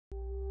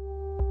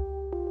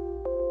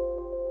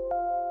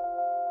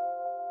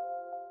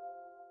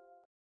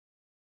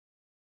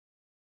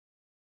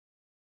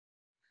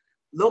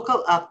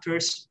Local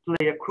actors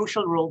play a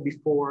crucial role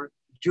before,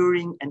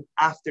 during, and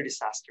after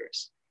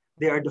disasters.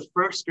 They are the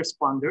first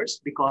responders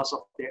because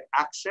of their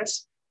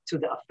access to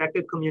the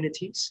affected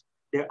communities,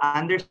 their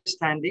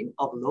understanding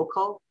of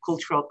local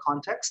cultural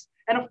context,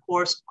 and of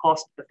course,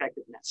 cost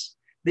effectiveness.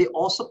 They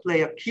also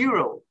play a key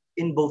role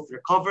in both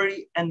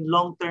recovery and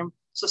long-term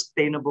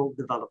sustainable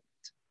development.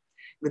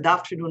 Good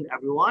afternoon,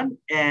 everyone,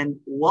 and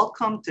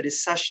welcome to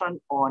this session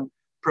on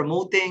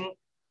promoting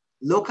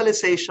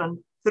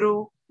localization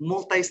through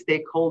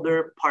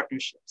multi-stakeholder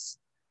partnerships,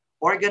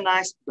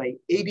 organized by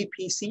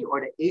ADPC,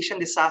 or the Asian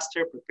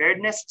Disaster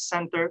Preparedness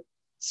Center,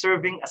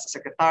 serving as a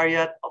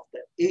secretariat of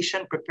the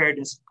Asian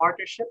Preparedness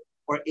Partnership,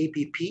 or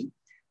APP.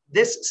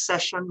 This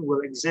session will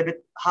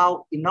exhibit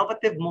how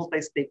innovative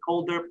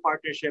multi-stakeholder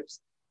partnerships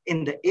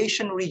in the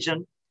Asian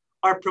region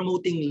are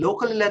promoting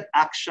locally led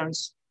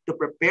actions to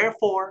prepare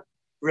for,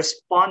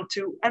 respond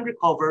to, and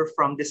recover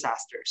from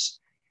disasters.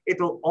 It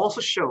will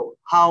also show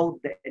how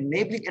the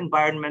enabling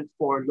environment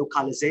for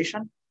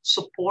localization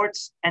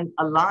supports and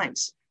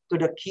aligns to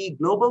the key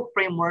global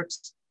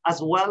frameworks,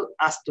 as well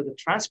as to the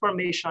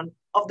transformation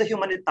of the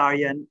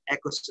humanitarian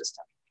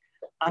ecosystem.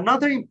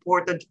 Another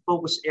important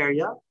focus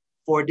area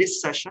for this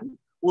session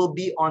will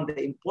be on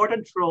the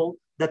important role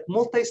that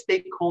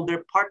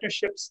multi-stakeholder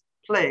partnerships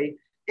play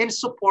in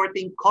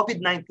supporting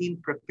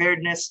COVID-19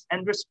 preparedness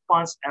and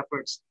response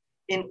efforts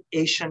in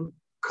Asian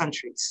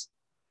countries.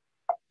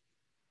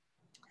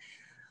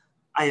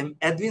 I am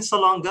Edwin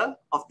Salonga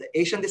of the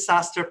Asian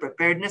Disaster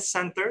Preparedness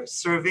Center,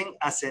 serving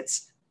as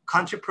its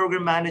Country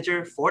Program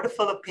Manager for the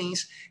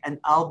Philippines, and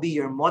I'll be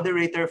your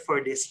moderator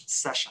for this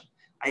session.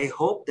 I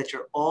hope that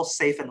you're all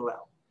safe and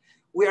well.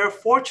 We are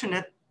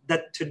fortunate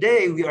that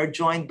today we are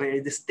joined by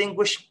a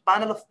distinguished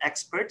panel of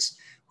experts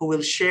who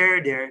will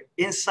share their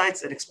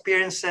insights and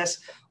experiences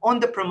on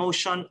the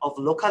promotion of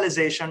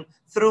localization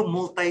through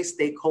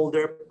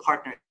multi-stakeholder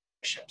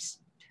partnerships.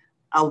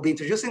 I'll be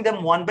introducing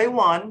them one by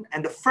one,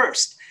 and the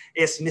first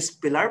is Ms.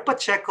 Pilar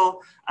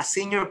Pacheco, a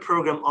Senior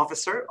Program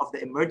Officer of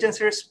the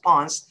Emergency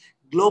Response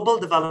Global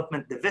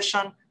Development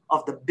Division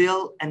of the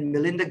Bill and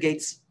Melinda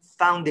Gates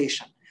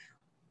Foundation.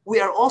 We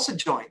are also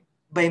joined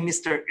by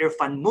Mr.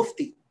 Irfan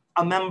Mufti,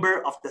 a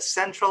member of the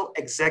Central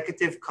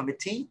Executive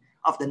Committee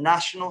of the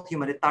National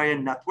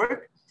Humanitarian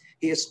Network.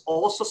 He is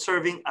also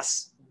serving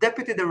as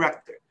Deputy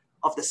Director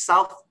of the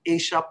South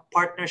Asia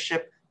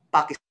Partnership,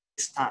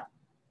 Pakistan.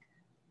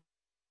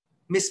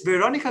 Ms.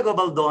 Veronica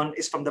Gobaldon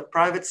is from the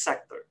private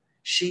sector.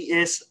 She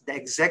is the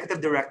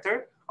Executive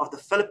Director of the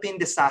Philippine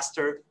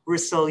Disaster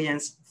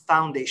Resilience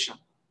Foundation.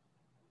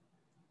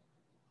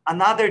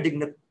 Another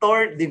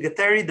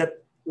dignitary that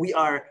we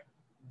are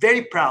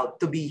very proud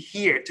to be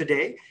here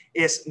today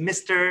is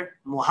Mr.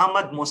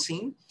 Muhammad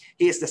Mohsin.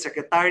 He is the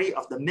Secretary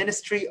of the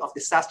Ministry of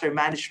Disaster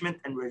Management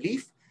and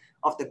Relief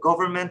of the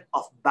Government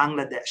of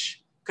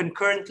Bangladesh.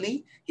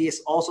 Concurrently, he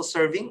is also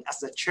serving as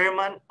the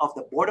Chairman of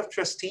the Board of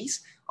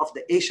Trustees of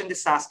the Asian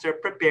Disaster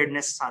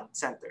Preparedness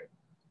Center.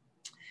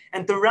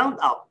 And to round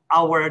out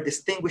our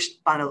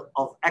distinguished panel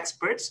of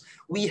experts,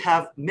 we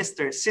have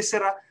Mr.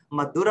 Cicera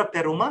Madura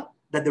Peruma,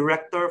 the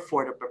Director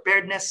for the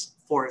Preparedness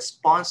for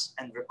Response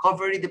and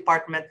Recovery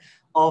Department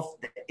of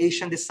the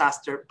Asian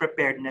Disaster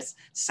Preparedness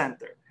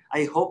Center.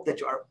 I hope that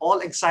you are all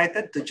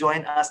excited to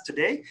join us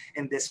today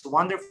in this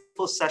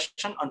wonderful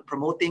session on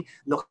promoting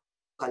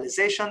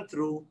localization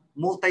through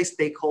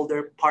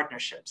multi-stakeholder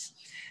partnerships.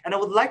 And I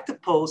would like to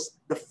pose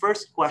the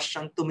first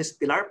question to Ms.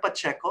 Pilar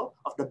Pacheco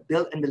of the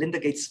Bill and Melinda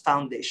Gates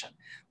Foundation.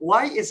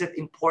 Why is it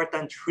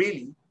important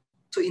really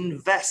to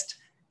invest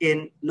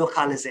in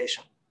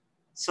localization?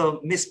 So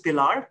Ms.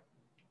 Pilar.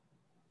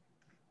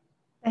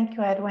 Thank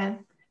you,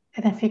 Edwin.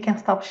 And if you can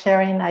stop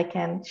sharing, I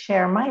can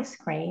share my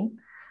screen.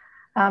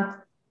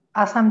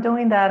 As I'm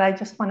doing that, I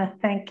just want to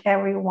thank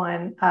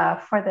everyone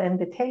for the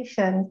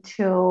invitation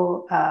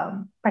to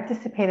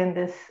participate in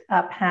this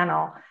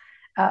panel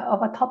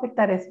of a topic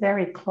that is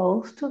very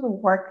close to the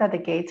work that the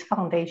Gates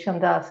Foundation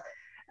does,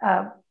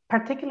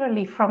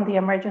 particularly from the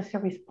emergency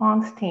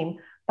response team,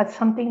 but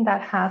something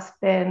that has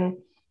been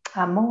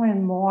more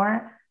and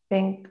more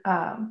being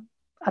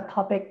a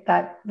topic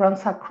that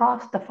runs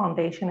across the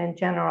foundation in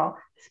general,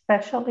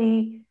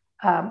 especially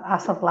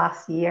as of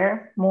last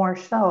year, more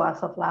so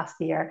as of last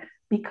year,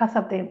 because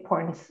of the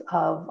importance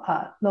of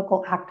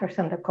local actors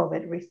in the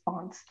COVID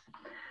response.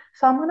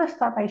 So I'm going to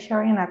start by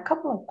sharing a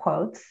couple of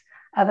quotes.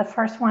 The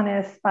first one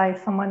is by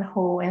someone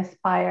who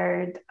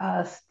inspired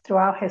us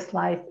throughout his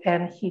life,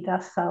 and he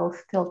does so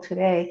still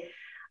today.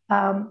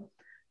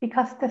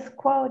 Because this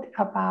quote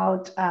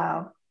about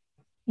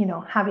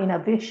having a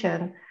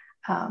vision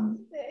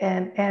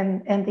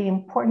and the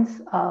importance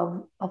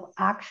of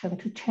action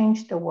to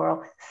change the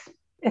world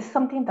is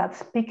something that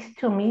speaks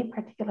to me,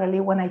 particularly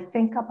when I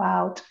think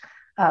about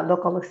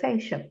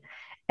localization.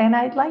 And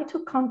I'd like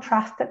to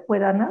contrast it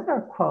with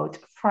another quote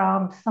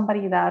from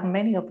somebody that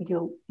many of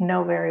you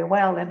know very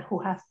well and who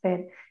has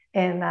been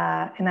in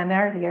an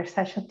earlier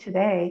session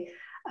today,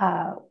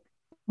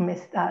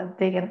 Ms.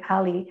 Digan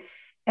Ali.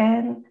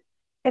 And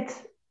it's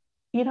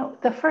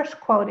the first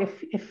quote,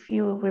 if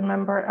you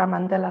remember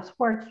Mandela's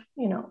words,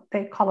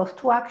 they call us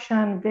to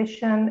action,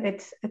 vision.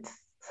 It's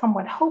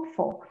somewhat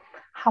hopeful.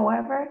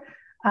 However,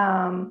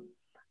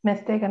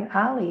 Ms. Degan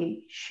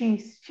Ali,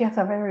 she has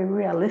a very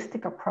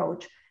realistic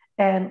approach,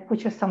 and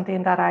which is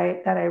something that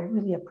I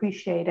really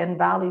appreciate and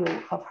value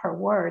of her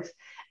words.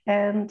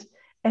 And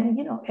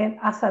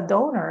as a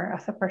donor,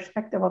 as a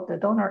perspective of the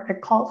donor,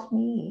 it calls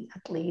me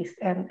at least,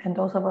 and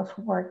those of us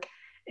who work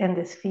in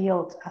this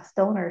field as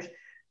donors,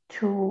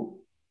 to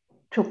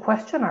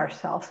question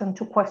ourselves and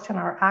to question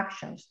our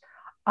actions.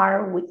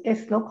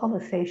 Is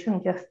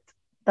localization just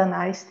the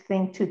nice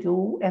thing to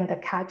do and the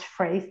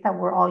catchphrase that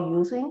we're all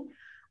using?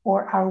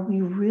 Or are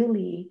we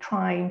really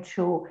trying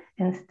to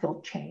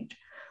instill change?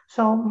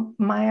 So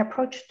my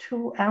approach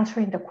to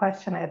answering the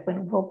question,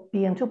 Edwin, will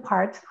be in two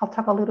parts. I'll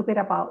talk a little bit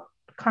about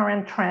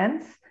current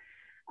trends,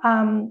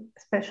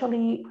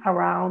 especially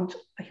around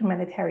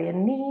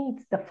humanitarian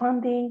needs, the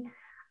funding,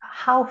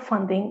 how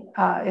funding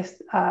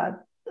is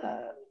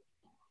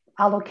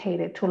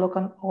allocated to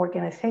local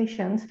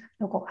organizations,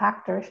 local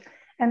actors.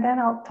 And then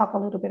I'll talk a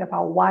little bit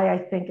about why I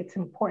think it's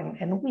important,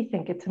 and we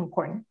think it's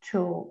important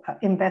to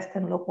invest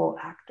in local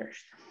actors.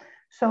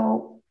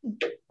 So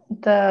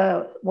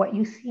what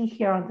you see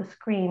here on the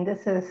screen,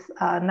 this is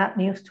not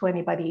news to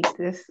anybody.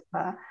 This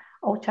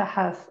OCHA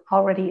has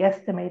already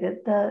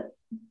estimated the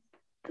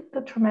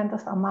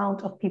tremendous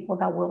amount of people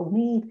that will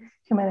need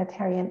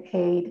humanitarian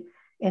aid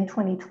in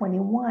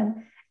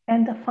 2021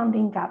 and the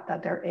funding gap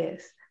that there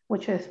is,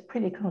 which is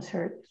pretty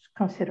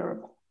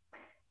considerable.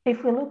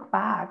 If we look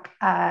back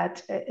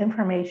at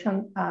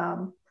information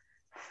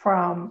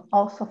from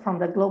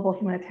the Global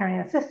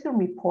Humanitarian Assistance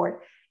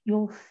Report,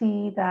 you'll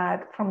see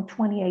that from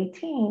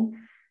 2018,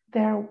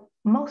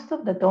 most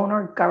of the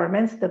donor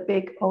governments, the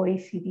big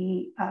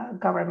OECD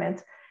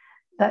governments,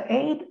 the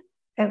aid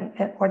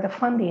or the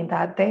funding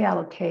that they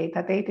allocate,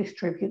 that they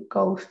distribute,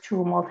 goes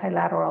to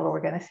multilateral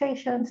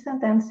organizations,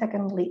 and then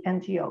secondly,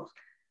 NGOs.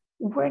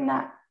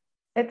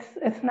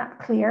 It's not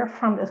clear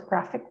from this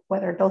graphic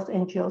whether those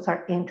NGOs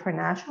are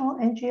international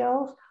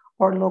NGOs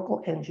or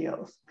local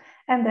NGOs.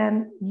 And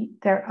then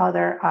there are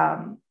other,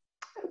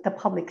 the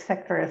public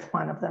sector is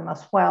one of them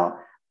as well,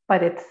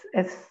 but it's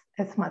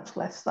much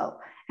less so.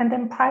 And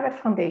then private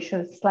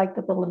foundations like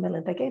the Bill and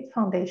Melinda Gates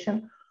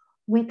Foundation,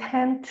 we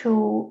tend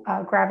to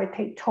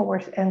gravitate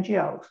towards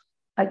NGOs.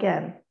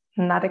 Again,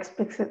 not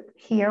explicit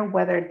here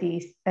whether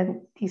these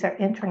are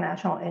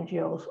international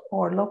NGOs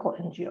or local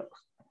NGOs.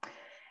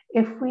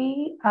 If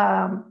we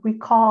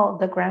recall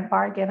the Grand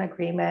Bargain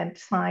Agreement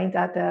signed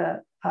at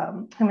the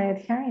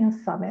Humanitarian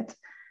Summit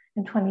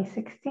in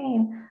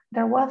 2016,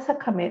 there was a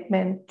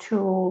commitment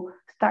to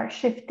start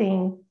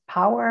shifting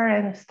power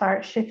and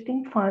start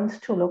shifting funds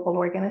to local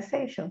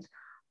organizations.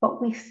 But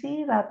we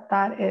see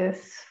that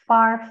is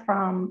far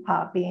from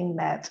being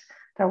met.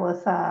 There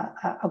was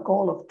a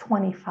goal of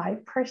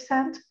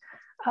 25%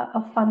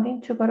 of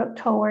funding to go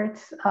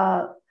towards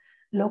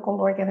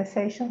local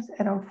organizations,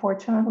 and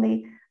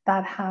unfortunately,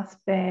 that has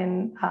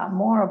been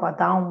more of a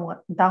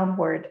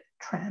downward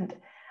trend.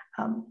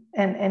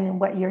 And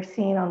what you're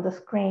seeing on the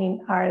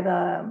screen are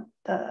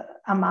the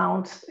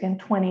amounts in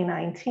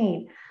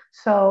 2019.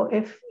 So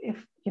if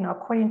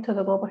according to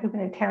the Global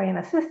Humanitarian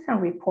Assistance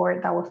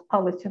Report that was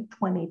published in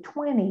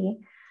 2020,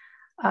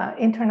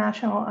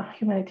 international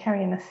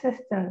humanitarian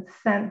assistance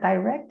sent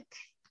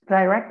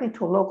directly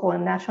to local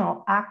and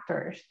national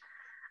actors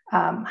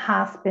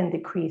has been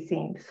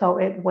decreasing. So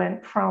it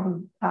went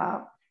from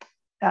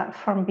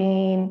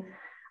being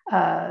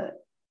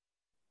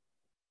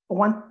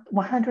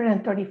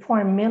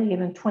 134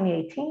 million in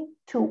 2018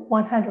 to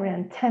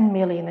 110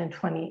 million in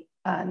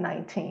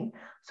 2019.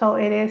 So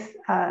it is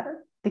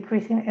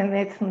decreasing, and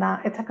it's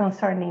a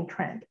concerning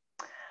trend.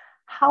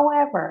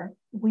 However,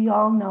 we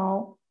all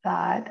know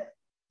that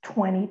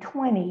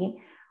 2020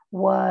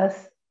 was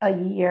a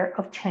year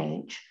of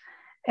change,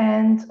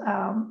 and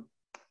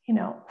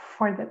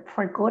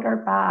for good or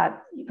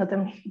bad,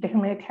 the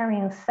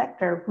humanitarian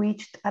sector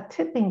reached a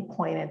tipping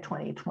point in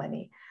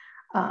 2020.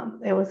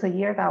 It was a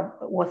year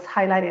that was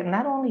highlighted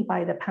not only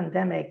by the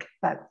pandemic,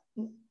 but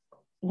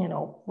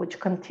which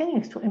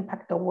continues to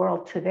impact the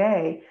world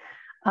today,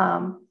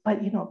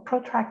 but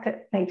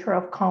protracted nature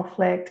of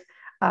conflict,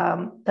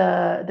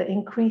 the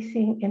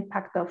increasing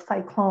impact of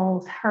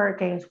cyclones,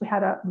 hurricanes. We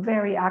had a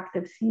very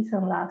active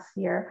season last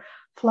year,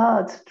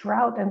 floods,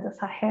 drought in the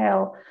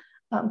Sahel.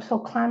 So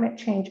climate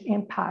change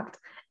impact.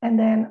 And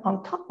then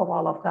on top of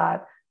all of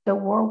that, the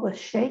world was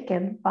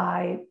shaken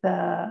by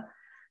the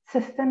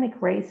systemic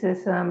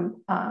racism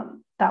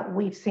that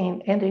we've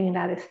seen in the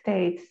United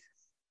States,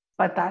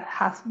 but that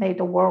has made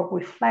the world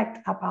reflect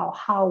about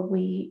how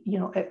we,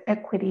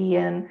 equity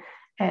and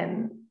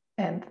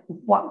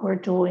what we're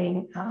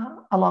doing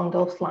along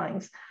those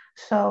lines.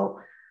 So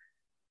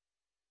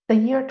the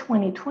year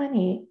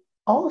 2020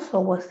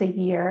 also was the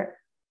year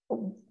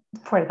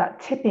for that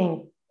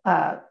tipping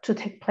to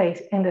take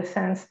place, in the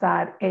sense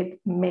that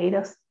it made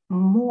us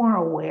more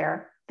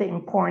aware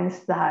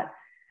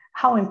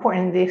how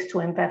important it is to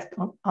invest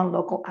on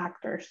local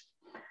actors.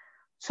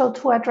 So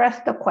to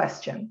address the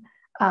question,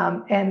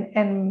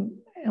 and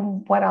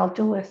what I'll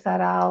do is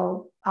that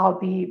I'll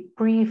be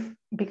brief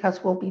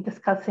because we'll be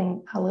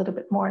discussing a little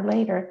bit more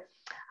later.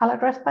 I'll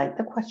address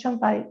the question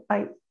by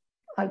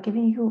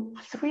giving you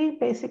 3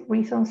 basic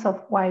reasons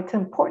of why it's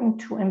important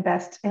to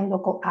invest in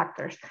local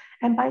actors.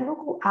 And by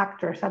local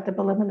actors at the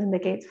Bill and Melinda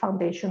Gates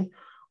Foundation,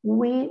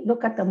 we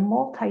look at the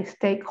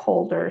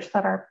multi-stakeholders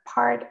that are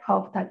part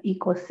of that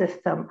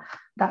ecosystem,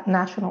 that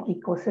national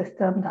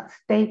ecosystem, that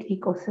state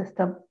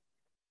ecosystem.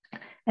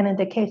 And in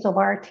the case of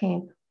our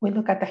team, we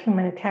look at the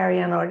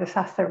humanitarian or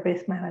disaster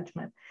risk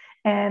management.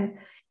 And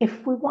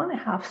if we want to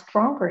have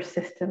stronger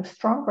systems,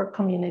 stronger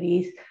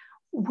communities,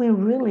 we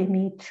really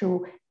need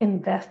to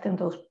invest in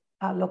those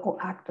local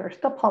actors,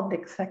 the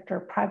public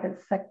sector,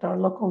 private sector,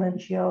 local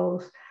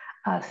NGOs,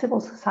 civil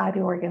society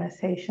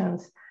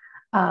organizations,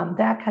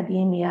 the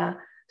academia.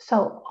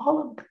 So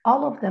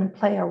all of them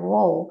play a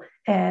role.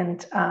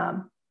 And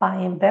by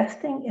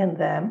investing in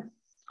them,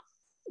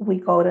 we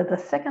go to the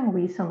second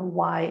reason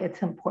why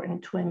it's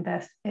important to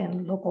invest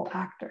in local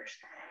actors,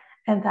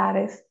 and that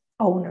is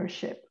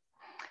ownership.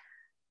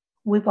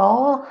 We've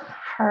all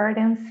heard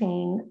and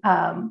seen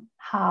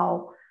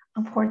how,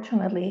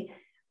 unfortunately,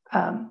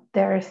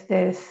 there's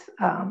this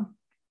kind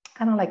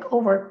of like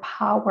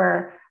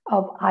overpower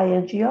of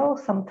NGOs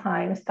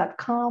sometimes that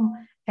come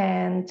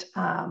and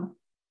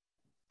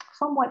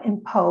somewhat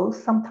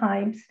impose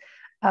sometimes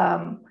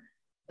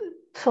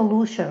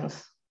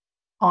solutions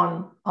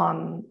on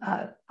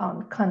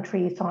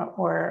countries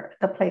or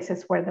the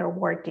places where they're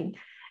working.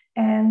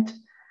 And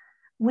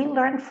we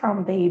learned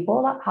from the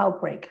Ebola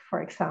outbreak,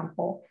 for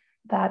example,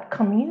 that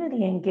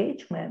community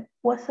engagement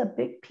was a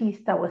big piece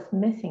that was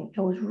missing.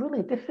 It was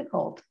really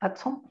difficult at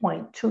some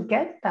point to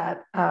get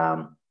that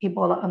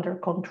Ebola under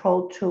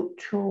control,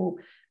 to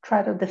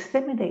try to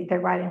disseminate the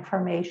right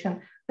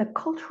information, the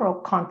cultural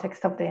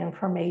context of the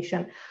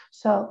information.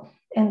 So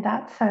in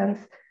that sense,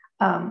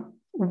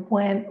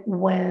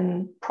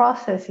 when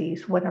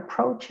processes, when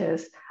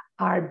approaches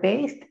are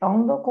based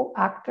on local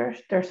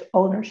actors, there's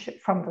ownership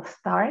from the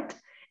start,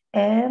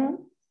 and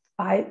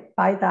by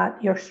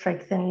that, you're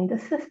strengthening the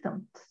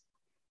systems.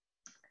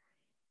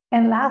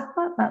 And last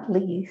but not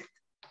least,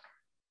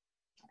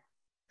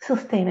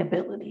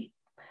 sustainability.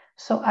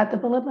 So at the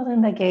Bill and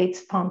Melinda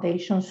Gates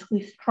Foundations,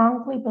 we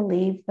strongly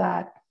believe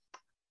that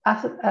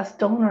as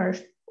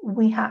donors,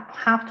 we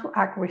have to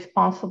act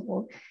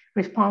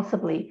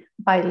responsibly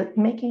by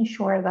making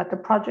sure that the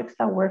projects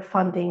that we're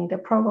funding, the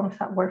programs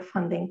that we're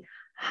funding,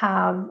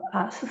 have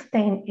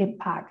sustained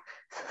impact,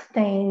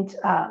 sustained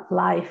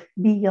life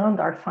beyond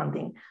our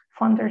funding.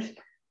 Funders,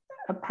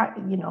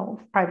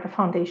 private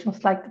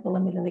foundations like the Bill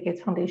and Melinda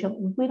Gates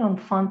Foundation, we don't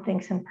fund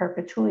things in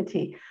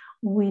perpetuity.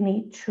 We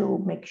need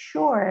to make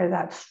sure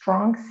that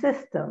strong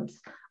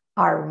systems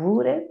are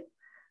rooted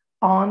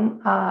on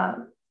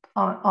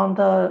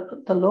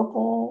the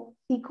local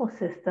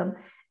ecosystem,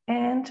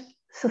 and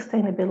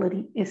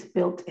sustainability is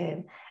built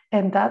in.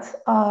 And that's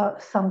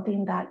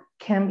something that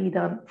can be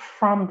done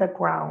from the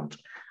ground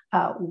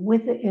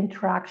with the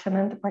interaction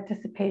and the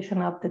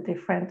participation of the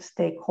different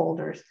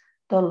stakeholders,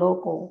 the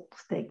local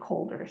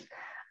stakeholders.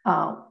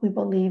 We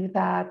believe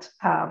that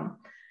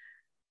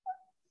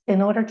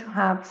in order to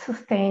have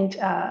sustained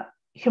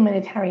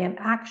humanitarian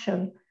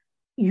action,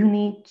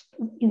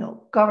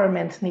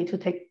 governments need to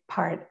take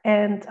part,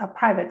 and a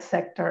private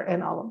sector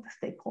and all of the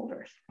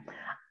stakeholders.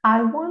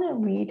 I want to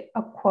read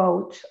a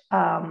quote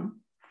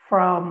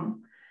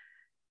from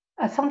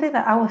something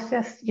that I was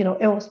just, it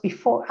was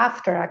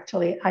after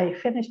actually I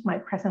finished my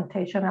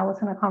presentation. I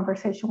was in a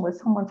conversation with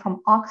someone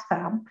from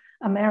Oxfam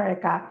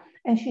America,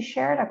 and she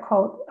shared a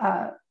quote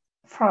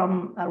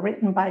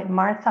written by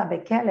Martha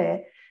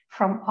Bekele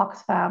from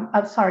Oxfam,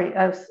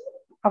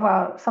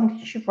 about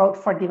something she wrote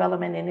for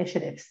development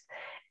initiatives.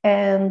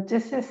 And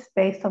this is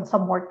based on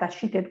some work that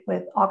she did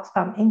with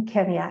Oxfam in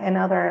Kenya and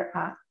other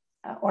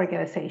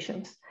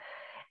organizations.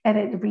 And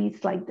it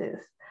reads like this: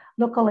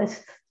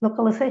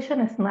 localization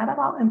is not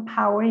about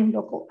empowering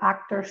local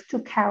actors to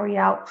carry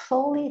out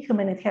solely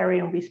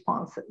humanitarian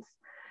responses.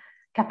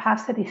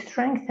 Capacity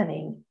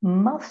strengthening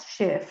must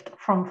shift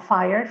from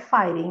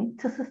firefighting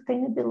to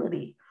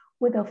sustainability,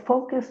 with a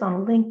focus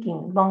on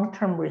linking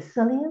long-term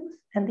resilience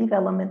and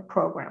development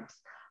programs.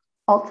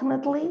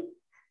 Ultimately,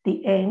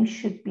 the aim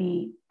should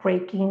be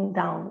breaking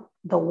down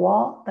the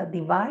wall that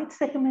divides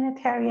the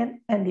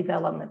humanitarian and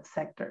development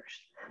sectors.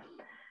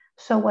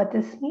 So what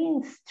this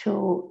means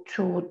to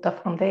the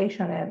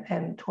foundation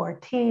and to our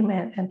team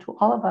and to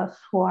all of us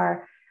who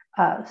are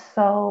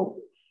so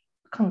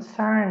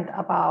concerned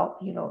about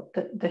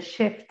the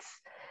shifts,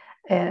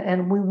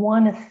 and we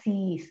want to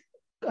see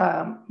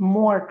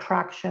more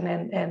traction,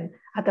 and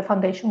at the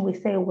foundation we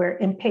say we're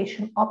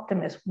impatient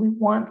optimists. We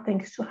want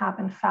things to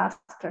happen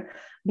faster,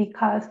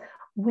 because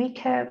we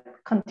can't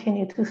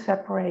continue to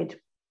separate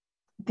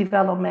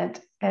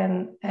development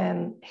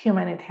and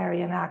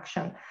humanitarian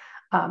action.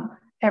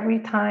 Every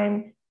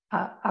time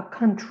a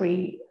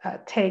country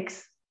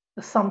takes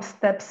some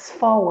steps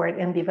forward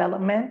in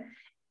development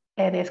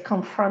and is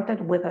confronted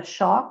with a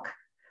shock,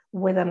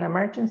 with an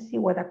emergency,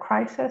 with a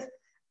crisis,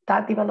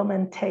 that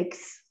development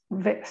takes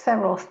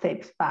several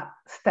steps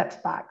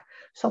back.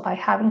 So by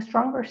having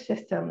stronger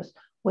systems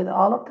with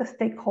all of the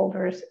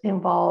stakeholders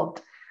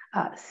involved,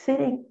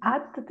 sitting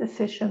at the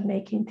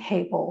decision-making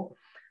table,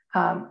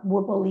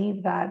 we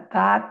believe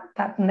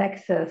that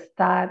nexus,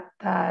 that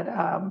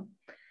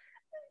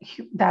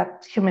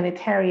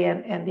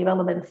humanitarian and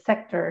development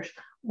sectors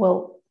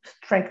will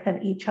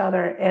strengthen each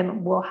other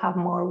and will have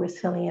more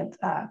resilient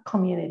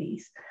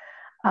communities.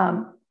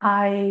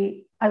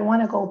 I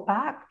want to go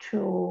back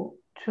to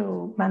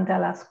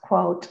Mandela's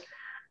quote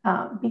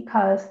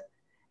because,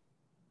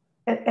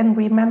 and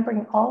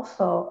remembering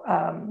also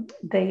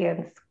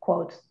Dayan's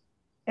quote,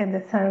 in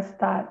the sense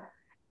that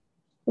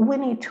we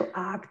need to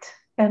act,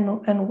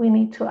 and we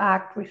need to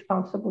act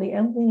responsibly,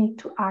 and we need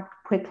to act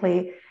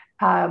quickly.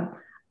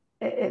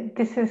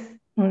 This is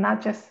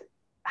not just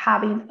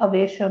having a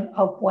vision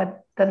of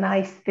what the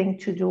nice thing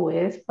to do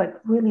is,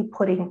 but really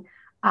putting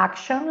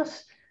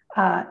actions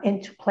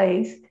into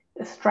place,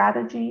 a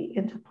strategy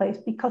into place,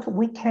 because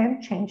we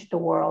can change the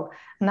world,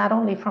 not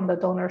only from the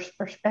donor's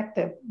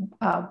perspective,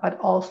 but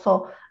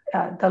also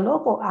the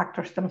local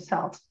actors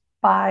themselves,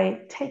 by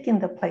taking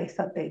the place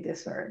that they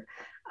deserve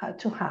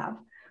to have.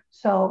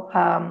 So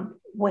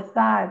with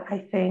that, I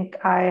think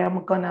I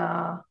am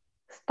gonna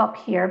stop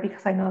here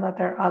because I know that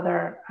there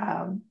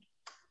are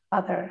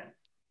other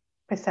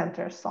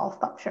presenters, so I'll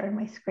stop sharing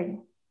my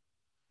screen.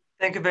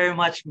 Thank you very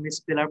much,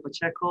 Ms. Pilar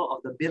Pacheco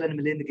of the Bill and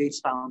Melinda Gates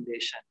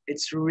Foundation.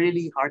 It's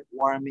really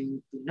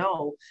heartwarming to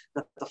know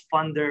that the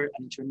funder,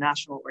 an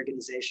international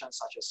organization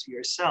such as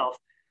yourself,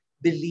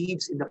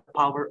 believes in the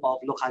power of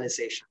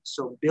localization.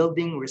 So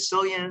building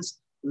resilience,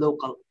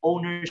 local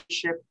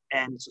ownership,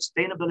 and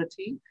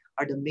sustainability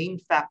are the main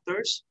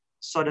factors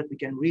so that we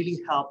can really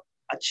help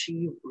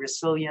achieve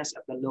resilience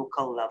at the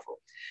local level.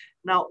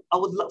 Now,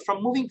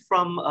 moving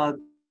from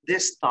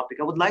this topic,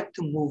 I would like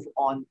to move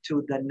on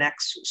to the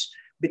nexus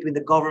between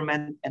the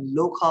government and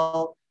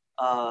local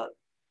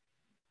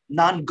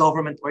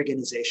non-government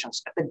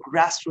organizations at the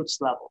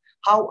grassroots level.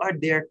 How are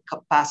their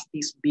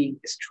capacities being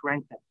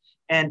strengthened?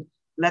 And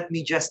let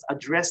me just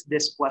address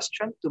this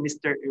question to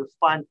Mr.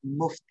 Irfan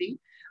Mufti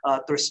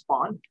to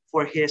respond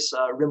for his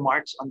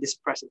remarks on this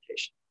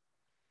presentation.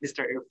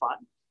 Mr. Irfan.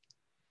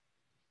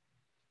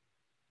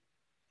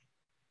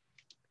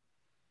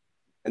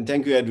 And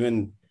thank you,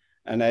 Edwin.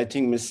 And I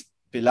think Ms.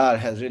 Pilar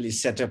has really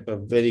set up a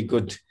very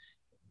good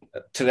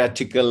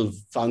theoretical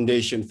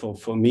foundation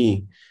for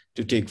me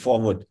to take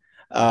forward.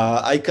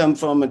 I come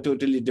from a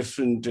totally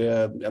different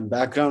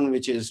background,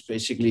 which is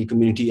basically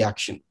community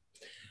action.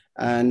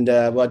 And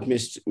what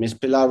Ms.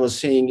 Pilar was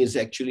saying is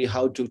actually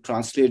how to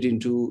translate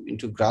into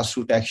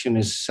grassroots action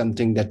is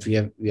something that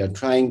we are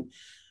trying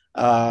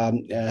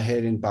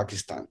here in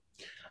Pakistan.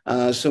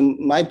 So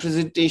my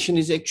presentation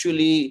is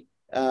actually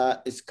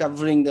is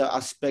covering the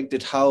aspect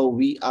that how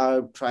we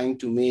are trying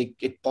to make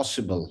it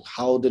possible,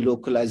 how the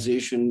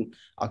localization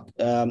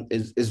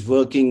is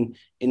working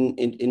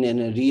in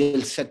a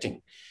real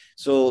setting.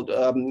 So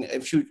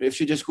if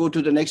you just go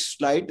to the next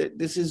slide,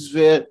 this is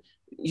where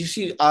you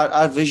see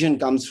our vision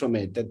comes from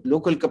it, that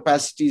local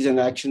capacities and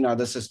action are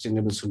the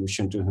sustainable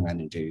solution to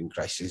humanitarian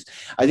crisis.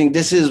 I think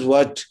this is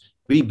what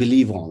we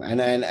believe on.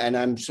 And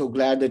I'm so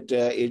glad that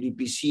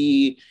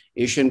ADPC,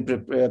 Asian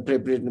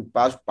Preparedness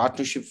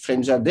Partnership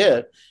friends are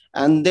there,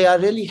 and they are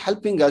really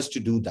helping us to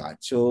do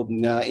that. So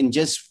in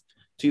just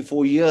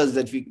 3-4 years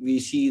that we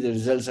see the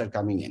results are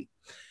coming in.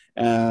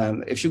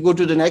 If you go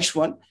to the next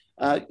one,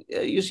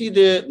 you see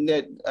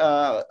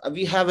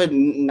we have a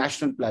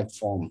national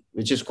platform,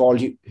 which is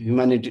called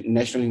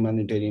National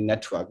Humanitarian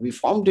Network. We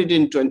formed it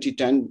in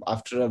 2010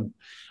 after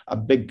a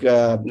big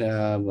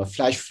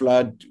flash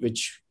flood,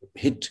 which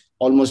hit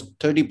almost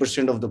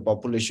 30% of the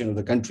population of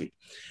the country.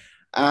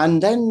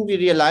 And then we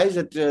realized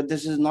that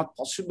this is not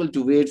possible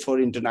to wait for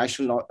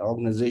international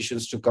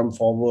organizations to come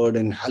forward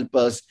and help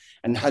us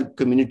and help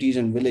communities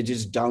and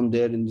villages down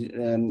there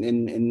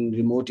in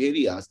remote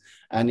areas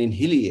and in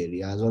hilly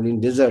areas or in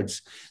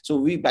deserts. So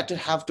we better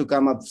have to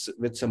come up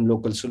with some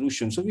local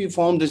solutions. So we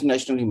formed this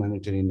National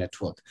Humanitarian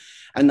Network.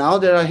 And now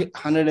there are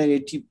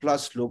 180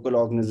 plus local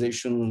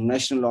organizations,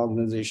 national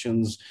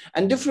organizations,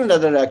 and different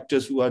other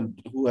actors who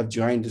have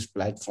joined this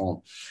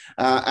platform.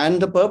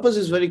 And the purpose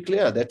is very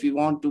clear, that we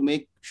want to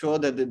make sure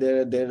that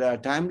there are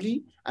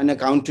timely and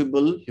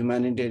accountable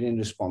humanitarian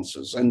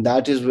responses. And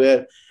that is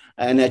where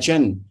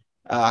NHN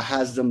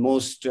has the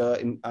most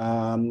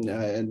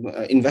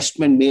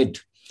investment made.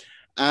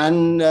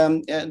 And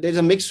there's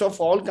a mix of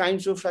all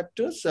kinds of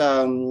factors,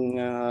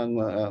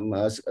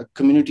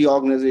 community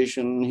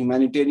organization,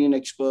 humanitarian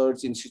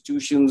experts,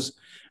 institutions,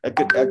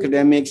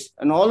 academics,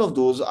 and all of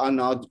those are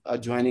now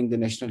joining the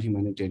National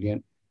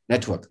Humanitarian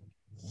Network.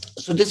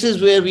 So this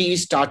is where we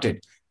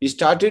started. We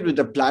started with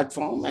the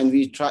platform, and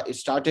we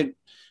started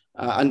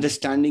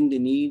understanding the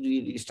need.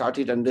 We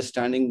started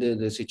understanding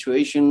the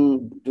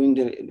situation, doing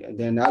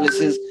the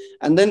analysis.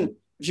 And then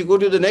if you go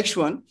to the next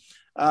one,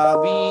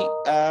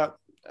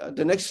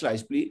 the next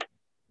slide, please.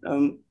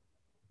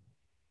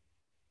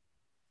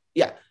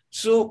 Yeah.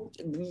 So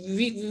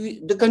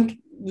this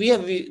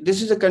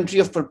is a country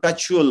of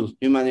perpetual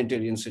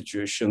humanitarian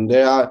situation.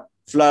 There are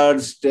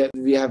floods that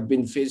we have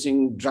been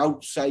facing,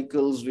 drought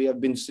cycles. We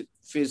have been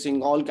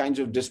facing all kinds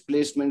of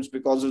displacements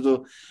because of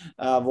the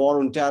war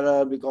on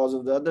terror, because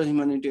of the other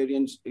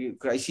humanitarian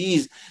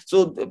crises.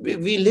 So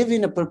we live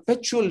in a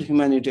perpetual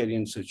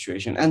humanitarian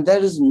situation, and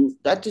that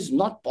is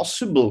not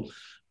possible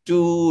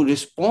to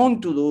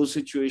respond to those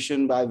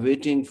situations by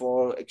waiting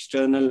for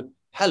external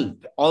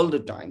help all the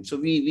time. So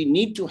we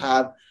need to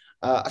have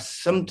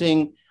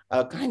something,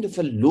 kind of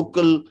a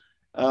local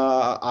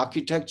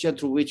architecture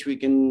through which we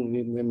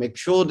can make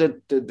sure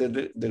that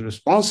the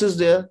response is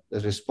there,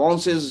 the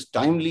response is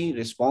timely,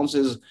 response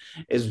is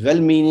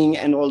well-meaning,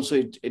 and also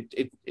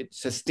it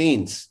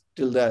sustains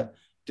till the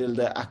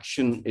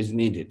action is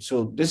needed.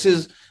 So this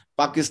is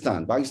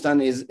Pakistan.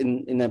 Pakistan is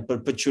in a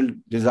perpetual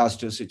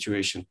disaster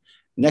situation.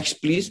 Next,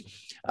 please.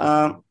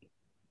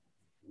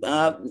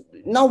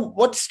 Now,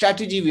 what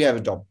strategy we have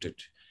adopted?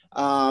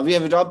 We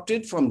have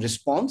adopted from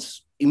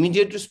response,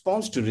 immediate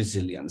response, to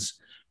resilience.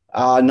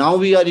 Now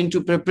we are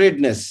into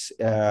preparedness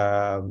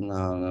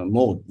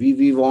mode.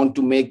 We want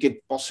to make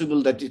it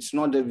possible that it's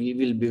not that we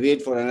will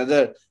wait for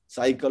another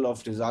cycle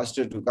of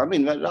disaster to come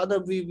in, but rather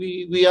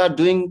we are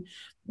doing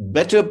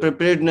better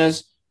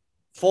preparedness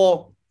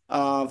for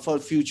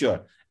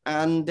future.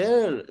 And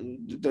there,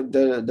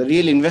 the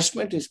real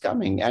investment is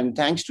coming. And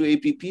thanks to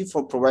APP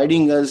for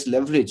providing us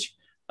leverage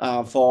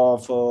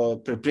for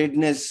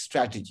preparedness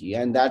strategy,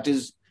 and that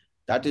is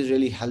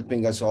really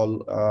helping us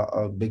all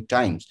big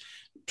times.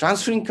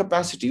 Transferring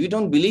capacity. We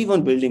don't believe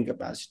on building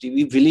capacity.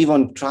 We believe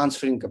on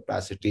transferring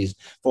capacities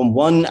from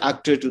one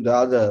actor to the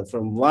other,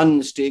 from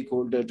one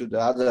stakeholder to the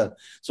other.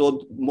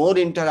 So more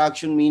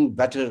interaction means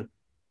better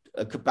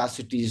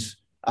capacities,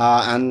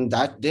 and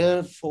that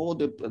therefore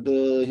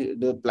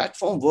the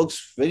platform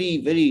works very,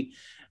 very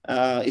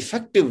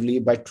effectively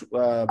by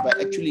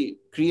actually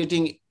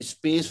creating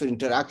space for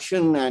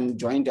interaction and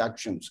joint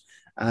actions,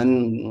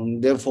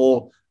 and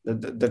therefore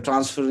the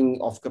transferring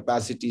of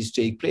capacities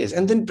take place.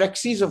 And then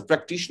praxis of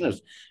practitioners.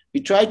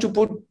 We try to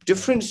put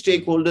different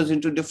stakeholders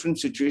into different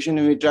situations,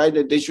 and we try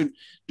that they should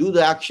do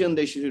the action,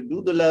 they should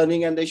do the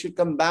learning, and they should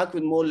come back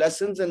with more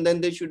lessons, and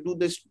then they should do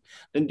this,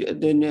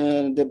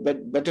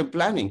 the better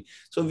planning.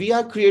 So we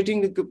are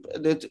creating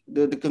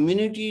the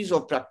communities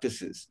of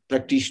practitioners,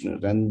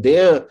 and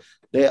they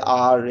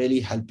are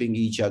really helping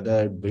each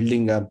other,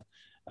 building up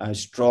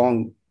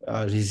strong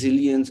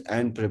resilience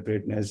and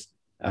preparedness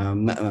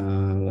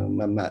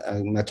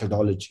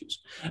methodologies.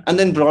 And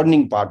then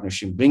broadening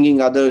partnership,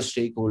 bringing other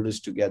stakeholders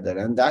together,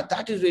 and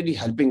that is really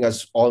helping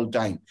us all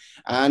time.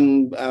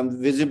 And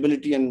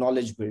visibility and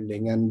knowledge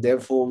building, and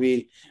therefore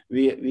we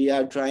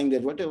are trying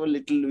that whatever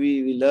little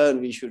we learn,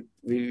 we should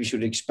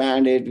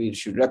expand it, we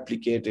should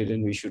replicate it,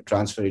 and we should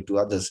transfer it to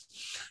others.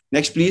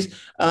 Next, please.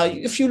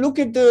 If you look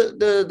at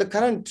the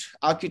current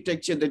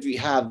architecture that we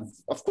have,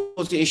 of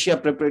course, the Asia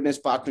Preparedness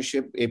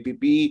Partnership,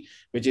 APP,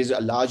 which is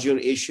a larger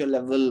Asia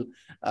level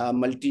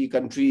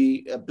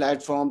multi-country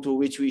platform through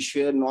which we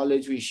share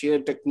knowledge, we share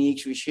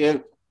techniques, we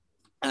share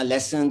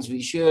lessons,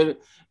 we share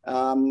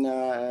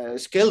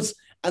skills.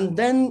 And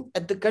then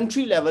at the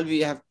country level,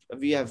 we have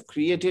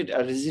created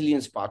a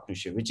resilience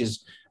partnership, which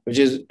is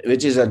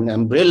an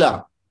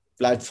umbrella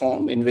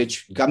platform in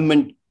which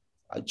government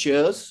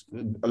chairs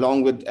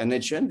along with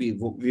NHN.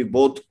 We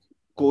both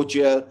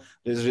co-chair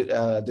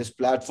this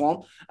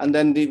platform, and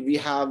then we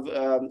have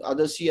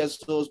other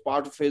CSOs,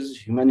 part of his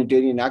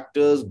humanitarian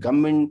actors,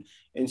 government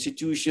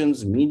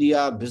institutions,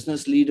 media,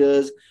 business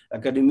leaders,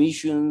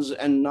 academicians,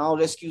 and now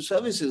rescue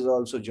services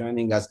also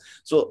joining us.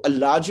 So a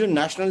larger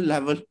national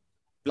level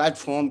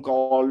platform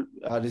called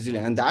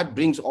Resilient, and that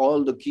brings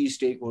all the key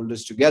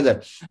stakeholders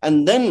together.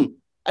 And then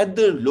at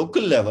the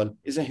local level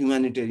is a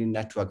humanitarian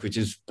network, which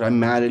is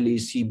primarily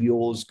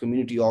CBOs,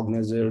 community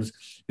organizers,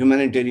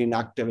 humanitarian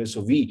activists.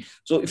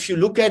 So if you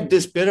look at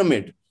this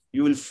pyramid,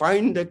 you will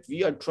find that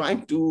we are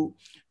trying to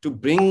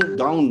bring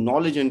down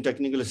knowledge and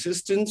technical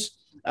assistance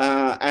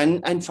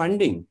and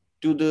funding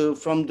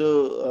from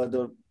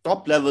the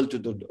top level to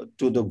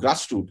the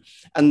grassroots,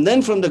 and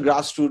then from the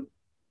grassroots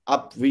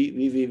up,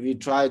 we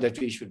try that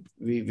we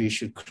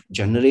should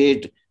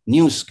generate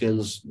new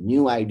skills,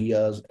 new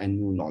ideas, and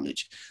new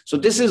knowledge. So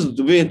this is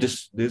the way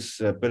this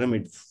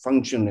pyramid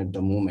function at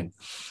the moment.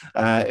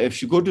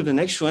 If you go to the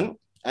next one,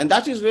 and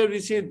that is where we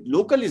say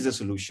local is the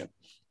solution.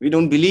 We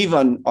don't believe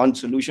on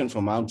solution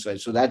from outside.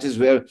 So that is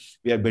where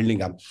we are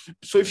building up.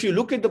 So if you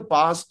look at the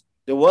past,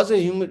 there was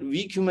a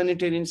weak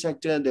humanitarian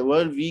sector. There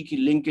were weak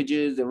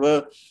linkages. There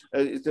were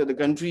the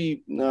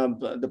country.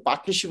 The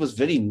partnership was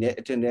very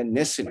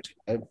nascent.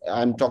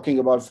 I'm talking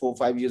about 4 or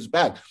 5 years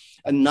back.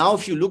 And now,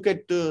 if you look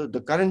at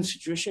the current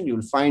situation,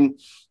 you'll find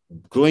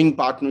growing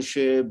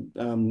partnership,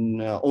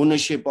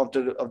 ownership of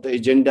the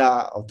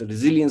agenda, of the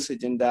resilience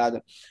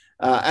agenda.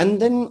 And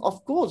then,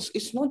 of course,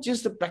 it's not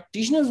just the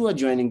practitioners who are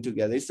joining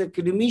together. It's the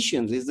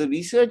academicians, it's the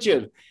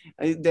researchers.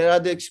 There are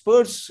the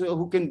experts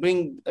who can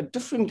bring a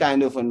different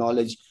kind of a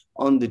knowledge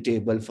on the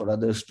table for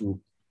others to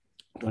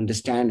to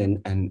understand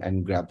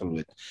and grapple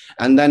with.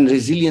 And then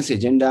resilience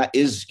agenda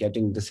is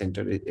getting the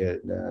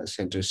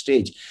center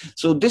stage.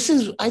 So this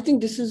is, I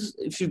think this is,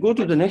 if you go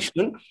to the next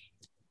one,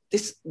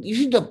 this, you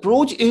see, the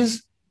approach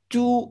is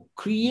to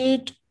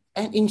create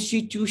and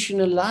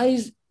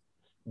institutionalize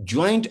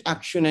joint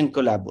action and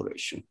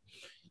collaboration.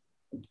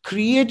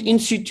 Create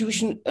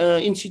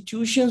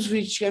institutions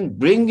which can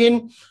bring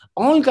in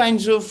all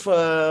kinds of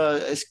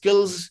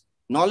skills,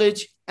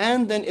 knowledge,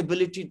 and then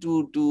ability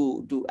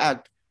to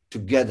act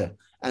together.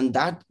 And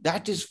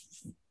that is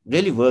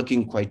really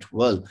working quite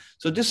well.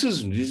 So this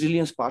is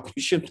resilience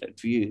partnership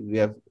that we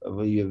are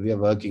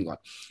working on.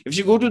 If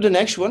you go to the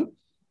next one,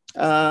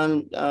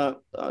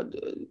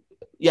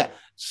 yeah.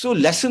 So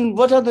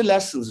what are the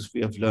lessons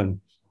we have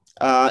learned?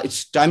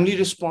 It's timely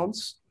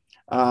response.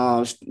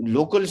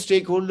 Local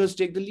stakeholders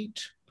take the lead,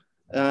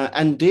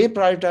 and they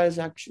prioritize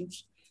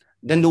actions.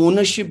 Then the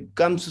ownership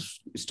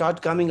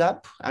start coming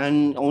up,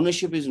 and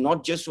ownership is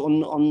not just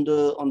on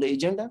the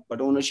agenda,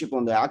 but ownership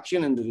on the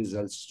action and the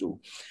results too.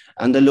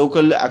 And the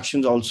local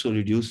actions also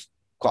reduce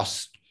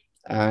costs,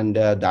 and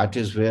that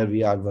is where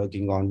we are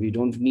working on. We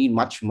don't need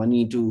much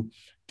money to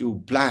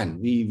plan.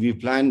 We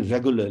plan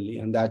regularly,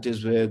 and that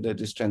is where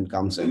the strength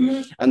comes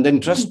in. And then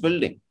trust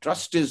building.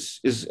 Trust is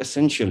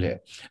essential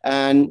here.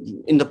 And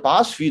in the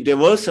past, there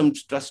were some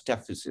trust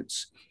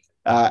deficits.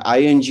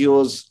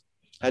 INGOs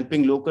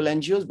helping local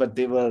NGOs, but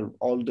they were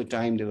all the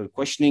time, they were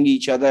questioning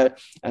each other,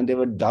 and they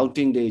were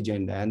doubting the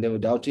agenda, and they were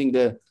doubting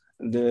the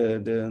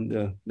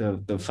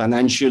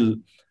financial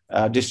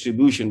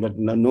distribution, but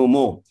no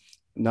more.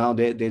 Now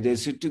they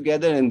sit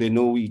together and they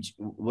know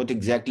what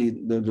exactly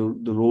the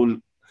role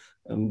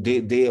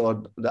they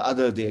or the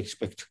other they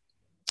expect.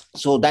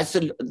 So that's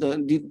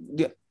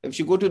if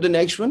you go to the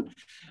next one,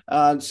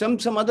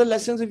 some other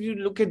lessons. If you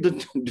look at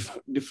the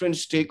different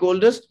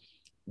stakeholders,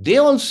 they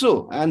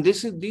also, and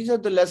these are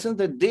the lessons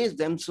that they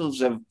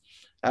themselves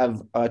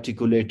have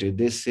articulated.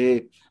 They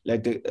say,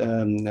 like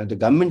the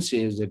government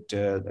says that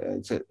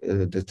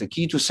the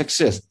key to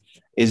success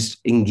is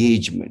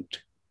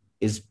engagement,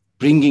 is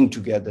bringing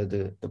together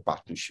the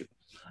partnership.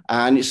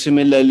 And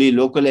similarly,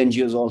 local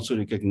NGOs also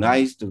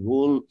recognize the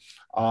role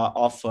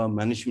of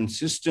management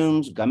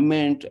systems,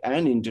 government,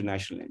 and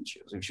international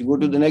NGOs. If you go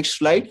to the next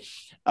slide,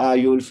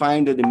 you will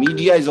find that the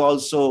media is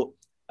also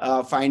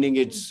finding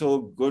it so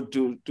good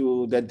to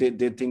that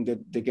they think that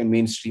they can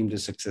mainstream the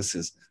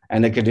successes,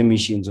 and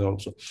academicians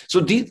also.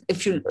 So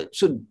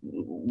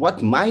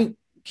what my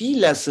key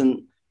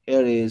lesson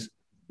here is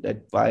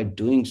that by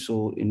doing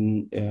so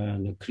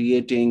in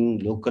creating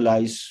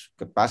localized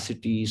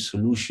capacity,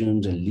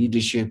 solutions, and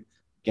leadership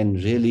can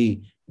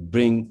really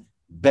bring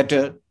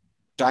better,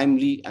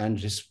 timely,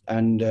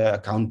 and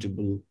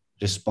accountable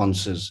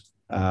responses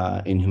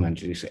in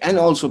humanitarian, and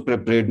also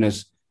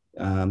preparedness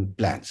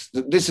plans.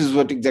 This is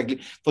what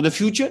exactly for the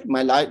future.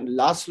 My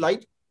last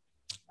slide.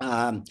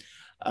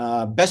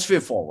 Best way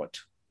forward: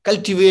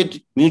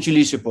 cultivate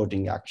mutually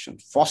supporting action,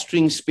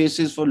 fostering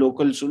spaces for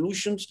local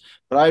solutions,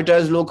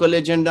 prioritize local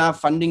agenda,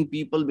 funding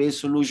people-based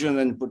solutions,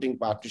 and putting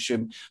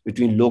partnership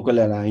between local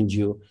and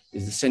NGO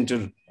is the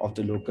center of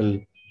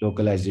the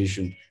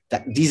localization.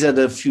 These are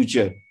the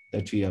future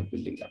that we are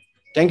building up.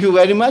 Thank you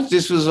very much.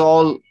 This was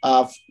all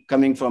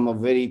coming from a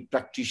very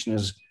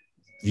practitioner's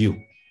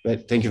view.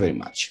 Thank you very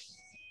much.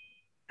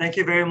 Thank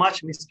you very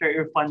much, Mr.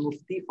 Irfan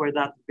Mufti, for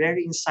that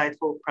very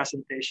insightful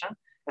presentation,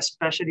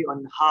 especially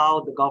on how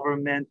the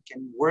government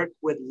can work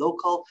with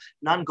local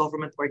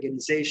non-government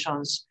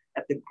organizations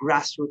at the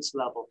grassroots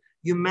level.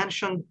 You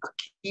mentioned a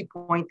key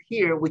point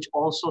here, which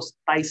also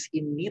ties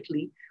in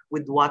neatly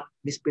with what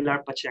Ms.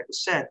 Pilar Pacheco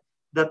said,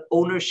 that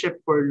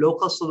ownership for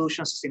local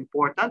solutions is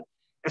important,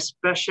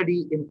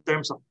 especially in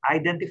terms of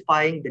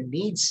identifying the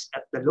needs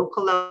at the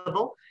local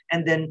level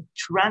and then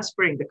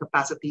transferring the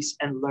capacities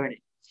and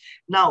learning.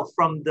 Now,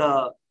 from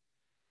the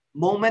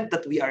moment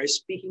that we are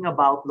speaking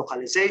about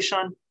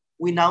localization,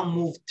 we now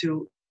move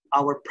to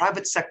our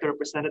private sector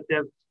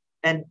representative.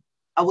 And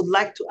I would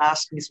like to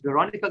ask Ms.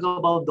 Veronica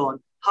Gabaldon,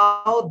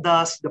 how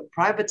does the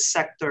private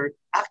sector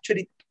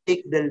actually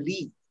take the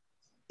lead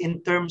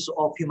in terms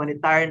of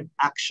humanitarian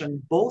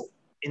action, both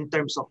in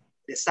terms of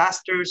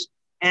disasters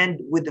and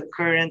with the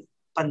current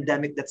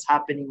pandemic that's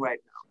happening right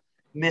now?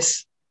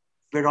 Ms.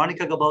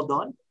 Veronica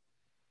Gabaldon.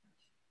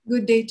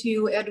 Good day to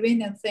you,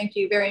 Edwin, and thank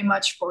you very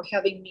much for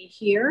having me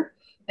here.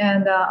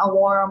 And a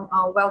warm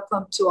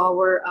welcome to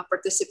our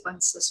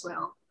participants as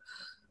well.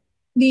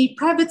 The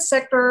private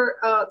sector,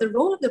 the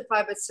role of the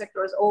private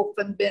sector has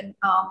often been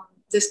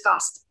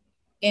discussed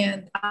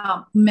and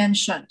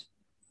mentioned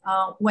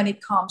when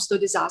it comes to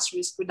disaster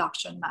risk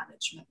reduction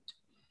management.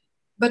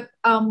 But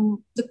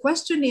the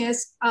question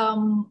is,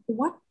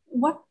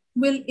 what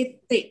will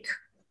it take,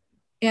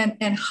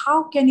 and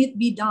how can it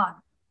be done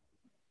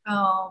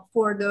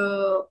for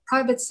the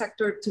private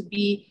sector to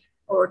be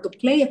or to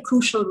play a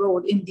crucial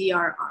role in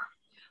DRR?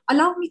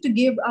 Allow me to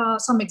give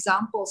some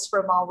examples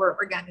from our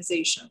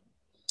organization.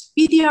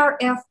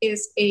 PDRF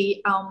is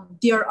a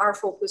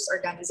DRR-focused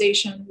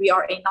organization. We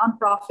are a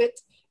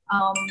nonprofit.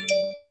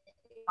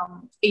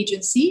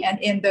 agency, and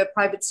in the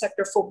private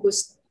sector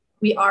focus,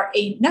 we are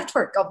a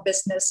network of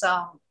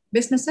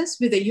businesses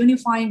with a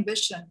unifying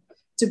vision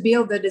to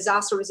build the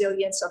disaster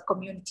resilience of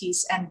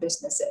communities and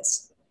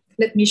businesses.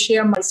 Let me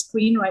share my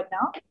screen right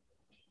now.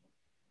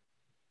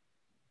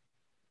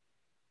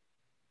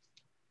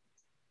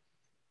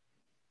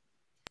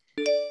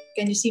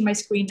 Can you see my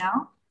screen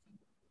now?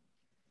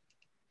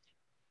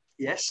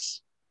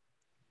 Yes,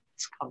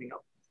 it's coming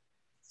up.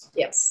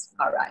 Yes,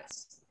 all right.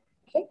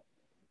 Okay.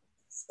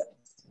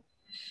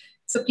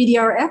 So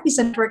PDRF is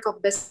a network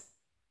of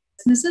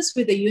businesses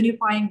with a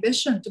unifying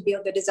vision to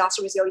build the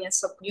disaster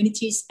resilience of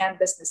communities and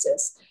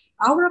businesses.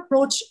 Our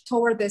approach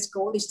toward this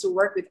goal is to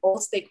work with all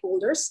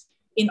stakeholders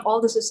in all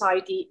the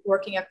society,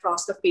 working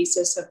across the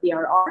phases of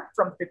DRR,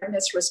 from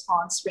preparedness,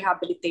 response,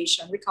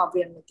 rehabilitation,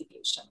 recovery, and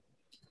mitigation.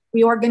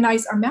 We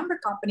organize our member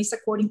companies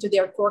according to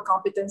their core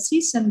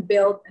competencies and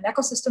build an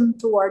ecosystem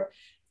toward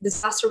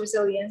disaster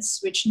resilience,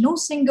 which no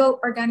single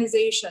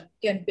organization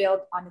can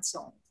build on its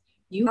own.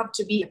 You have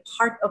to be a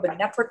part of a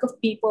network of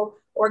people,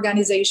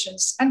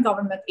 organizations, and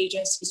government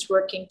agencies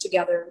working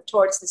together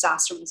towards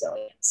disaster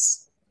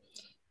resilience.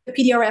 The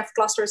PDRF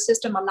cluster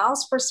system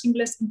allows for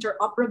seamless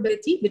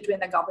interoperability between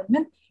the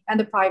government and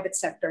the private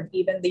sector,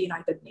 even the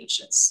United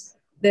Nations.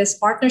 This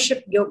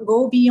partnership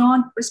go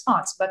beyond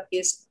response, but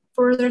is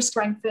further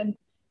strengthened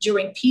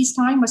during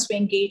peacetime as we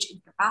engage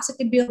in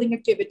capacity building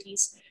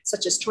activities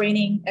such as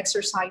training,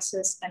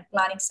 exercises, and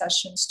planning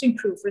sessions to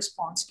improve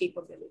response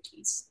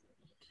capabilities.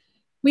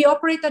 We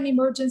operate an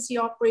emergency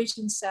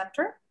operations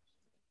center,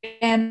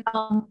 and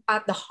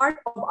at the heart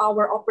of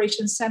our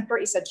operations center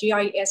is a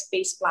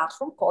GIS-based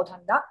platform called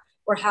HANDA,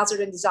 or Hazard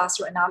and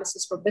Disaster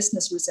Analysis for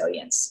Business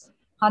Resilience.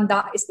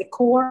 HANDA is the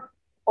core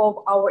of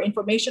our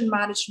information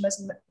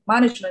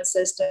management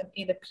system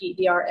in the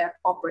PDRF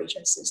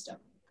operations system.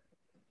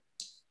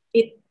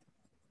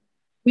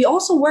 We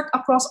also work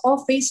across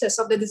all phases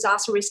of the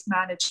disaster risk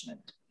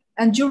management.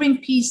 And during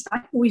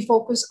peacetime, we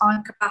focus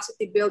on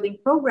capacity building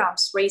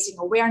programs, raising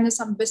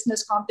awareness on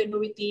business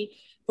continuity,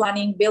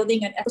 planning,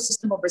 building an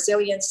ecosystem of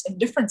resilience in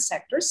different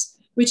sectors,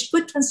 which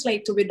could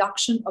translate to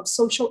reduction of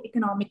social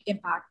economic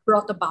impact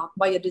brought about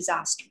by a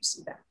disastrous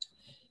event.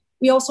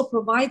 We also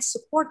provide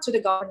support to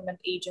the government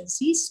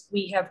agencies.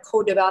 We have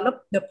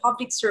co-developed the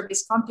Public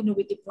Service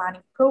Continuity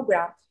Planning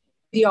Program,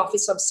 the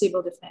Office of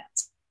Civil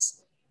Defense.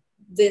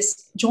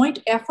 This joint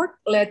effort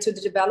led to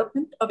the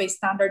development of a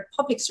standard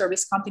public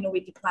service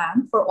continuity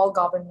plan for all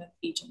government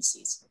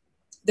agencies.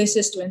 This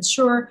is to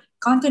ensure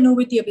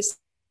continuity of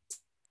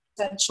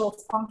essential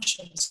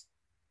functions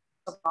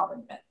of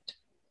government.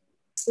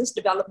 This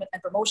development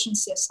and promotion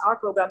since our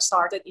program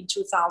started in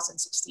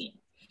 2016.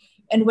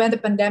 And when the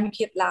pandemic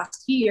hit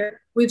last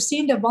year, we've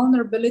seen the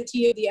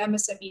vulnerability of the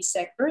MSME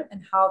sector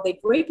and how they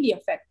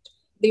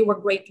were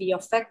greatly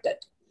affected.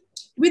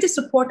 With the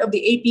support of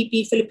the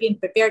APP Philippine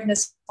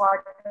Preparedness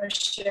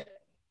Partnership,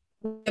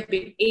 we have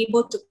been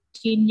able to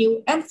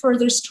continue and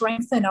further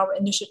strengthen our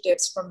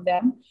initiatives from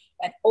them,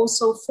 and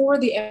also for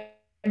the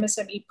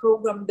MSME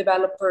program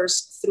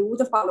developers through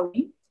the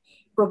following: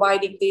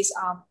 providing these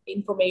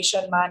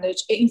information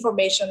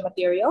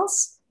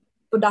materials,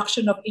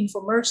 production of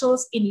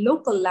infomercials in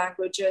local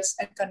languages,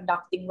 and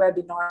conducting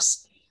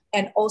webinars,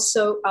 and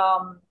also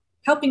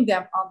helping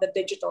them on the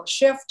digital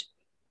shift,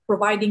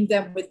 providing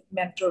them with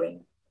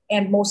mentoring.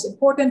 And most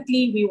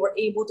importantly, we were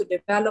able to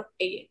develop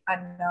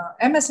an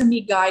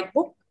MSME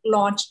guidebook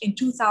launched in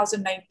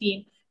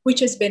 2019,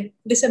 which has been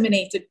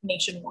disseminated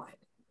nationwide.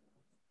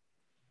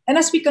 And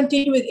as we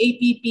continue with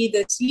APP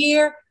this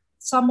year,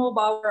 some of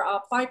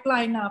our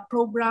pipeline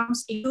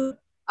programs include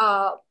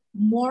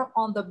more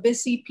on the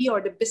BCP, or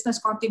the business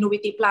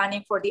continuity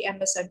planning for the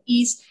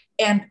MSMEs,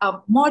 and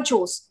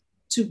modules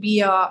to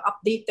be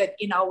updated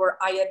in our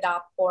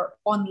IADAP, or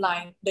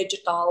online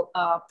digital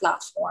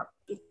platform,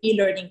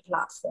 e-learning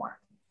platform.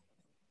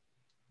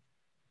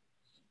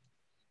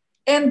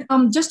 And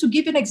just to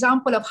give an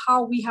example of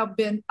how we have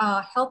been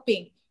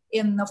helping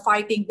in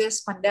fighting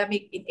this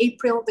pandemic, in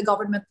April, the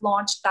government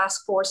launched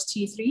Task Force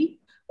T3,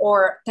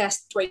 or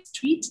Test, Trace,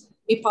 Treat,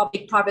 a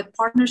public-private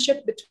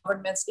partnership between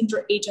government's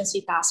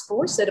interagency task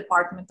force, the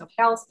Department of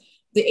Health,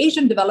 the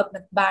Asian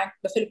Development Bank,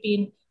 the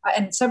Philippine,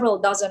 and several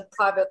dozen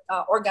private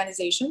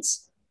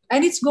organizations.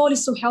 And its goal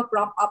is to help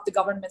ramp up the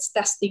government's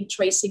testing,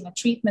 tracing, and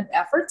treatment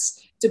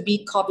efforts to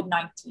beat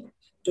COVID-19.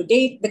 To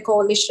date, the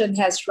coalition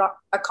has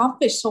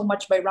accomplished so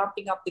much by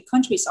ramping up the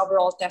country's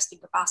overall testing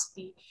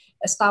capacity,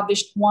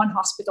 established one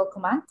hospital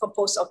command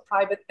composed of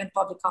private and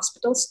public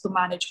hospitals to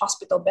manage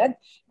hospital bed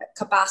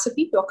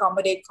capacity to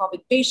accommodate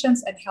COVID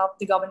patients, and help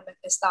the government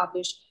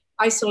establish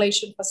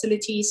isolation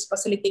facilities,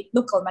 facilitate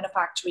local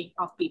manufacturing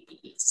of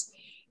PPEs.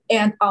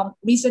 And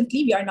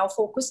recently, we are now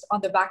focused on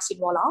the vaccine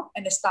rollout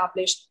and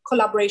established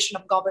collaboration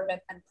of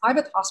government and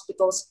private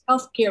hospitals,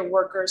 healthcare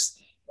workers,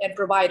 and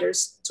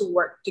providers to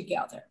work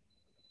together.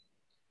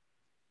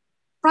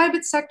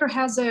 Private sector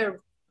has a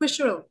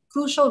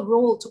crucial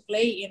role to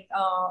play in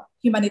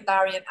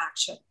humanitarian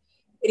action.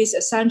 It is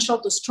essential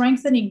to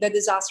strengthening the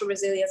disaster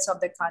resilience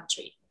of the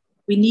country.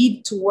 We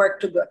need to work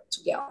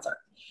together.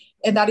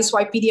 And that is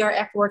why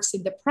PDRF works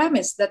in the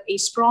premise that a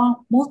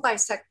strong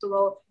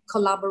multi-sectoral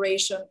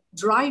collaboration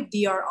drive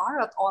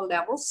DRR at all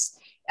levels.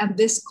 And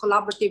this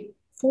collaborative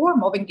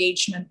form of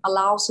engagement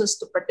allows us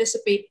to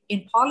participate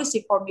in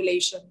policy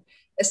formulation,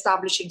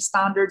 establishing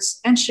standards,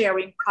 and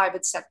sharing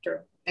private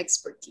sector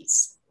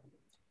expertise.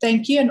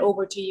 Thank you, and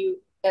over to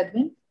you,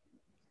 Edwin.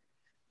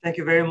 Thank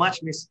you very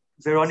much, Ms.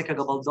 Veronica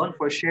Gabaldon,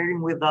 for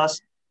sharing with us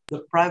the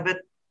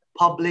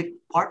private-public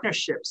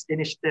partnerships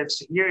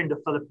initiatives here in the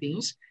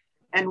Philippines.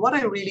 And what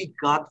I really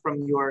got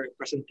from your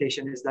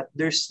presentation is that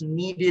there's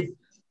needed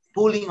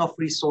pooling of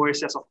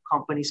resources of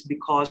companies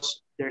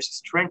because there's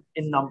strength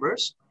in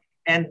numbers.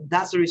 And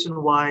that's the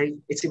reason why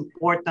it's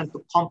important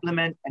to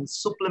complement and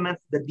supplement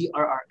the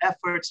DRR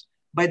efforts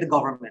by the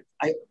government.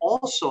 I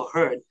also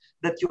heard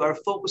that you are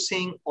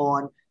focusing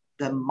on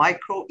the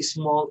micro,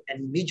 small,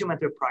 and medium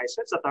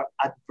enterprises that are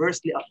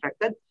adversely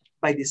affected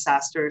by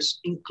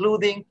disasters,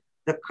 including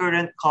the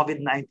current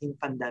COVID-19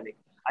 pandemic.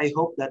 I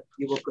hope that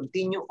you will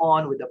continue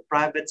on with the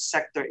private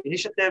sector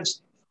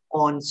initiatives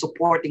on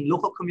supporting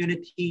local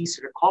communities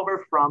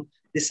recover from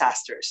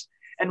disasters.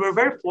 And we're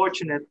very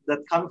fortunate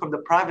that coming from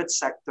the private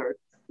sector,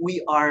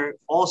 we are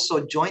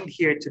also joined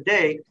here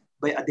today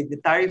by a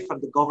dignitary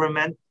from the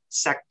government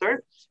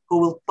sector who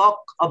will talk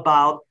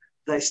about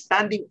the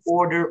Standing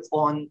Order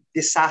on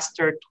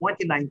Disaster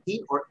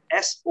 2019 or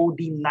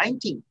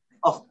SOD-19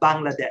 of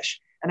Bangladesh.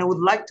 And I would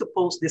like to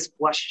pose this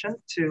question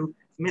to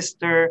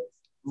Mr.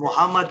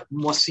 Muhammad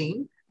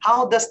Mohsin.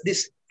 How does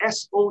this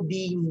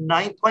SOD-9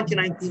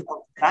 2019 of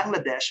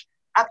Bangladesh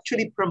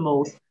actually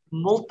promote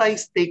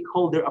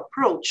multi-stakeholder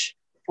approach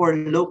for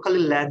locally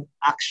led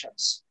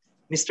actions?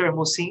 Mr.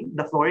 Mohsin,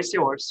 the floor is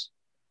yours.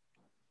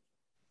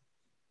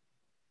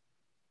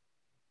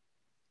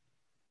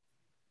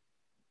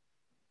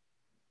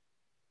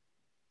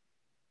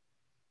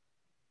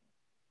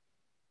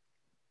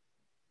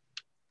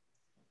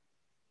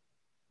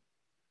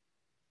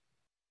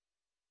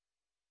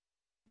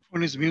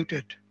 Phone is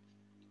muted.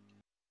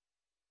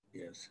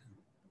 Yes.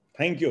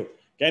 Thank you.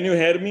 Can you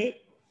hear me,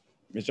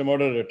 Mr.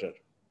 Moderator?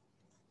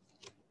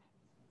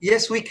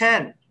 Yes, we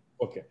can.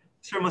 Okay.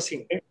 Mr.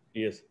 Mohsin.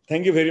 Yes.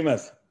 Thank you very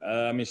much,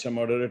 Mr.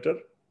 Moderator,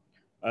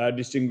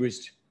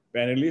 distinguished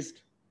panelists,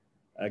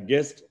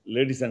 guests,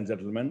 ladies and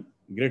gentlemen.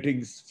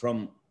 Greetings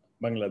from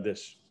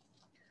Bangladesh.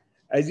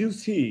 As you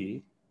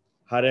see,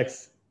 Her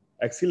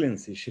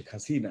Excellency Sheikh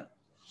Hasina,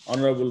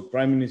 Honorable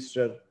Prime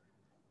Minister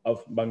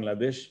of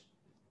Bangladesh,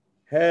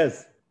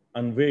 has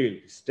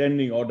unveiled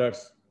standing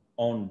orders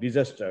on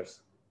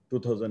disasters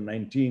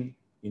 2019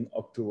 in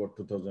October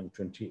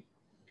 2020.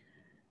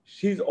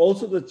 She is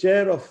also the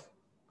chair of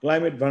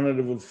Climate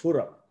Vulnerable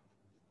Forum.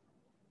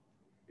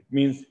 It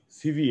means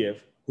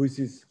CVF, which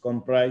is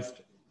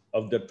comprised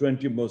of the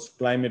 20 most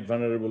climate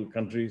vulnerable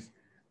countries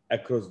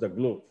across the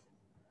globe.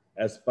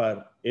 As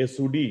per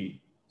SOD,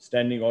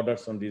 Standing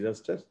Orders on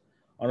Disasters,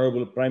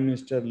 Honorable Prime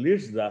Minister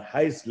leads the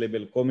highest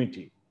level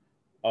committee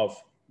of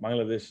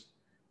Bangladesh,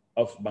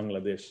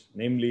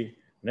 namely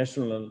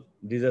National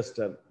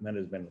Disaster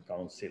Management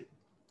Council.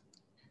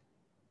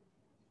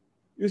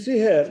 You see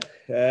here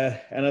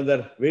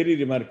another very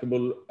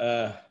remarkable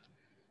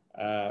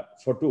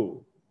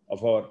photo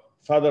of our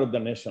father of the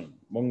nation,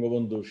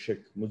 Bangabandhu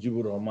Sheikh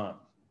Mujibur Rahman.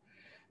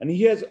 And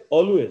he has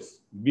always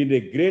been a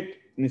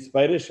great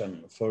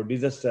inspiration for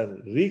disaster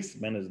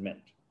risk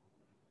management.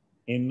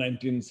 In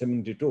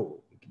 1972,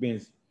 it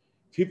means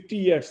 50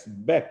 years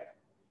back,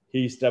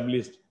 he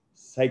established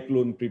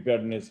Cyclone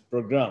Preparedness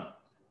Program,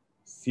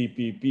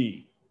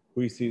 CPP,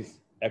 which is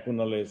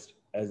acknowledged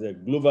as a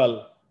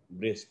global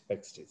best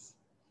practice.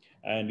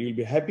 And you'll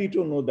be happy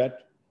to know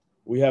that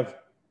we have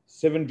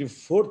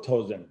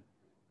 74,000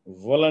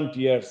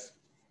 volunteers,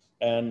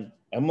 and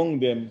among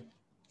them,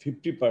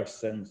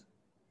 50%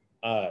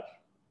 are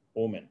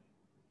women.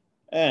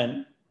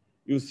 And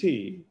you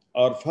see,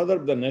 our father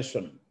of the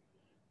nation,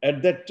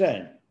 at that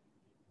time,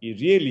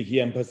 he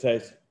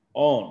emphasized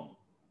on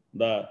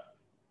the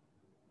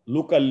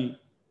locally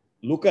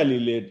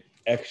led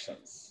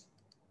actions.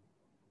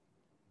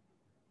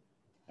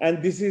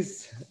 And this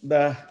is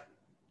the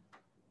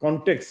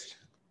context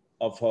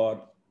of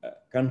our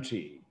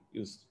country.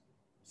 You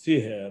see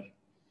here,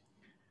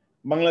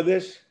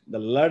 Bangladesh, the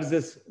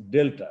largest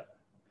delta,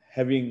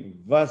 having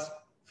vast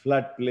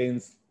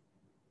floodplains,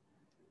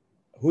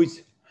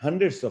 which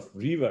hundreds of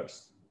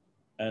rivers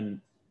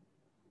and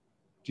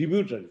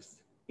tributaries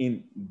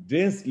in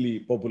densely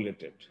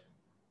populated,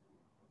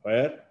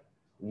 where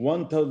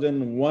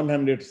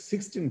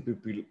 1,116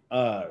 people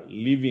are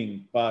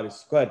living per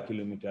square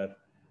kilometer,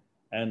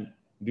 and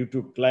due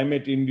to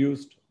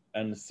climate-induced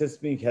and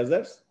seismic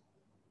hazards,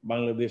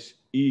 Bangladesh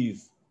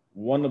is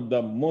one of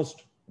the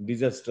most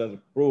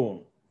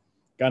disaster-prone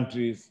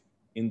countries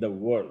in the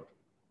world.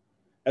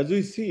 As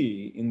we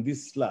see in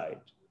this slide,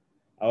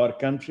 our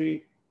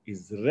country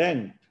is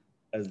ranked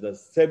as the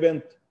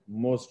 7th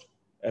most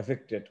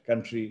affected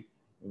country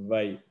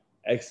by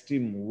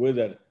extreme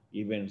weather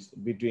events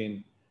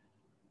between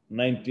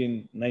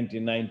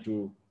 1999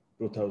 to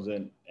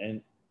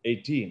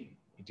 2018.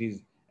 It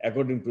is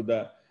according to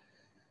the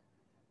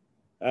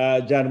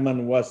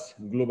German was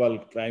Global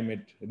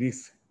Climate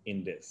Risk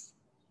Index.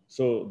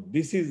 So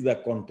this is the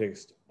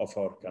context of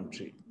our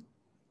country.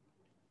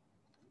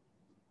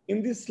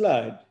 In this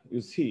slide,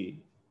 you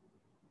see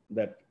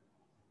that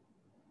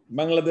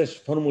Bangladesh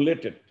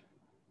formulated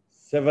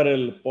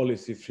several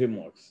policy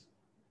frameworks,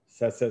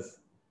 such as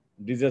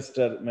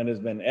Disaster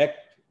Management Act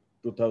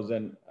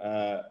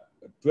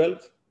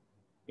 2012,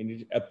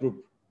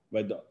 approved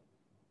by the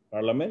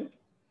Parliament,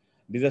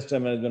 Disaster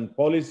Management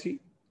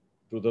Policy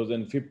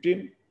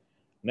 2015,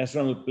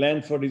 National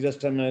Plan for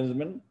Disaster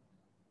Management,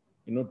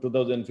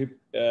 2015,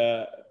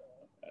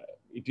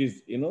 it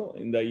is,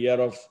 in the year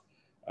of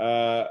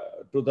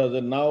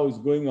 2000, now is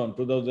going on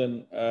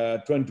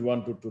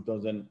 2021 to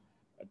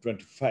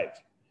 2025,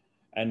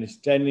 and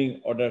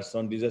standing orders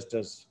on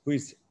disasters,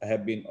 which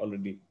have been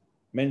already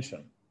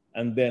mentioned.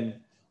 And then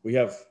we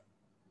have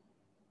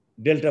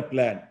Delta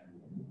Plan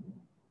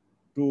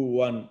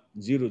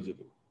 2100,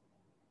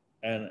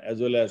 and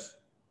as well as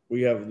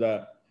we have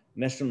the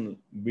National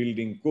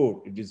Building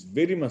Code. It is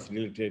very much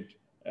related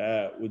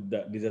with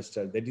the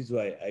disaster. That is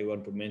why I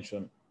want to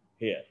mention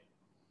here.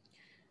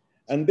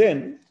 And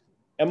then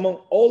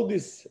among all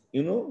these,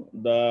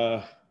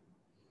 the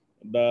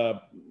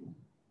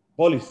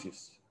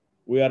policies,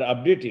 we are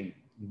updating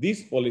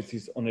these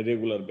policies on a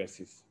regular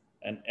basis.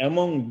 And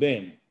among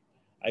them,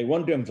 I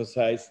want to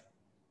emphasize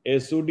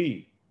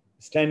SOD,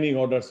 Standing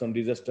Orders on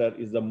Disaster,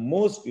 is the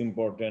most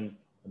important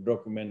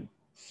document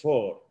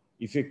for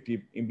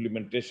effective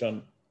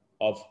implementation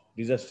of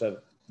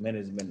Disaster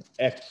Management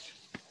Act.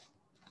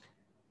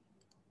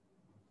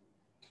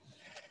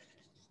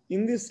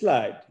 In this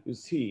slide, you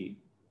see,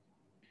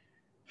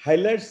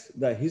 highlights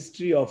the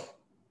history of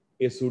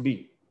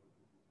SOD,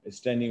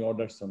 Standing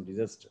Orders on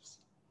Disasters.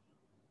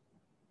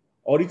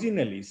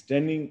 Originally,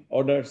 Standing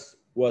Orders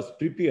was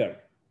prepared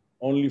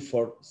only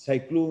for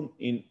cyclone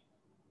in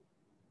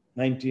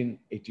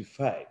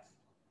 1985.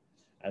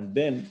 And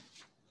then,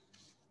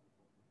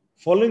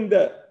 following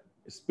the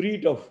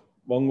spirit of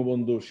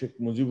Bangabandhu Sheikh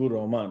Mujibur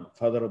Rahman,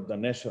 father of the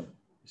nation,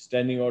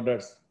 Standing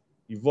Orders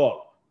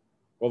evolved,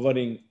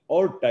 covering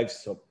all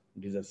types of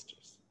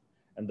disasters.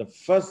 And the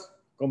first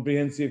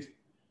comprehensive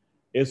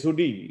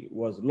SOD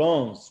was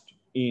launched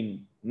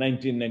in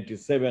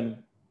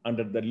 1997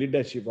 under the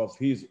leadership of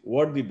his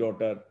worthy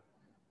daughter,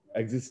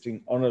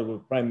 existing Honorable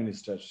Prime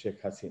Minister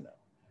Sheikh Hasina.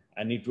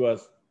 And it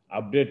was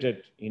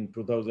updated in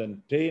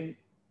 2010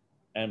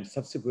 and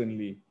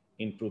subsequently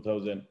in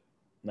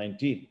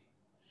 2019.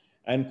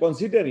 And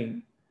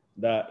considering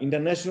the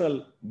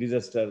international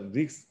disaster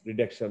risk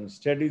reduction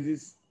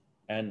strategies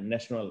and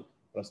national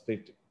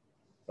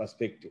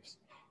perspectives.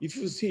 If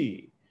you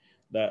see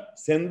the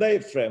Sendai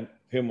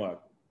framework,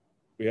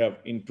 we have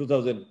in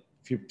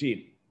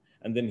 2015,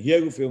 and then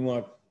Hyogo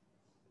framework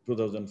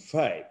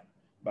 2005.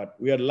 But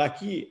we are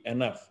lucky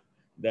enough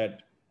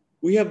that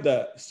we have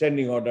the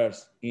standing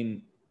orders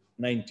in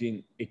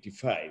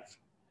 1985,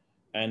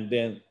 and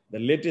then the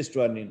latest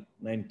one in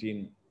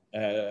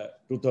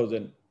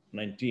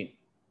 2019.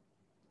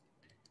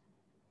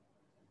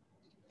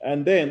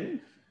 And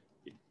then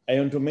I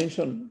want to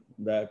mention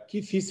the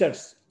key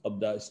features of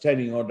the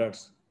standing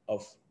orders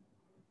of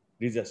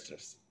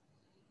disasters.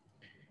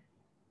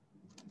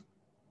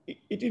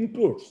 It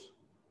includes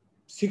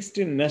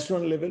 16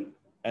 national level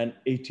and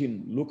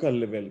 18 local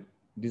level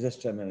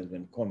disaster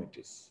management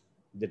committees.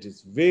 That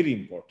is very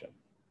important.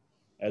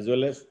 As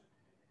well as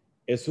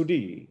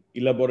SOD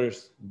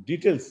elaborates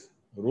details,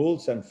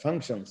 roles and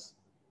functions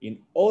in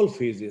all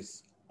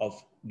phases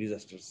of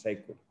disaster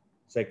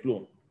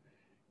cyclone.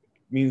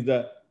 It means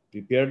the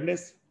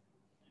preparedness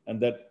and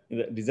that in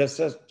the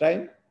disaster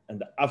time and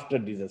the after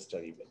disaster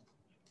event,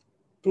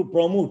 to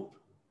promote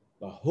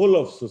the whole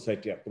of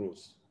society approach.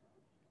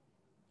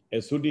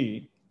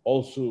 SOD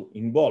also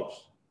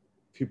involves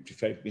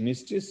 55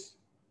 ministries.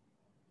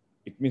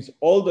 It means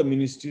all the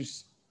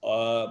ministries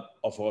of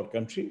our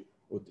country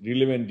with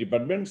relevant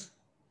departments,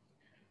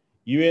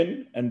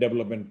 UN and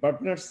development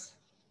partners,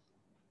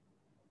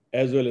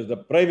 as well as the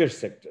private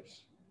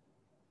sectors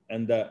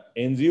and the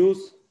NGOs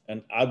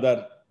and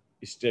other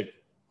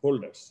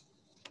stakeholders.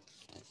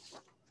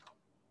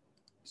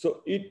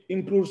 So it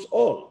includes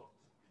all.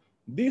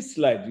 This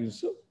slide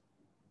is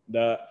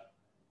the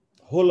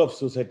whole of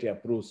society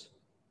approach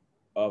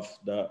of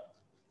the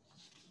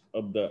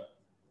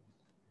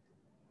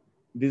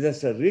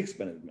disaster risk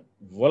management.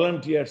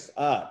 Volunteers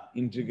are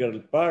integral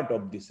part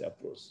of this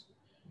approach,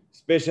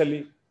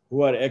 especially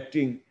who are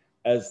acting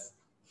as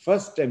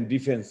first-time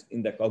defense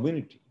in the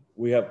community.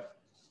 We have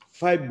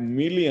 5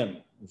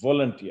 million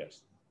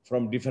volunteers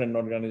from different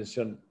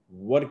organizations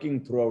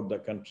working throughout the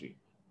country,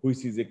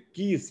 which is a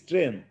key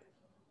strength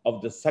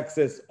of the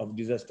success of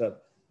disaster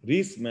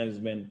risk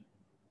management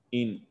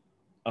in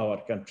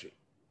our country.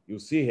 You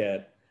see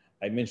here,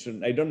 I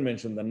don't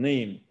mention the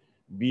name,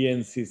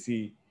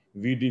 BNCC,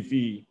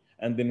 VDP,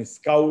 and then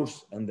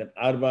Scouts, and then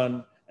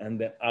Urban, and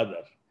then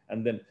other,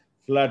 and then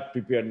flood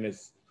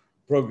preparedness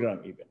program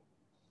even.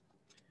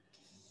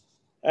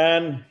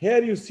 And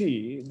here you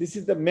see, this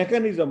is the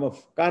mechanism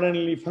of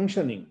currently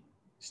functioning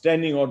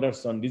standing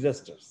orders on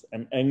disasters,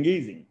 and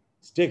engaging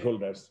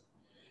stakeholders.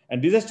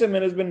 And disaster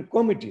management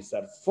committees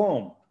are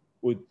formed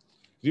with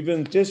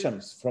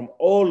representations from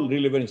all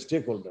relevant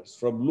stakeholders,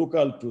 from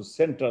local to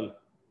central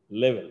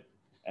level.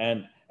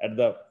 And at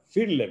the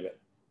field level,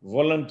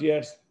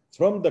 volunteers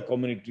from the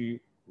community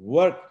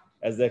work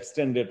as the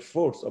extended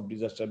force of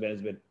disaster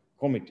management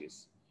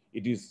committees.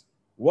 It is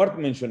worth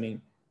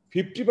mentioning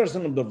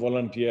 50% of the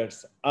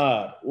volunteers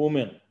are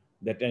women.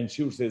 That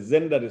ensures a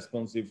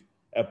gender-responsive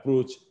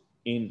approach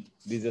in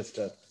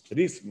disaster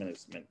risk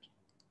management.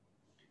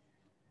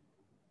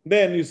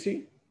 Then you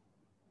see,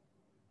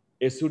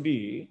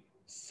 SOD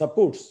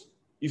supports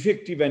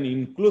effective and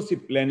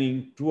inclusive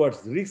planning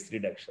towards risk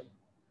reduction,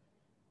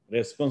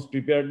 response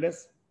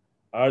preparedness,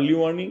 early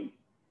warning,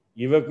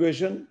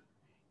 evacuation,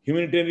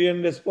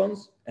 humanitarian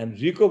response, and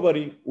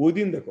recovery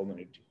within the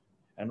community.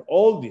 And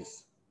all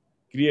this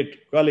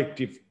create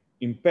collective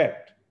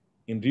impact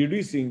in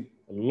reducing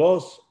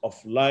loss of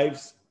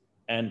lives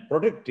and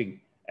protecting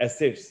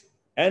assets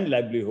and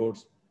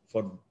livelihoods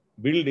for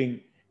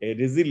building a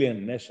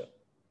resilient nation.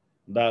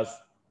 Thus,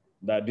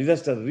 the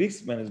disaster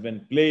risk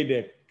management played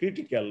a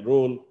critical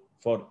role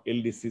for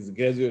LDC's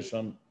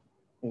graduation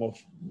of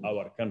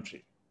our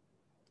country.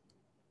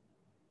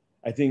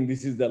 I think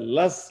this is the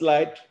last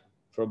slide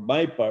from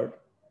my part.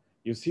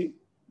 You see,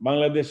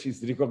 Bangladesh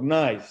is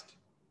recognized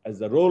as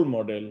the role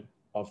model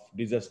of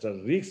disaster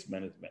risk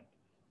management,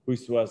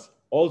 which was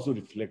also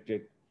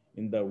reflected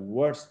in the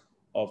words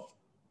of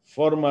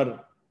former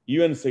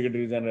UN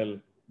Secretary General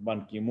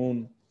Ban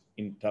Ki-moon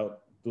in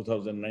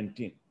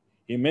 2019.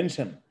 He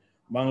mentioned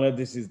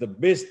Bangladesh is the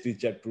best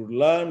teacher to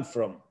learn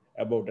from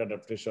about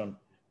adaptation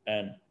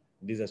and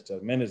disaster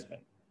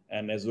management.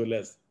 And as well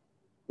as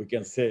we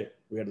can say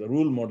we are the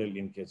role model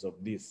in case of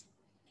this.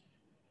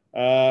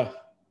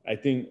 I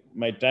think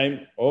my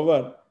time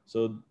over.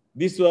 So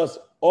this was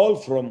all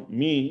from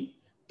me.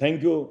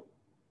 Thank you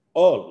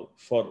all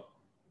for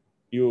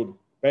your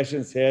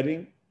patience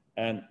hearing,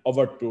 and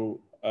over to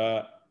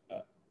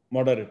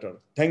moderator.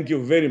 Thank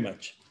you very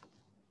much.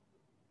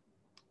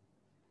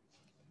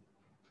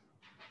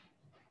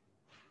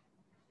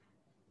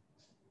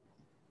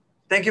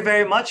 Thank you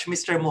very much,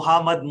 Mr.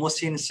 Muhammad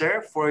Musin,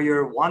 sir, for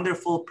your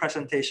wonderful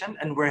presentation.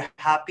 And we're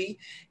happy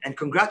and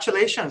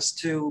congratulations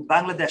to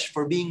Bangladesh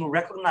for being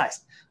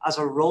recognized as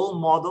a role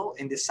model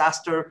in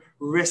disaster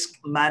risk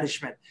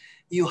management.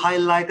 You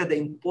highlighted the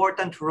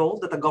important role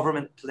that the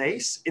government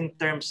plays in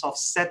terms of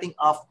setting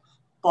up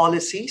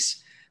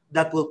policies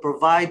that will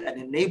provide an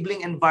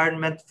enabling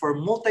environment for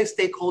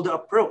multi-stakeholder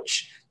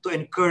approach to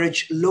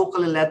encourage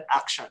locally led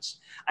actions.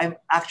 I'm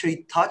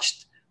actually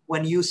touched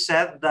when you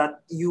said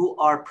that you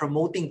are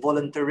promoting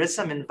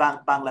volunteerism in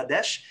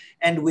Bangladesh,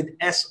 and with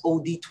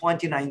SOD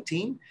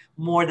 2019,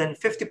 more than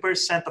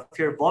 50% of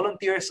your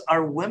volunteers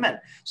are women.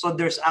 So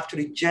there's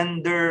actually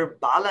gender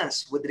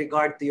balance with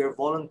regard to your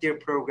volunteer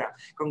program.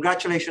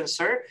 Congratulations,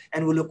 sir,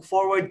 and we look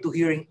forward to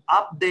hearing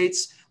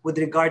updates with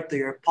regard to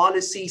your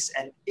policies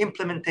and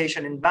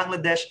implementation in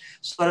Bangladesh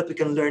so that we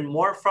can learn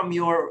more from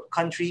your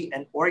country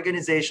and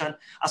organization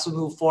as we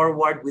move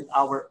forward with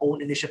our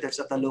own initiatives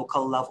at the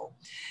local level.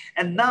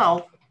 And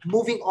now,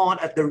 moving on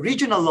at the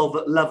regional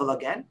level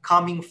again,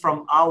 coming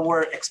from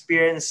our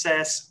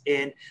experiences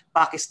in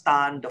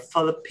Pakistan, the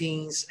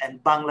Philippines,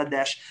 and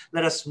Bangladesh,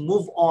 let us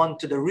move on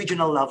to the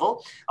regional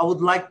level. I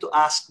would like to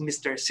ask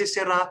Mr.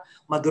 Sisira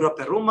Madura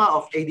Peruma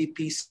of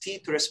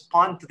ADPC to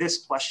respond to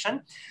this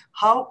question.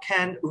 How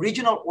can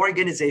regional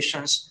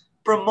organizations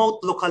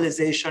promote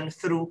localization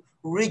through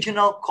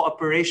regional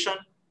cooperation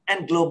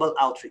and global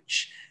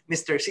outreach?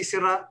 Mr.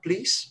 Sisira,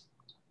 please.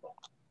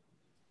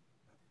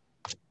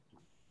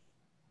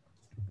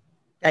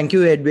 Thank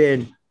you,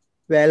 Edwin.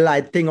 Well,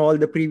 I think all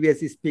the previous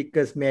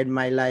speakers made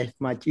my life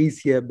much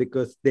easier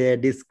because they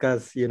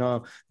discuss,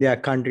 their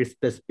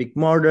country-specific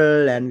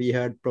model, and we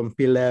heard from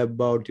Pilar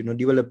about,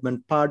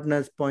 development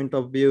partners' point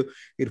of view.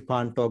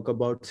 Irfan talked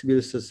about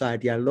civil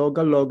society and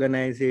local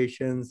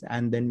organizations,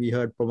 and then we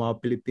heard from our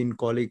Philippine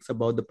colleagues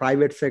about the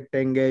private sector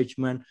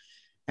engagement.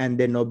 And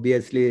then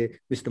obviously,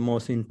 Mr.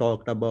 Mohsin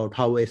talked about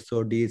how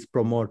SODs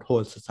promote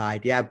whole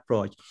society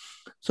approach.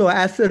 So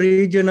as a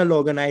regional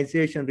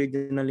organization,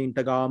 regional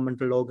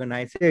intergovernmental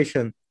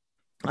organization,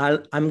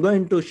 I'm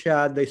going to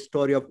share the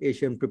story of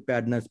Asian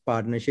Preparedness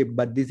Partnership,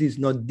 but this is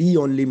not the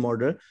only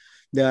model.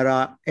 There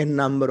are a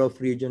number of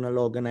regional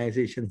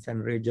organizations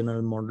and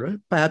regional models.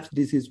 Perhaps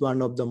this is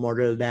one of the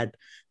models that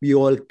we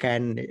all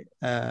can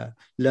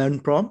learn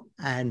from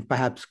and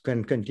perhaps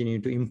can continue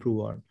to improve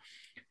on.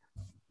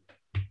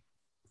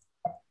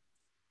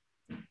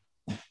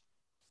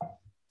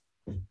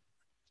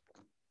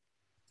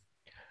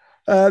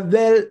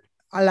 Well,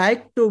 I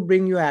like to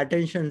bring your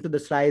attention to the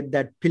slide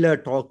that Pilar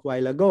talked a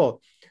while ago.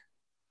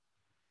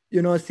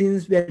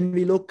 Since when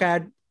we look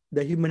at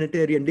the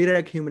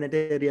direct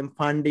humanitarian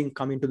funding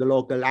coming to the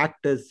local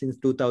actors since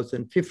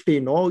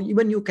 2015, or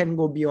even you can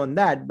go beyond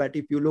that. But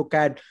if you look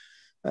at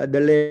the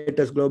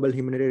latest Global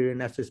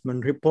Humanitarian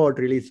Assessment Report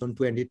released on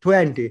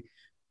 2020,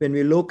 when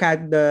we look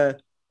at the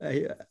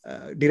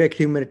direct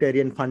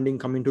humanitarian funding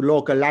coming to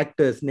local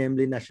actors,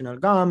 namely national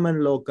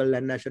government, local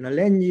and national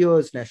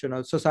NGOs,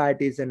 national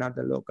societies, and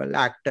other local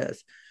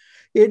actors.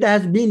 It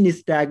has been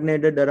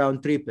stagnated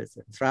around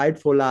 3%, right,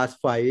 for last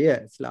 5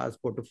 years, last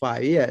 4 to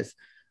 5 years.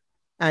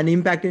 And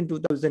in fact, in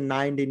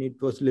 2019,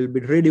 it was a little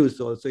bit reduced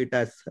also. It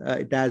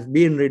has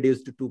been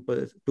reduced to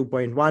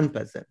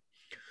 2.1%.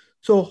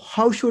 So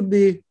how should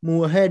we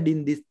move ahead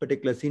in this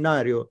particular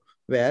scenario?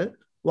 Well,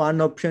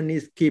 one option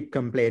is keep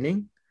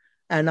complaining.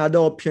 Another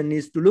option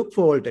is to look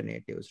for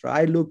alternatives,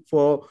 right? Look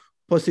for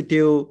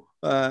positive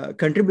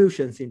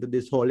contributions into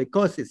this whole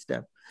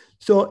ecosystem.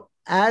 So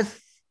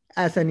as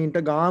an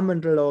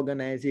intergovernmental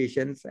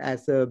organizations,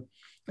 as a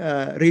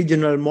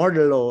regional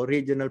model or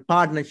regional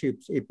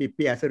partnerships,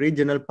 APP as a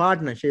regional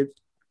partnerships,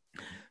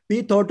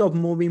 we thought of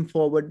moving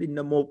forward in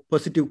a more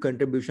positive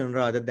contribution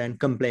rather than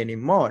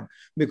complaining mode,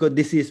 because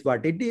this is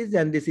what it is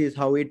and this is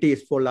how it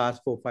is for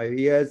last 4-5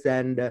 years.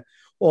 And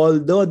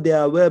although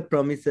there were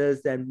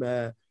promises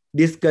and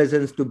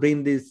discussions to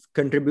bring these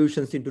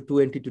contributions into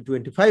 20 to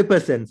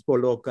 25% for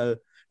local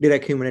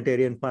direct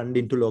humanitarian fund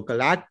into local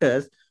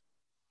actors,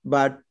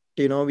 but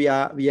we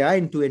are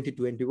in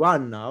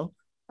 2021 now,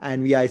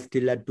 and we are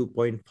still at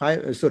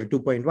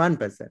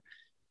 2.1%.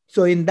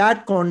 So in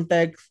that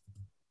context,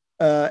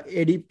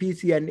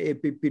 ADPC and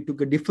APP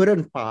took a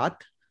different path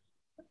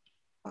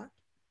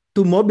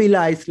to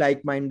mobilize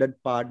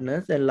like-minded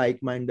partners and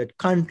like-minded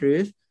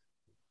countries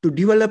to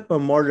develop a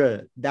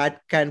model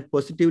that can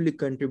positively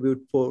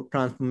contribute for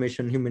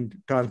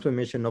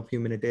transformation of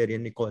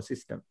humanitarian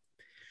ecosystem.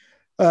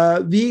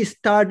 We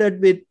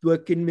started with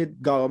working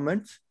with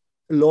governments,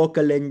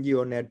 local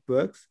NGO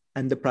networks,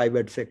 and the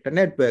private sector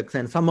networks.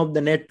 And some of the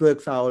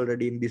networks are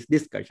already in this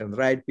discussion,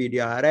 right?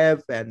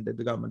 PDRF and the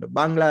government of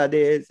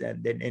Bangladesh,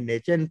 and then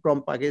NHN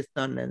from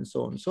Pakistan, and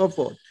so on and so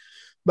forth.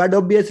 But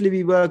obviously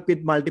we work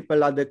with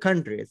multiple other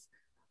countries.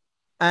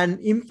 And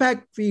in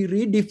fact, we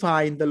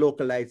redefine the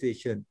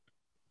localization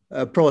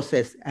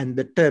process and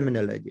the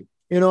terminology.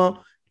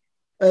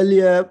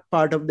 Earlier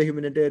part of the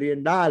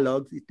humanitarian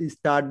dialogues, it is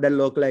that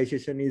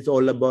localization is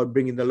all about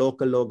bringing the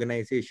local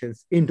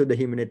organizations into the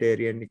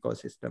humanitarian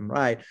ecosystem,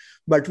 right?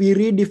 But we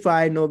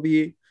redefine, or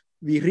we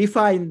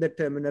refine the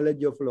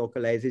terminology of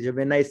localization.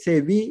 When I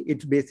say we,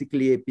 it's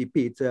basically APP.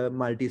 It's a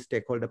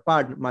multi-stakeholder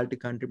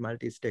multi-country,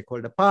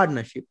 multi-stakeholder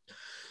partnership.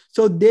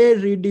 So they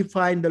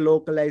redefine the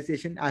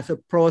localization as a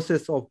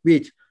process of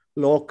which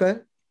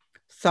local,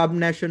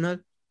 subnational,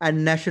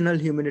 and national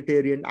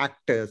humanitarian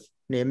actors,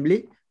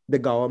 namely the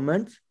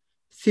governments,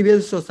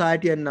 civil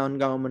society and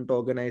non-government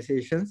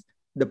organizations,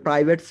 the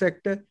private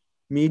sector,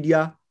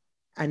 media,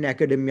 and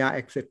academia,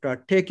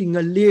 etc., taking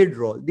a lead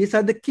role. These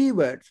are the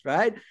keywords,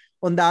 right?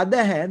 On the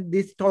other hand,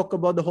 this talk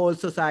about the whole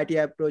society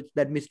approach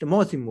that Mr.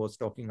 Mosim was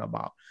talking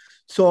about.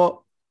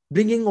 So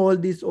bringing all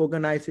these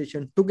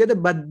organizations together,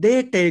 but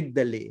they take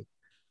the lead,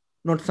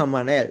 not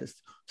someone else.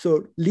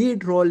 So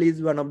lead role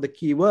is one of the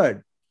key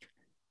words,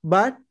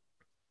 but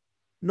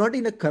not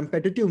in a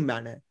competitive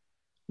manner,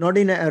 not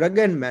in an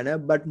arrogant manner,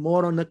 but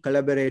more on a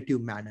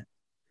collaborative manner.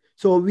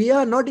 So we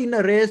are not in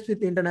a race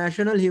with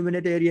international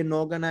humanitarian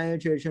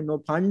organizations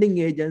or funding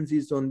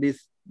agencies on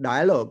this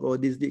dialogue or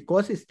this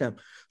ecosystem.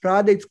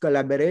 Rather, it's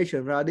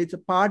collaboration, rather it's a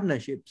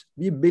partnerships.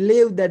 We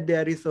believe that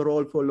there is a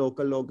role for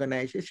local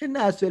organization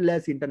as well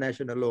as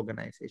international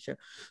organization.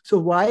 So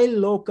while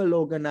local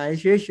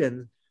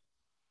organizations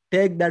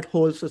take that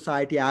whole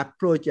society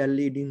approach and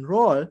leading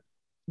role,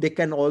 they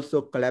can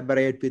also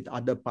collaborate with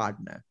other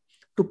partners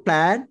to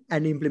plan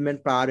and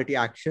implement priority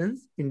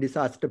actions in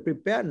disaster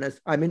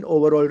preparedness. I mean,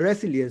 overall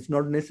resilience,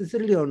 not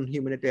necessarily on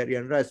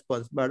humanitarian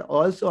response, but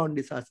also on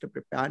disaster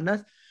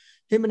preparedness,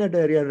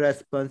 humanitarian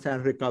response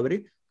and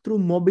recovery through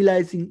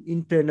mobilizing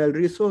internal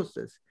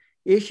resources.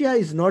 Asia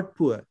is not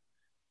poor.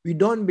 We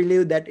don't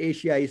believe that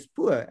Asia is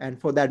poor. And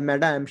for that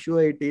matter, I'm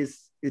sure it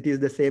is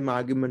the same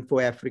argument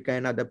for Africa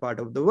and other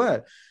parts of the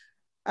world.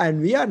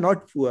 And we are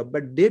not poor,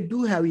 but they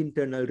do have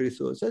internal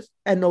resources.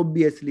 And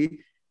obviously,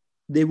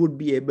 they would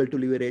be able to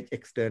leverage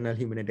external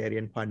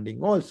humanitarian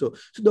funding also.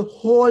 So the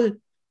whole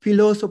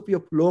philosophy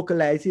of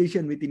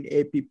localization within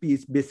APP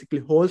is basically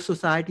whole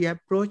society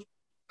approach,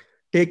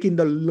 taking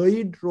the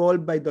lead role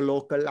by the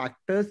local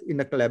actors in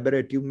a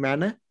collaborative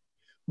manner,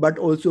 but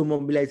also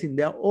mobilizing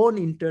their own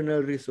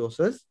internal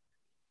resources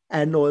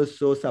and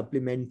also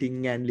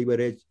supplementing and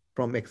leverage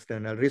from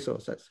external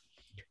resources.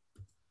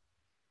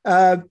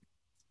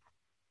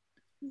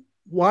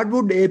 What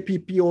would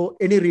APP or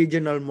any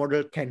regional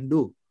model can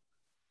do?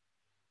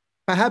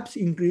 Perhaps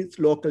increase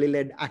locally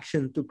led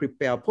action to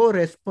prepare for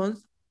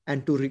response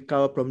and to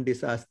recover from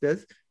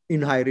disasters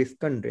in high-risk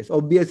countries.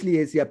 Obviously,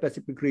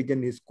 Asia-Pacific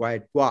region is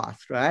quite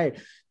vast, right?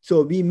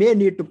 So we may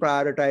need to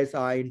prioritize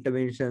our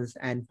interventions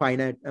and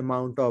finite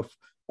amount of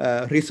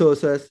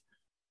resources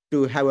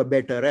to have a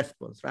better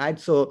response, right?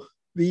 So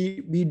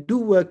we do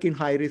work in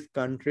high-risk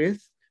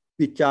countries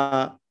which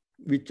are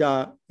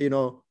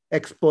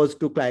exposed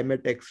to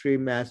climate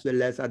extreme as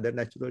well as other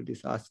natural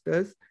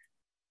disasters.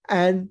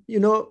 And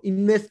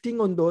investing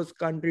on those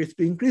countries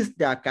to increase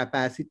their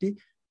capacity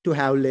to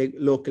have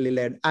locally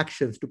led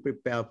actions to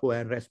prepare for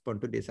and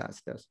respond to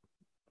disasters.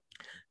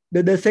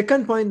 The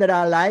second point that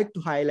I like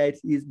to highlight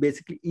is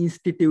basically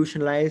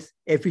institutionalized,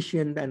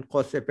 efficient, and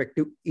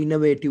cost-effective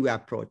innovative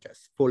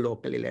approaches for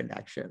locally led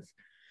actions.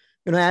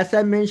 As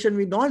I mentioned,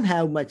 we don't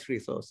have much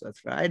resources,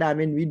 right? I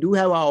mean, we do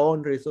have our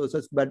own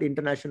resources, but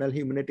international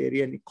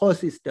humanitarian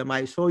ecosystem,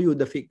 I show you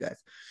the figures.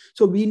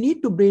 So we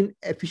need to bring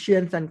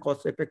efficient and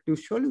cost-effective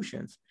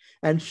solutions.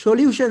 And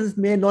solutions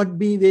may not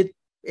be with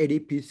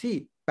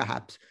ADPC,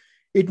 perhaps.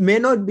 It may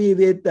not be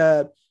with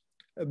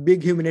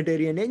big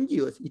humanitarian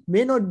NGOs. It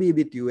may not be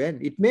with UN.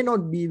 It may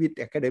not be with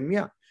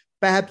academia.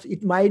 Perhaps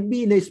it might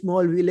be in a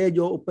small village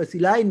or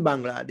Upasila in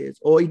Bangladesh,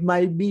 or it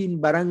might be in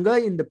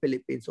Barangay in the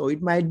Philippines, or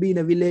it might be in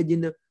a village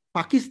in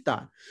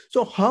Pakistan.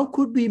 So how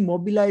could we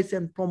mobilize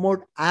and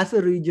promote as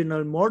a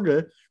regional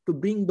model to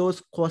bring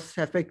those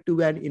cost-effective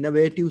and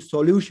innovative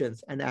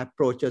solutions and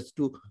approaches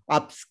to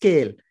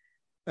upscale,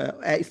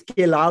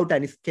 scale out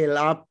and scale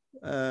up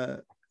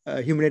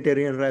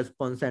humanitarian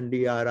response and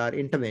DRR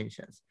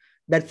interventions?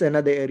 That's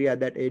another area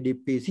that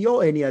ADPC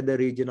or any other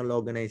regional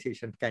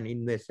organization can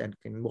invest and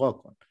can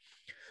work on.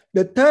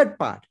 The third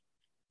part,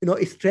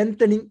 is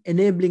strengthening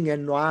enabling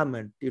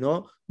environment.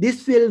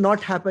 This will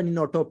not happen in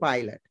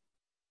autopilot.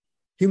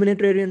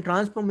 Humanitarian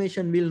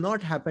transformation will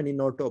not happen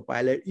in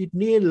autopilot. It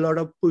needs a lot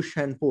of push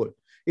and pull.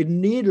 It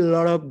needs a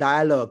lot of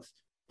dialogues,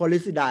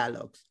 policy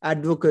dialogues,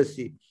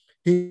 advocacy,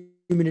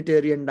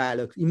 humanitarian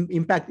dialogues.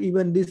 In fact,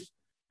 even this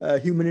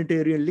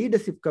humanitarian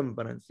leadership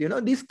conference,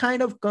 this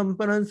kind of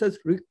conference is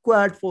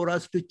required for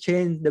us to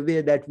change the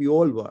way that we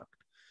all work.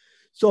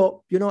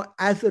 So,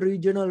 as a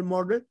regional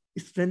model,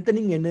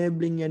 strengthening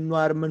enabling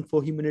environment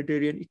for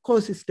humanitarian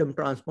ecosystem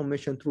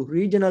transformation through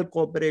regional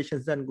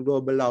cooperations and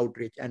global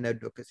outreach and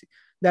advocacy.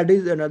 That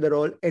is another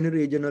role any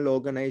regional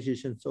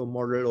organization or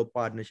model or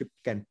partnership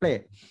can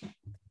play.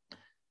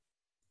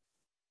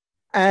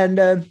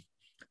 And,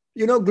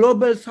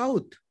 Global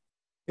South,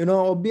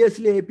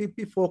 obviously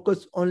APP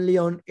focus only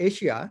on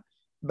Asia,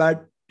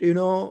 but,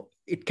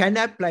 it can be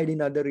applied in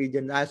other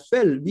regions as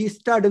well. We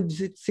started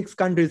with 6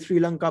 countries, Sri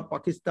Lanka,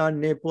 Pakistan,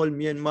 Nepal,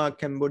 Myanmar,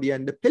 Cambodia,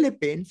 and the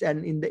Philippines.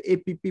 And in the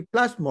APP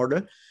Plus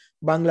model,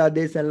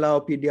 Bangladesh and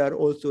Laos PDR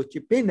also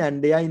chip in,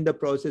 and they are in the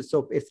process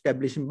of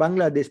establishing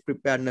Bangladesh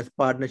Preparedness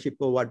Partnership,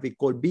 or what we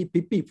call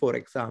BPP, for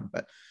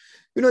example.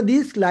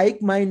 These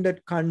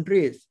like-minded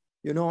countries,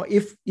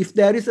 if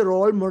there is a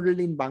role model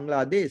in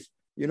Bangladesh,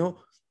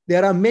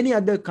 there are many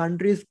other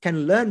countries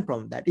can learn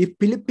from that. If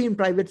Philippine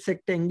private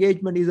sector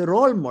engagement is a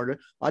role model,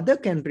 other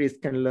countries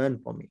can learn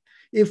from it.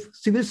 If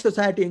civil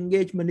society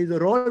engagement is a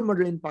role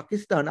model in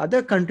Pakistan,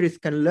 other countries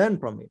can learn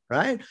from it,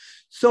 right?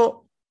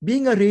 So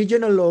being a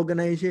regional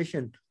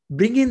organization,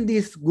 bringing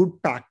these good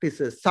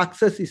practices,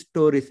 success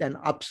stories, and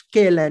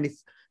upscale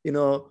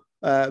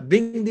and,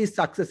 bringing these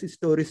success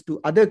stories to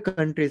other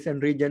countries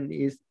and region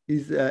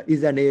is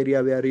an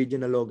area where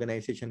regional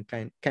organization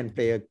can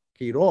play a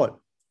key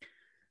role.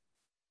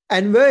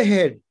 And we're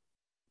ahead.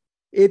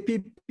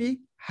 APP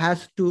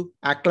has to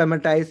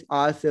acclimatize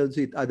ourselves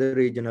with other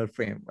regional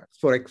frameworks.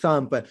 For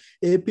example,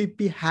 APP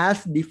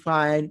has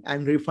defined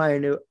and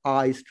refined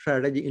our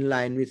strategy in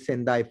line with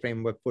Sendai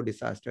framework for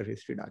disaster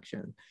risk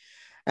reduction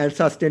and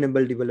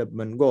sustainable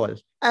development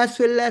goals, as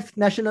well as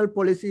national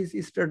policies,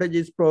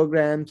 strategies,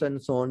 programs,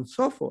 and so on and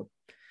so forth.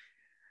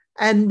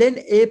 And then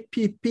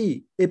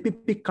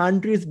APP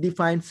countries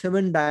define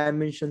 7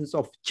 dimensions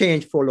of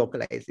change for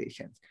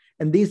localizations.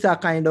 And these are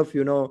kind of,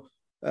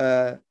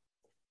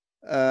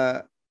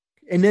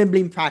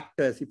 enabling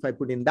factors, if I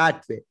put in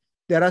that way.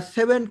 There are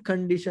 7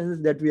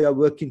 conditions that we are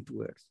working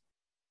towards.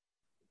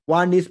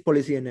 One is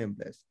policy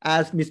enablers.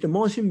 As Mr.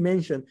 Moshim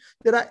mentioned,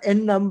 there are a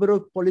number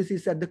of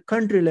policies at the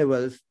country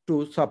levels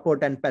to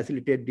support and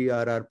facilitate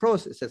DRR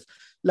processes.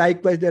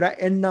 Likewise, there are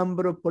a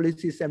number of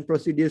policies and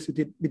procedures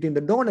within the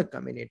donor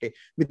community,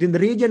 within the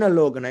regional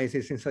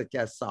organizations such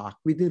as SAARC,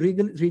 within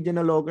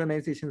regional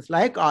organizations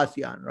like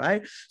ASEAN,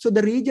 right? So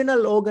the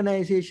regional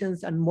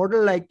organizations and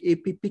model like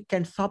APP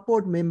can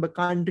support member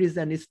countries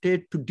and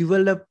states to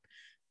develop,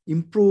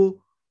 improve,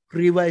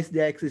 revise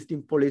their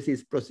existing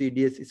policies,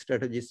 procedures,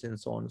 strategies, and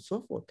so on and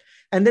so forth.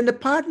 And then the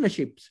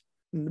partnerships,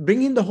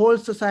 bringing the whole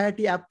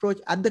society approach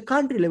at the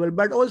country level,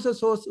 but also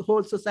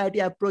whole society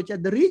approach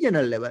at the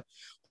regional level,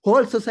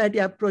 whole society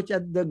approach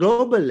at the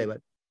global level.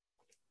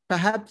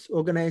 Perhaps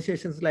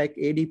organizations like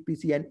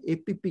ADPC and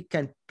APP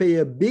can play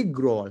a big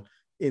role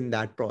in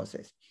that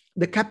process.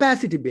 The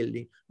capacity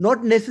building,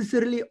 not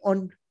necessarily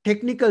on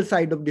technical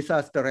side of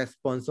disaster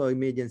response or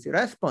emergency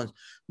response,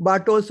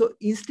 but also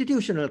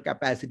institutional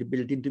capacity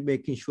building to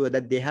making sure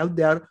that they have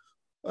their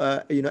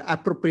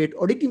appropriate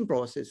auditing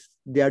process,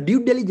 their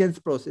due diligence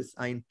process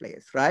are in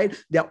place, right?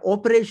 Their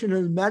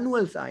operational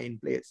manuals are in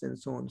place, and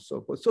so on and so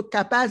forth. So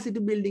capacity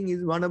building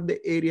is one of the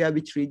areas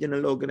which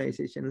regional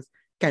organizations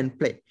can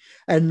play.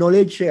 And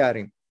knowledge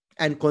sharing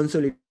and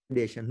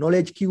consolidation,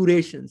 knowledge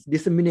curations,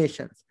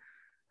 disseminations,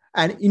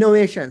 and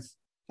innovations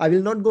I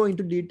will not go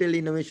into detailed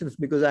innovations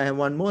because I have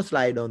one more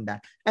slide on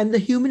that. And the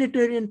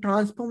humanitarian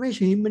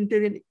transformation,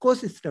 humanitarian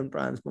ecosystem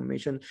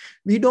transformation.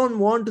 We don't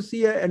want to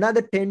see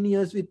another 10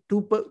 years with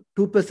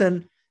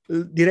 2%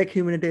 direct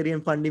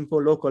humanitarian funding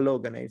for local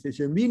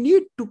organizations. We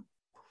need to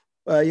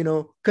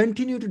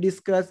continue to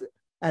discuss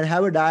and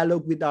have a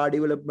dialogue with our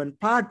development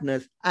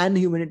partners and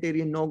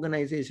humanitarian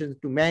organizations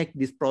to make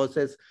this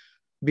process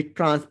a bit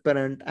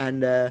transparent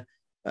and a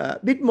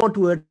bit more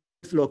towards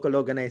local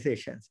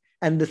organizations.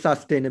 And the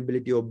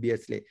sustainability,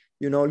 obviously,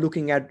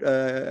 looking at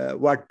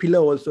what Pilar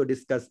also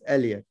discussed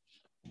earlier.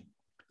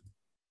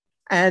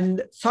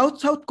 And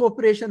South-South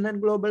cooperation and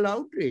global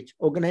outreach.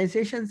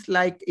 Organizations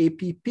like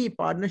APP,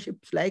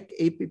 partnerships like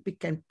APP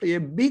can play a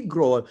big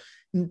role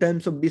in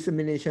terms of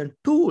dissemination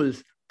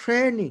tools,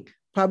 training,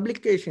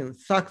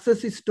 publications,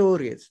 success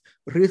stories,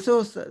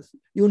 resources,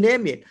 you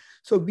name it.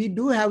 So we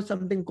do have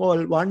something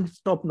called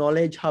one-stop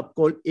knowledge hub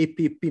called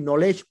APP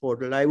Knowledge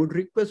Portal. I would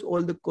request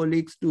all the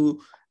colleagues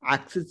to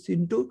access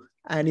into,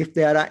 and if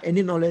there are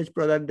any knowledge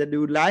products that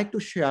you would like to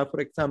share, for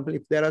example,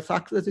 if there are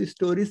success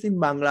stories in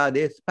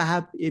Bangladesh,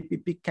 perhaps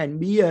APP can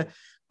be a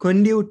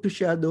conduit to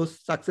share those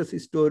success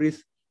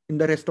stories in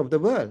the rest of the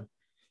world.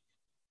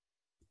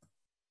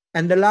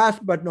 And the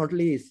last but not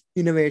least,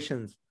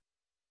 innovations.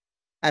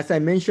 As I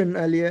mentioned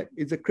earlier,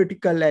 is a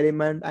critical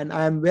element, and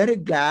I am very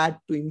glad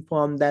to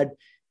inform that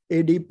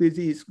ADPC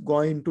is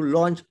going to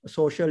launch a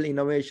Social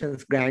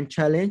Innovations Grand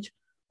Challenge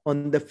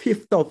on the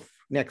 5th of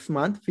next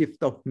month,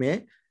 5th of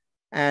May.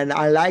 And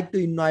I like to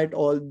invite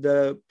all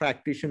the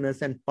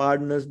practitioners and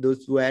partners,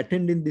 those who are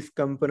attending this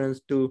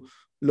conference, to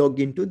log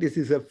into. This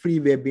is a free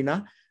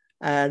webinar.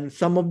 And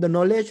some of the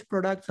knowledge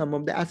products, some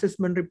of the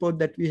assessment report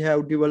that we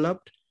have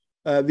developed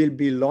will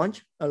be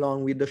launched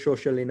along with the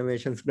Social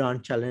Innovations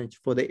Grand Challenge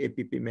for the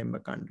APP member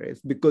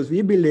countries, because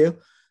we believe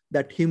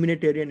that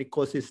humanitarian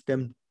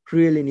ecosystem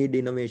really need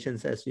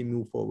innovations as we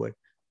move forward.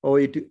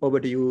 Over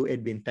to you,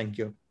 Edwin. Thank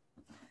you.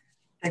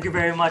 Thank you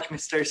very much,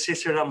 Mr.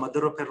 Cicera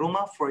Maduro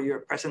Peruma, for your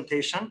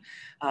presentation.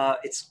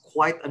 It's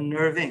quite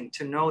unnerving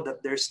to know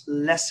that there's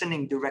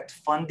lessening direct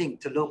funding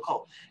to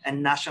local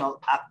and national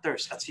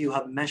actors, as you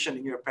have mentioned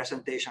in your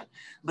presentation.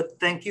 But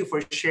thank you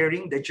for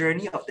sharing the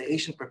journey of the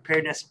Asian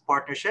Preparedness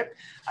Partnership.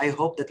 I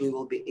hope that we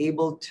will be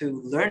able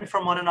to learn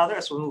from one another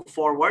as we move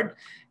forward.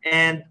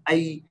 And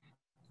I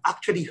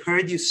actually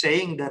heard you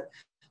saying that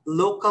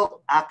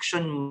local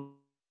action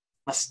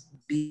must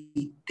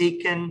be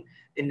taken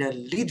in a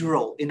lead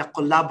role, in a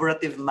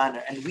collaborative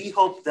manner. And we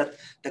hope that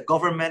the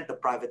government, the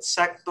private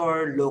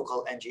sector,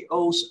 local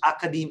NGOs,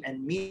 academia,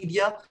 and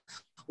media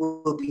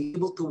will be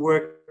able to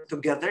work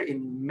together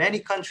in many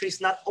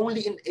countries, not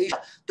only in Asia,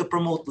 to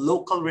promote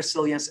local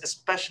resilience,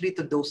 especially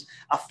to those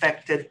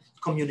affected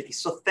communities.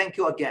 So thank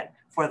you again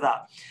for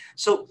that.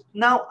 So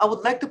now I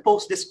would like to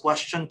pose this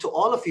question to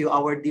all of you,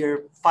 our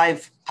dear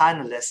 5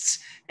 panelists.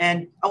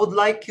 And I would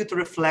like you to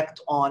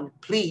reflect on,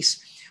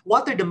 please,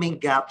 what are the main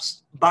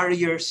gaps,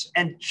 barriers,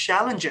 and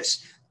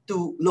challenges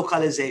to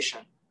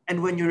localization?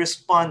 And when you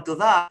respond to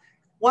that,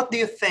 what do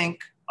you think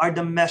are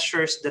the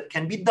measures that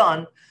can be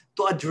done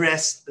to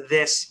address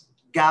these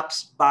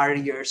gaps,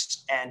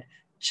 barriers, and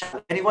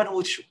challenges? Anyone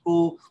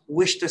who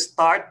wish to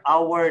start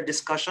our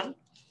discussion?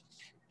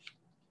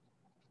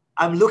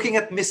 I'm looking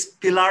at Ms.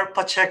 Pilar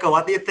Pacheco.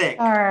 What do you think?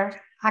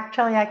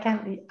 Actually,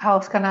 I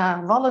was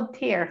gonna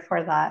volunteer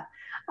for that.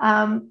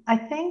 I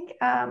think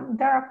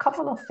there are a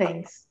couple of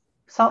things.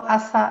 So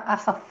as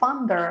a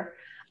funder,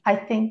 I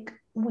think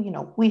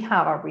we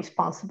have a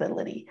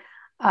responsibility,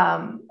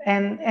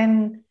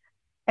 and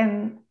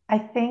I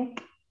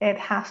think it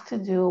has to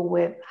do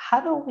with how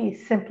do we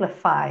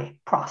simplify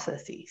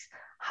processes?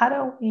 How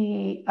do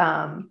we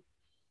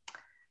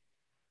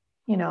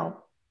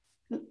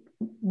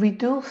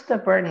reduce the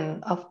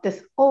burden of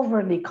this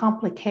overly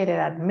complicated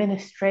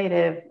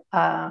administrative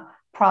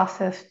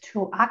process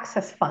to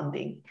access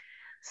funding?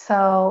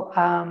 So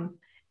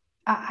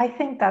I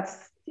think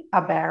that's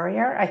a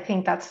barrier. I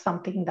think that's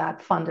something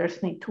that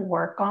funders need to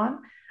work on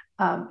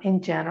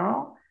in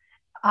general.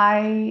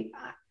 I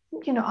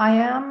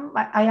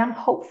am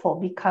hopeful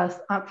because,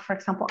 for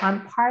example,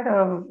 I'm part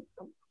of,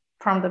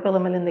 from the Bill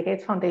and Melinda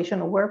Gates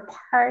Foundation, we're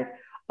part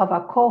of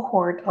a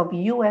cohort of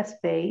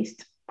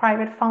US-based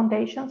private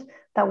foundations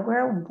that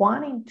we're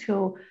wanting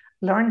to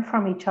learn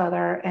from each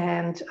other,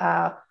 and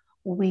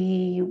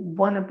we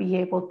want to be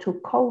able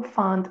to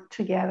co-fund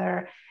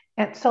together.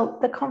 And so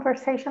the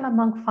conversation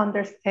among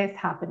funders is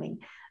happening,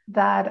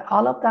 that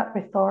all of that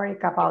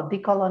rhetoric about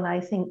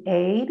decolonizing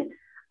aid,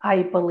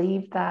 I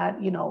believe that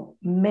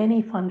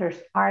many funders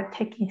are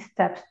taking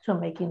steps to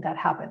making that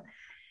happen.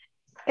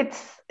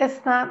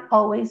 It's not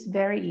always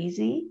very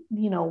easy.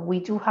 We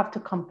do have to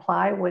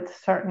comply with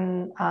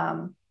certain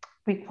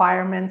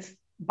requirements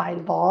by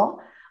law,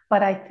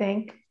 but I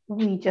think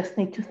we just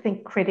need to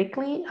think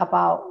critically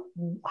about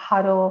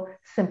how to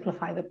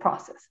simplify the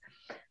process.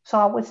 So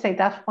I would say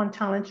that's one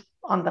challenge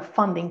on the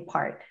funding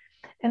part.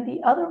 And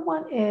the other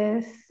one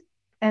is,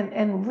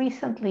 and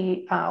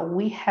recently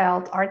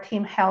our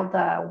team held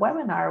a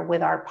webinar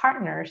with our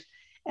partners,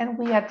 And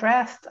we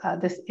addressed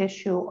this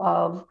issue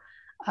of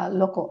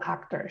local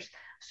actors.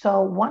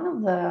 So one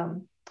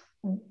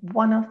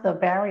of the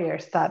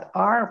barriers that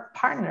our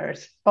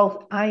partners,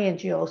 both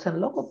INGOs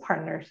and local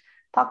partners,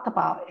 talked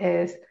about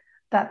is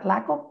that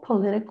lack of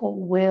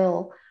political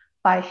will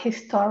by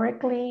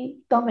historically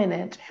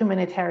dominant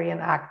humanitarian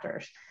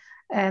actors.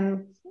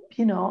 And,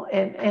 you know,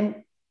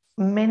 and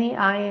many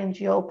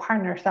INGO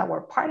partners that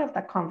were part of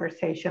that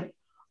conversation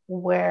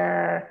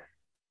were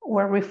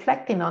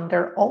reflecting on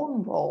their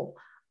own role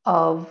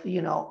of,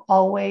 you know,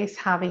 always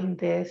having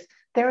this,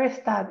 there's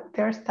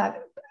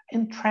that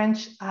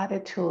entrenched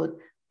attitude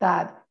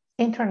that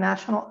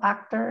international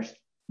actors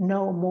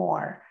know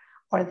more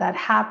or that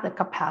have the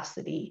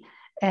capacity.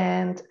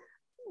 And,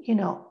 you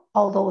know,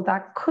 although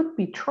that could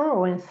be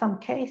true in some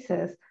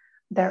cases,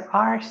 there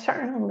are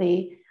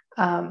certainly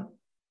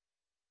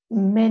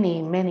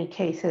many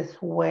cases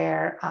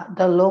where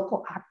the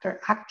local actor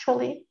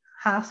actually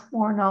has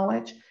more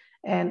knowledge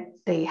and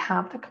they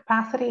have the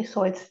capacity.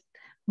 So it's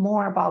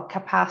more about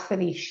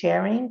capacity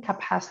sharing,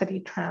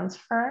 capacity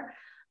transfer,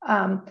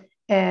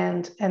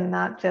 and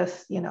not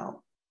just, you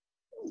know,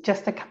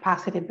 just the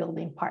capacity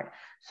building part.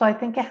 So I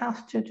think it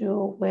has to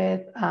do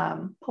with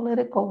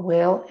political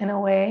will in a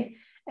way,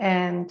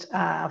 and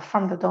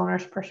from the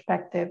donor's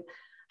perspective,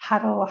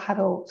 how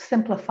to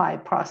simplify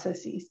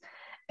processes.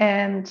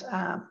 And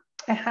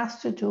it has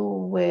to do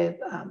with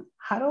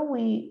how do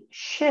we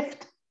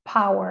shift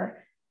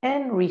power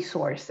and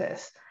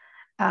resources.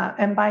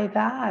 And by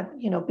that,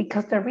 you know,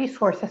 because the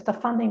resources, the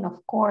funding, of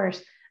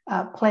course,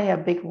 play a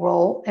big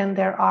role, and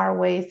there are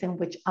ways in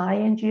which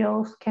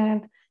INGOs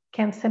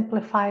can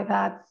simplify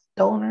that,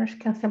 donors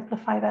can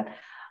simplify that.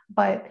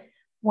 But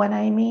what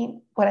I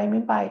mean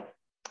by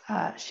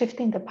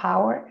shifting the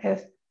power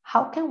is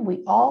how can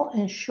we all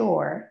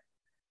ensure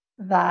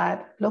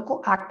that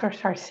local actors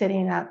are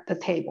sitting at the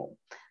table?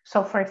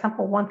 So, for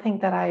example, one thing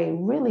that I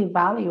really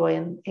value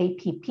in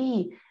APP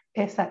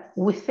is that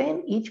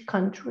within each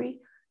country,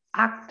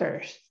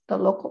 actors,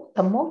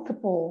 the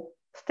multiple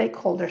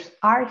stakeholders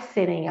are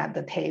sitting at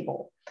the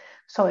table.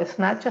 So it's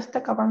not just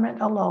the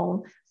government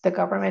alone. The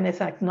government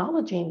is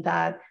acknowledging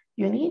that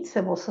you need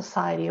civil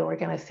society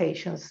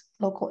organizations,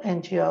 local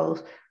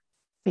NGOs,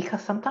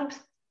 because sometimes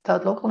the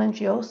local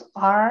NGOs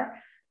are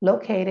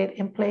located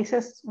in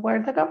places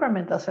where the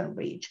government doesn't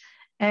reach.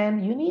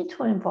 And you need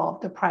to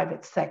involve the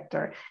private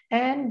sector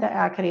and the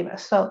academia.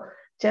 So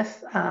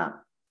just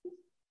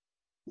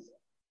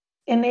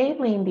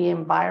enabling the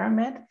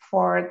environment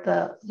for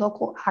the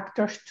local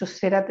actors to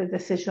sit at the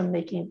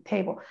decision-making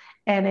table.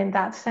 And in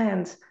that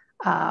sense,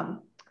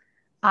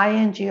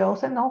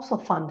 INGOs and also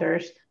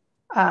funders,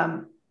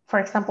 for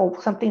example,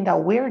 something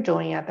that we're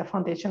doing at the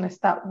foundation is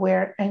that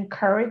we're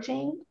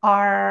encouraging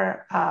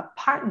our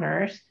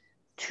partners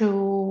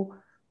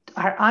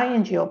our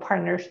INGO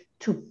partners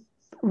to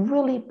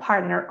really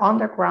partner on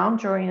the ground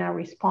during our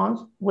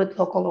response with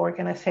local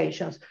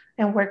organizations.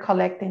 And we're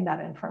collecting that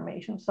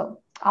information.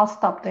 So I'll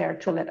stop there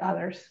to let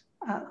others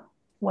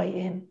weigh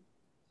in.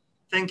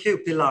 Thank you,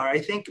 Pilar. I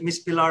think, Ms.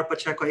 Pilar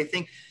Pacheco, I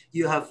think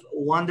you have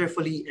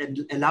wonderfully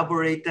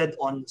elaborated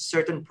on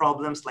certain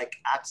problems like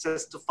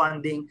access to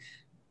funding,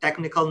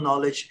 technical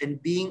knowledge,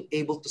 and being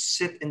able to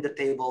sit in the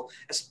table,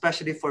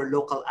 especially for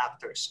local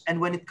actors.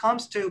 And when it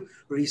comes to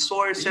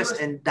resources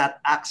and that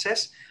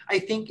access, I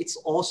think it's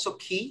also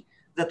key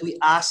that we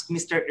ask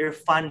Mr.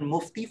 Irfan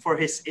Mufti for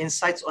his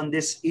insights on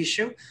this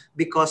issue,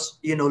 because,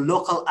 you know,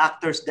 local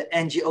actors, the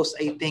NGOs,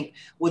 I think,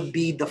 would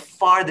be the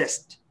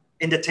farthest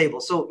in the table.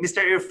 So,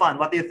 Mr. Irfan,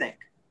 what do you think?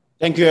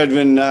 Thank you,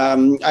 Edwin.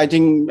 I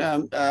think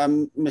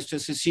Mr.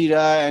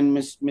 Sisira and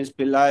Ms.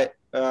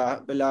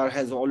 Pilar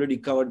has already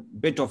covered a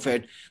bit of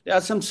it. There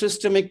are some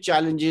systemic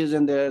challenges,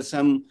 and there are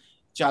some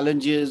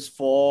challenges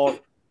for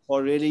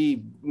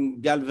really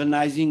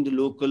galvanizing the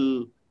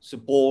local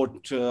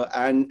support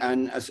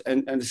and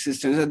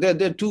assistance.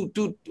 There are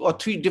two or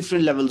three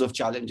different levels of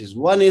challenges.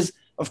 One is,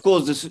 of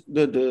course,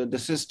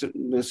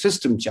 the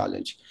system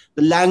challenge,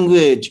 the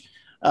language,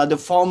 the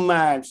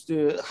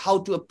formats, how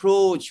to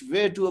approach,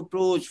 where to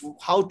approach,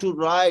 how to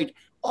write,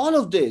 all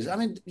of this. I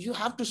mean, you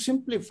have to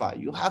simplify.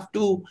 You have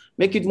to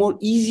make it more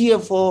easier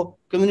for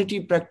community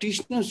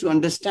practitioners to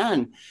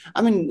understand.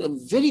 I mean,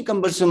 very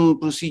cumbersome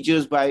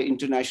procedures by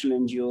international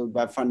NGOs,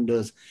 by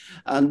funders.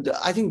 And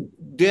I think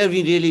there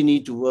we really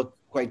need to work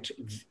quite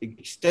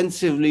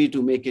extensively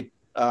to make it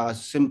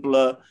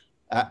simpler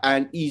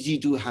and easy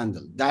to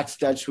handle.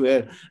 That's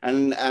where,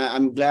 and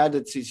I'm glad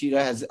that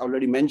Cecilia has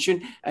already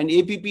mentioned, and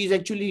APP is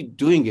actually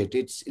doing it.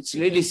 It's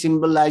really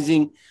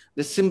symbolizing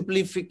the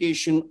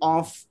simplification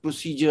of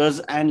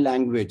procedures and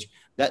language.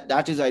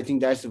 That is, I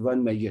think, that's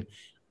one measure.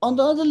 On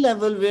the other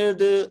level, where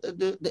the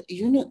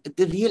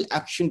real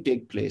action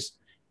take place,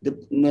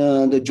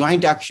 the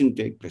joint action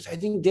take place, I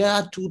think there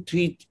are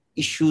 2-3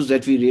 issues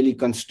that we really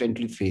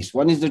constantly face.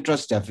 One is the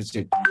trust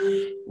deficit.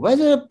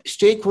 Whether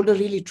stakeholders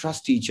really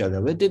trust each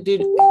other, whether they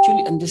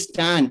actually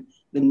understand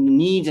the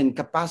needs and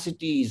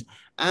capacities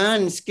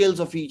and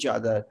skills of each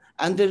other,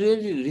 and they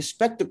really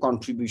respect the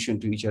contribution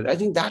to each other. I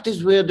think that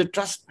is where the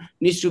trust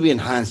needs to be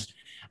enhanced.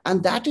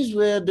 And that is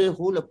where the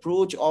whole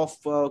approach of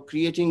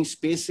creating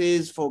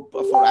spaces for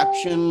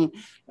action,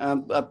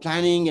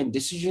 planning and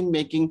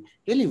decision-making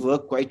really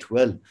work quite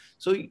well.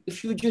 So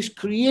if you just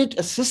create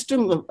a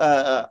system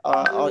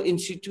or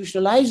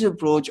institutionalized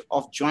approach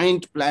of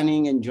joint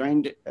planning and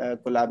joint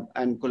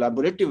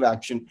collaborative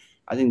action,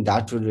 I think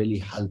that will really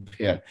help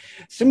here.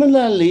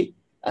 Similarly,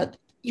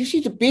 you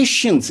see, the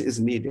patience is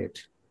needed.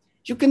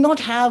 You cannot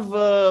have,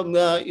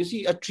 you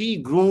see, a tree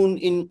grown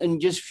in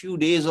just few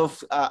days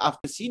of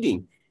after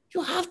seeding.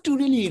 You have to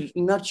really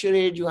nurture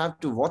it. You have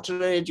to water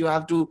it. You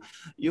have to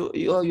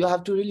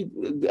really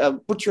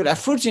put your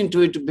efforts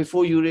into it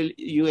before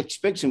you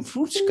expect some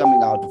fruits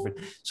coming out of it.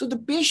 So the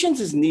patience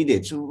is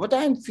needed. So what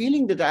I'm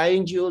feeling that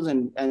NGOs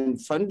and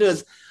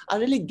funders are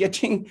really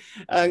getting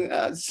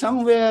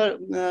somewhere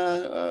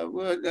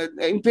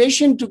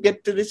impatient to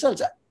get the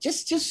results.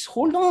 Just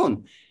hold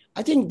on.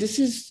 I think this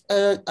is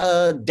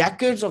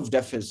decades of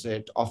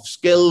deficit of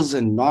skills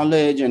and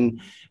knowledge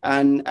and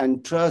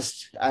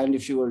trust. And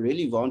if you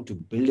really want to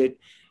build it,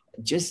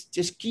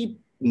 just keep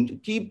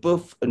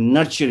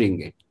nurturing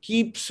it,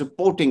 keep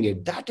supporting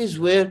it. That is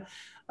where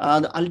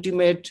the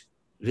ultimate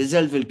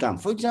result will come.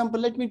 For example,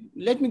 let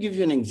me give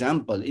you an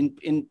example.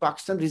 In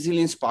Pakistan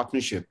Resilience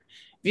Partnership,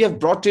 we have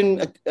brought in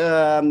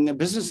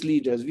business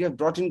leaders, we have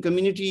brought in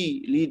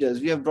community leaders,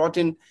 we have brought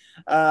in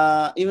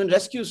even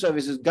rescue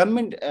services,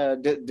 government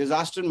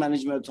disaster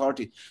management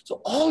authority. So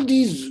all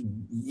these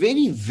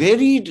very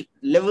varied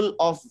level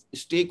of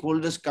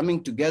stakeholders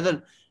coming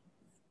together,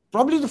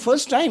 probably the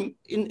first time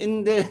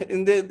in the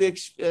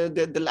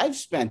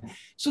lifespan.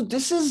 So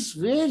this is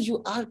where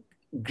you are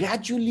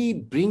gradually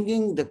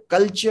bringing the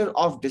culture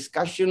of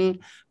discussion,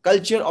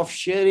 culture of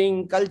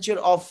sharing, culture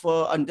of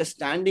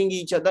understanding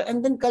each other,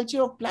 and then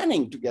culture of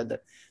planning together.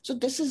 So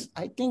this is,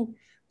 I think,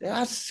 there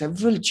are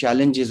several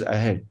challenges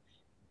ahead,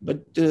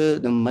 but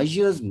the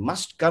measures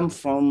must come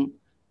from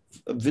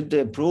with the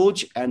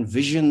approach and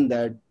vision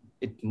that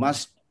it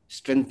must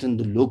strengthen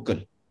the local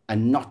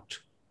and not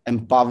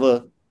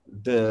empower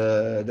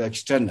the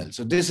external.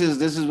 So this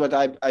is what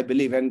I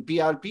believe, and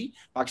PRP,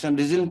 Pakistan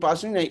Resilience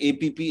Partnership,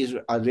 and APP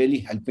are really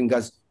helping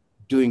us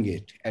doing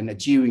it and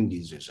achieving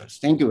these results.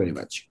 Thank you very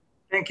much.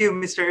 Thank you,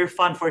 Mr.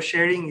 Irfan, for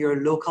sharing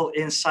your local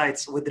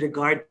insights with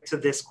regard to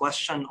this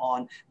question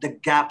on the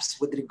gaps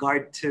with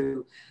regard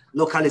to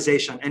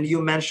localization. And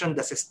you mentioned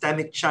the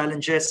systemic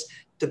challenges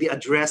to be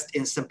addressed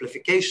in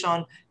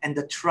simplification, and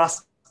the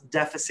trust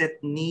deficit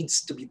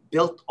needs to be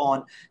built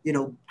on,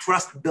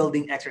 trust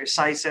building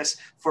exercises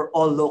for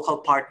all local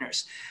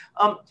partners.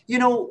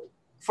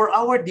 For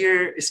our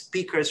dear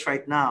speakers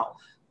right now,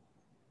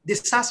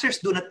 disasters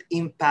do not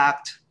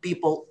impact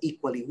people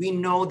equally. We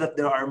know that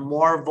there are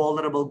more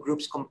vulnerable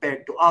groups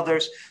compared to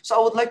others. So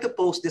I would like to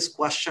pose this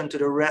question to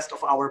the rest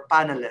of our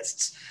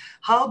panelists.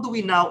 How do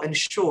we now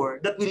ensure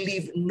that we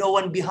leave no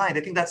one behind?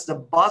 I think that's the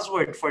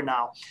buzzword for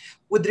now.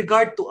 With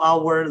regard to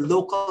our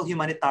local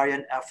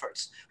humanitarian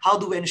efforts, how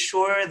do we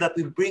ensure that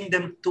we bring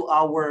them to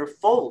our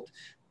fold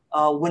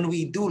when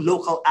we do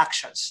local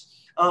actions?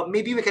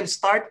 Maybe we can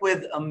start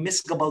with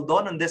Ms.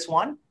 Gabaldon on this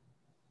one.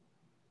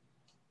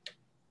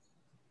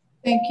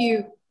 Thank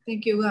you,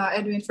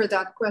 Edwin, for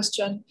that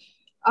question.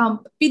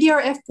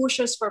 PDRF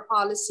pushes for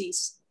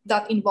policies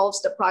that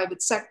involves the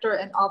private sector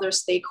and other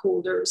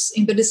stakeholders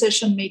in the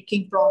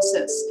decision-making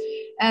process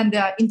and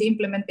in the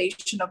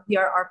implementation of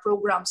PRR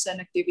programs and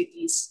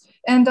activities.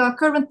 And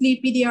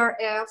currently,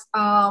 PDRF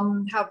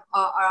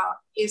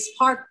is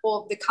part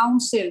of the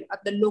council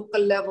at the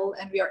local level,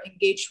 and we are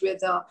engaged with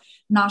the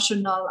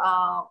National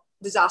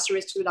Disaster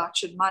Risk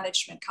Reduction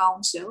Management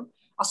Council,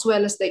 as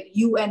well as the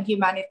UN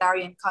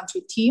Humanitarian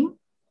Country Team,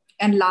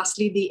 and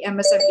lastly, the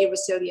MSME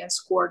Resilience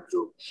Core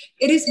Group.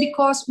 It is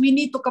because we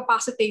need to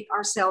capacitate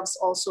ourselves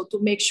also to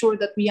make sure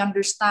that we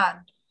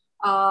understand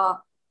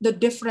the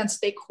different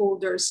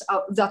stakeholders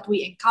that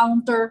we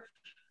encounter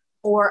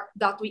or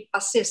that we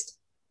assist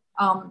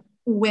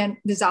when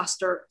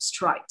disaster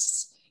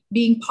strikes.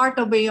 Being part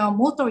of a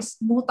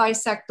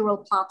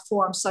multi-sectoral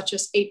platform such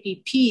as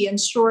APP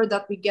ensure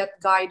that we get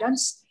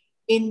guidance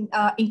in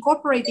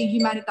incorporating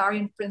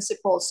humanitarian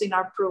principles in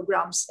our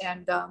programs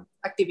and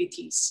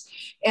activities.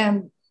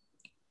 And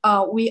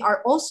we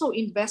are also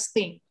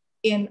investing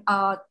in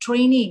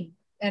training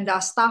and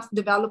staff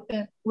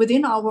development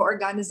within our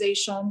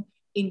organization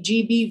in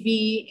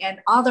GBV and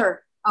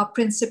other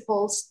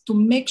principles to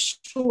make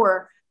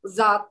sure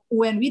that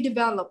when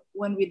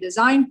we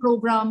design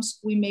programs,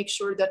 we make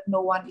sure that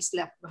no one is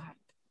left behind.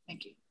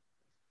 Thank you.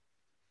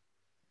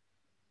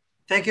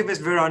 Thank you, Ms.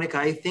 Veronica.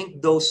 I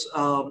think those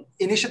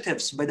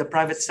initiatives by the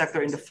private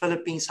sector in the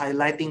Philippines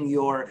highlighting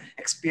your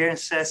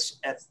experiences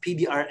at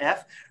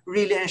PDRF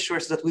really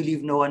ensures that we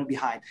leave no one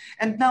behind.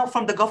 And now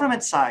from the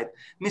government side,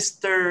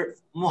 Mr.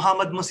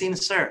 Muhammad Musin,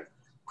 sir,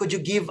 could you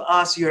give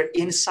us your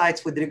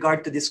insights with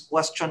regard to this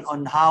question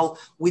on how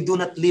we do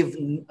not leave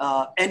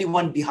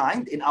anyone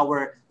behind in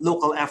our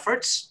local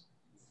efforts?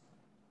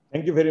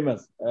 Thank you very much,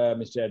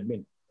 Mr.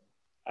 Admin.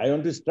 I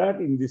want to start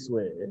in this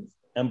way.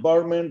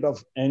 Empowerment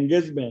of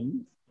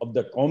engagement of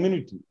the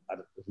community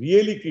are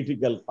really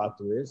critical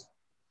pathways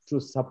to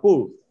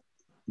support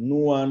no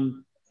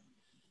one,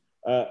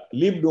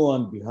 leave no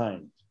one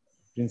behind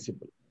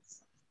principle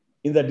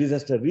in the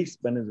disaster risk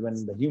management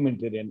and the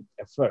humanitarian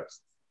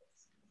efforts.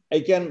 I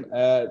can,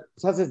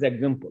 such as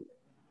example,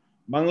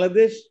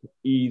 Bangladesh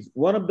is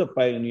one of the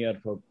pioneers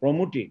for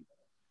promoting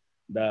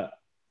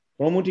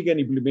and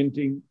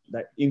implementing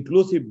the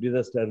inclusive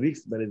disaster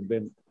risk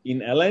management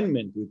in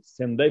alignment with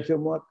Sendai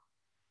framework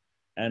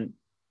and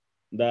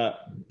the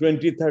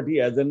 2030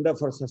 Agenda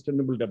for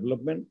Sustainable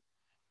Development,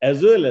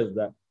 as well as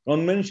the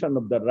Convention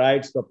of the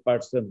Rights of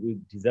Persons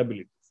with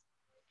Disabilities,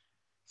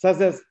 such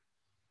as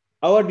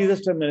our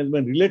disaster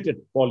management related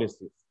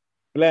policies,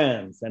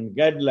 plans, and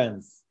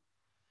guidelines,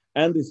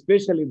 and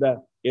especially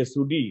the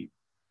SOD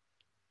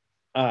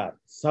are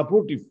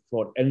supportive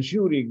for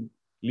ensuring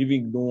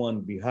leaving no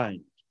one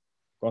behind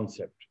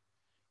concept.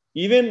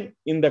 Even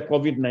in the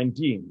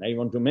COVID-19, I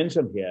want to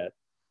mention here,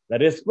 the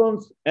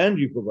response and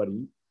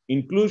recovery,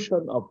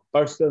 inclusion of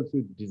persons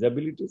with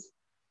disabilities,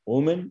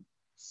 women,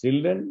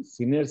 children,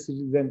 senior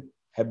citizens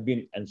have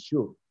been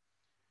ensured.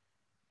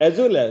 As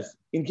well as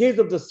in case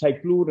of the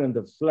cyclone and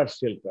the flood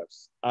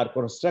shelters are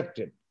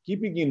constructed,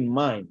 keeping in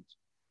mind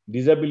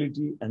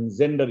disability and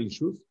gender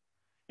issues,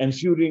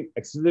 ensuring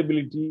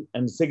accessibility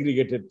and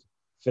segregated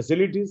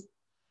facilities.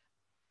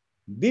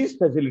 These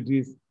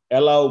facilities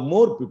allow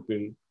more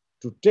people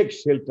to take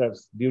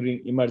shelters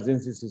during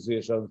emergency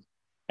situations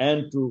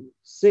and to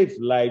save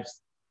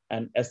lives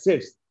and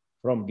assets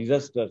from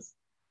disasters.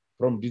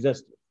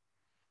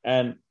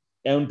 And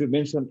I want to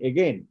mention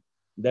again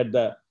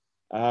that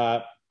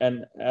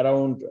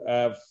around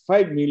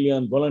 5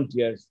 million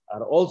volunteers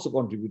are also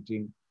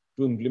contributing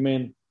to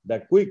implement the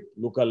quick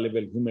local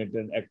level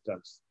humanitarian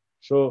actions.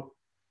 So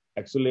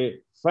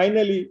actually,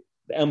 finally,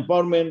 the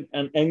empowerment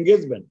and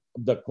engagement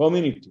of the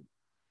community,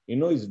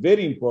 is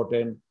very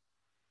important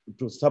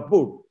to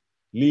support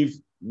leave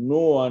no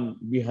one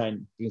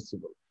behind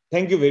principle.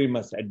 Thank you very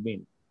much,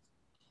 admin.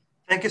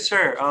 Thank you,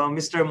 sir.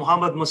 Mr.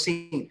 Muhammad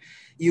Mohsin,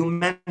 you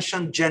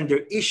mentioned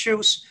gender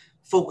issues,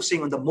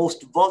 focusing on the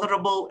most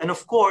vulnerable, and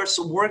of course,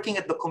 working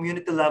at the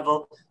community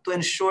level to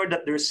ensure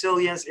that the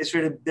resilience is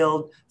really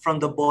built from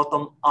the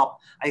bottom up.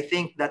 I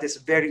think that is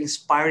very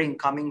inspiring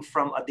coming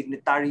from a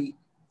dignitary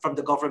from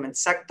the government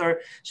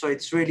sector. So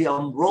it's really a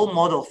role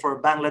model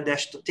for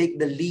Bangladesh to take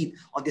the lead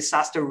on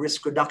disaster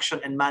risk reduction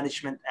and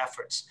management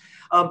efforts.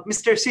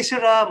 Mr.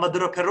 Sisira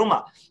Maduro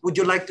Peruma, would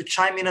you like to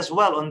chime in as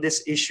well on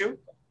this issue?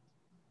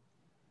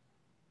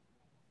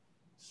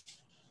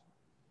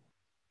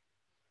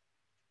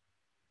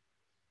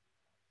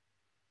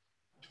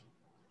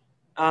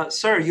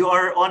 Sir, you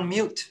are on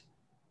mute.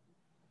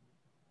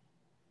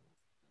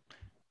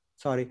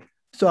 Sorry.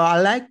 So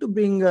I like to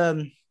bring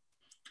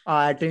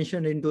our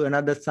attention into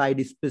another side,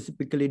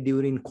 specifically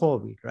during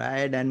COVID,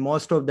 right? And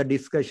most of the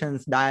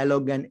discussions,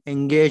 dialogue, and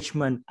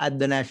engagement at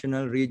the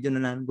national,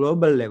 regional, and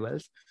global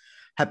levels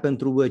happen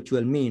through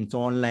virtual means,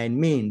 online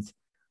means.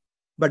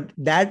 But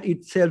that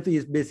itself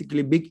is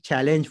basically a big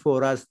challenge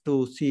for us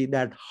to see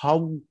that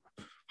how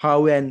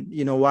and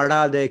what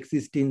are the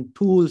existing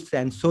tools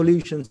and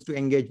solutions to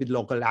engage with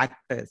local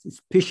actors,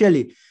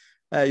 especially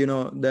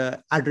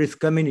the at-risk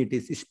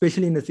communities,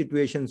 especially in the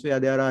situations where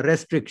there are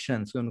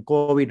restrictions,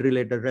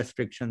 COVID-related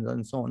restrictions,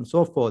 and so on and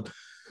so forth.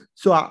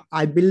 So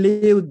I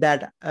believe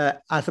that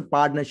as a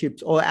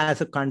partnerships or as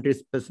a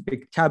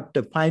country-specific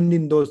chapter,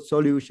 finding those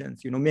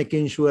solutions,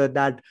 making sure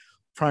that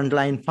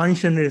frontline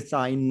functionaries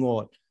are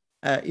involved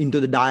into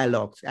the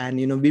dialogues. And,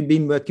 we've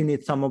been working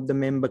with some of the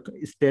member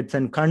states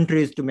and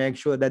countries to make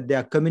sure that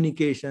their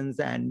communications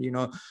and,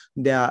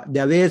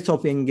 their ways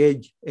of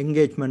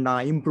engagement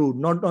are improved,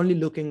 not only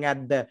looking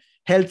at the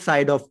health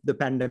side of the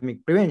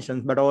pandemic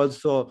prevention, but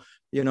also,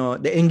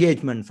 the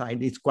engagement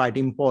side is quite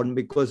important,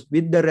 because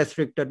with the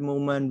restricted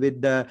movement,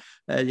 with the,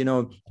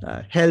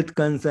 health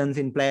concerns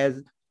in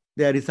place,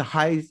 there is a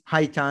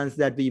high chance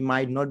that we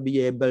might not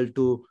be able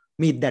to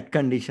meet that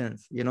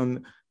conditions,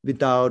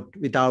 without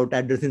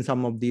addressing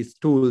some of these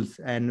tools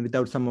and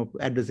without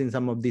addressing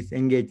some of these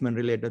engagement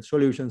related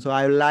solutions. So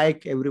I would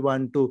like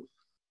everyone to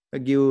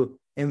give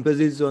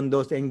emphasis on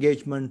those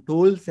engagement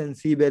tools and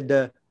see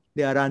whether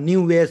there are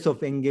new ways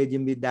of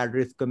engaging with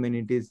at-risk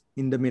communities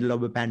in the middle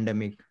of a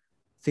pandemic,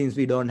 since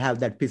we don't have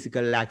that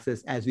physical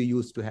access as we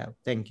used to have.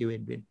 Thank you,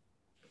 Edwin.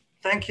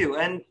 Thank you.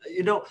 And,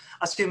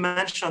 as you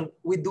mentioned,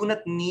 we do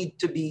not need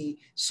to be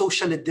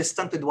socially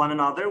distant with one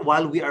another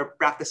while we are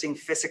practicing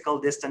physical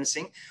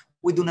distancing.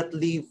 We do not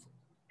leave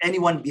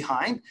anyone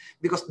behind,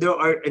 because there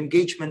are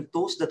engagement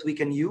tools that we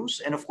can use.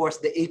 And of course,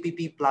 the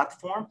APP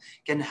platform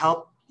can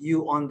help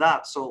you on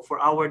that. So for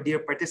our dear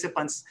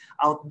participants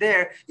out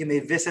there, you may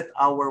visit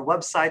our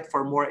website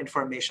for more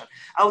information.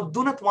 I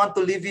do not want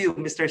to leave you,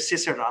 Mr.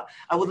 Sisira.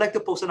 I would like to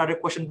pose another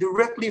question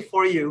directly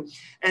for you.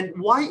 And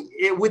why,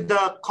 with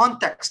the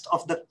context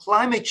of the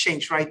climate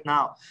change right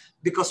now,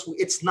 because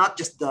it's not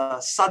just the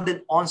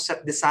sudden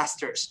onset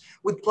disasters,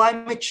 with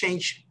climate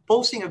change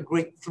posing a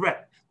great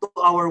threat to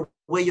our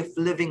way of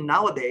living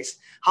nowadays,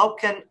 how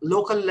can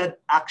local-led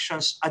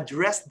actions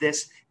address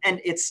this and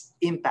its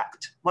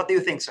impact? What do you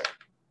think, sir?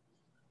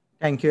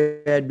 Thank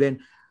you, Edwin.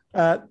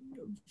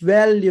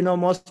 Well,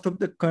 most of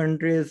the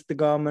countries, the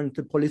government,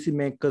 the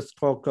policymakers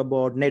talk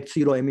about net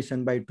zero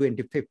emission by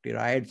 2050,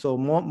 right? So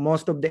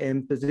most of the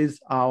emphasis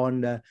are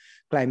on the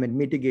climate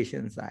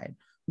mitigation side.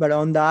 But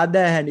on the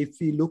other hand, if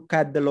we look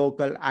at the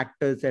local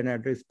actors and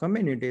at-risk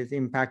communities,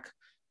 in fact,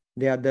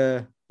 they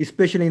are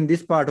especially in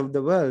this part of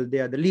the world, they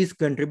are the least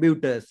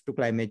contributors to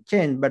climate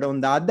change. But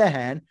on the other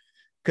hand,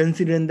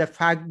 considering the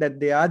fact that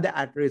they are the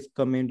at-risk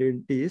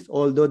communities,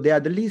 although they are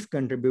the least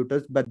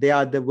contributors, but they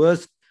are the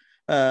worst,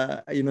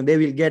 they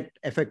will get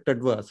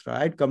affected worse,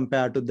 right,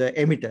 compared to the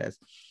emitters.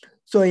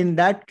 So in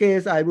that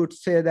case, I would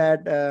say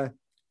that,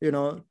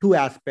 two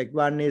aspects.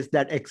 One is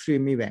that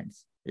extreme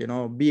events,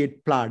 be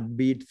it flood,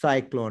 be it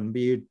cyclone,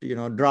 be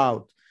it,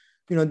 drought.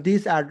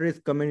 These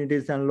at-risk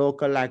communities and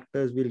local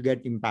actors will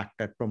get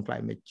impacted from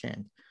climate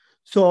change.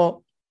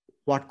 So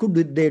what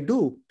could they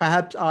do?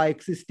 Perhaps our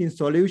existing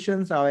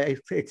solutions, our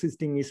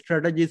existing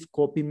strategies,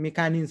 coping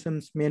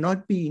mechanisms may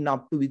not be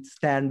enough to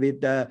withstand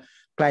with the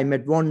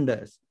climate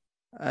wonders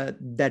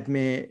that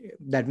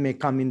may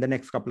come in the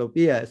next couple of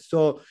years.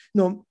 So,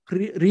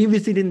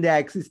 revisiting their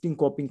existing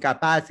coping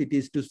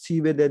capacities to see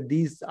whether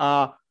these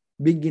are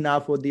big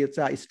enough or these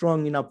are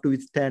strong enough to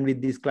withstand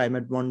with these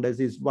climate wonders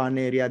is one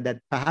area that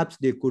perhaps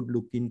they could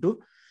look into.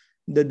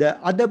 The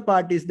other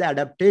part is the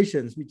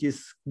adaptations, which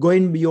is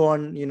going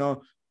beyond,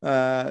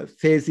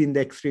 facing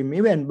the extreme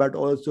event, but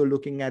also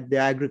looking at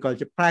their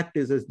agriculture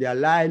practices, their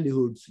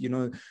livelihoods,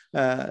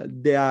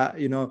 their,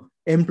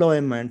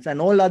 employments and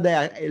all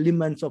other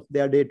elements of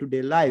their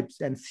day-to-day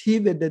lives, and see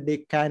whether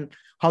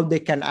how they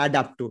can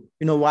adapt to,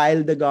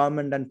 while the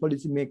government and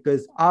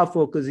policymakers are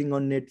focusing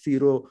on net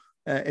zero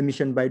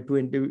emission by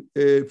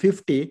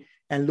 2050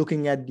 and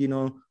looking at,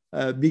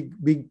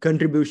 big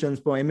contributions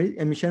for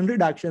emission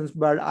reductions.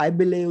 But I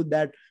believe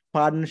that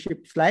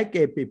partnerships like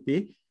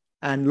APP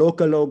and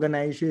local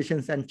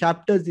organizations and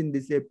chapters in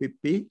this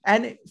APP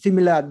and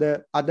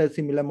other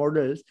similar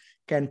models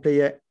can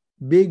play a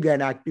big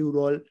and active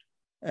role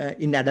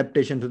in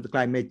adaptation to the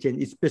climate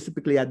change,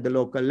 specifically at the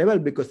local level,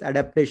 because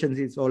adaptations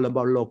is all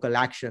about local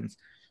actions.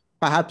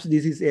 Perhaps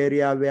this is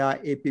area where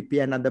APP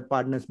and other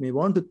partners may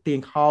want to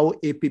think how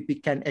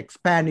APP can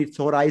expand its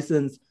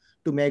horizons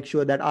to make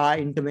sure that our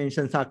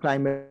interventions are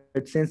climate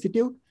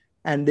sensitive,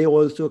 and they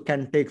also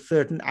can take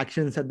certain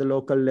actions at the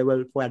local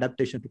level for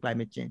adaptation to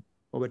climate change.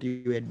 Over to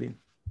you, Edwin.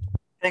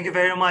 Thank you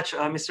very much,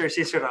 Mr.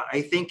 Cicera.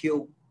 I think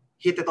you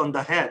hit it on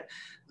the head,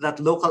 that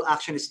local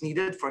action is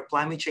needed for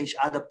climate change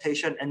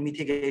adaptation and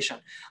mitigation.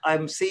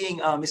 I'm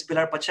seeing Ms.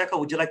 Pilar Pacheco.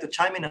 Would you like to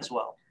chime in as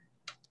well?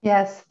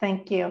 Yes,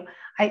 thank you.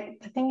 I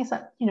think it's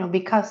that,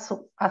 because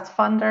as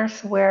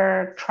funders,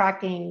 we're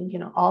tracking,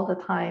 all the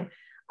time,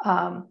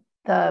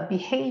 the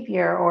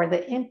behavior or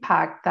the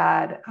impact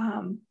that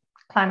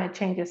climate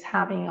change is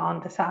having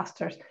on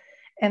disasters.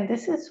 And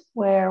this is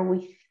where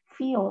we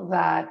feel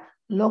that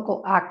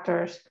local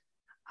actors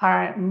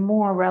are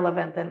more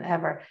relevant than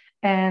ever.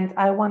 And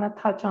I want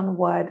to touch on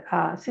what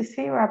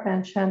Cicera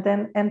mentioned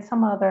and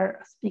some other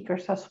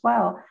speakers as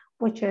well,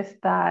 which is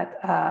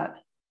that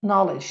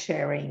knowledge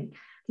sharing,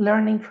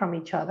 learning from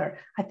each other.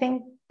 I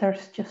think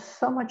there's just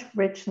so much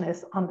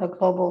richness on the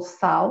global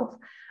South.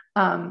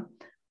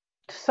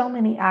 So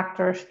many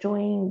actors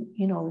doing,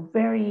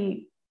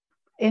 very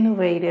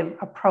innovative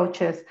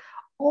approaches.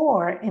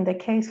 Or in the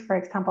case, for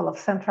example, of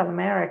Central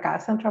America,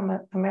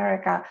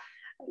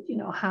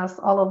 has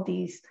all of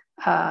these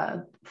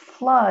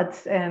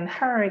floods and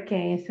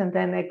hurricanes, and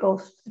then it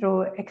goes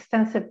through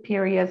extensive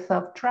periods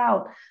of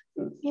drought,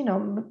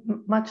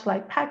 much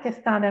like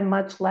Pakistan and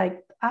much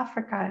like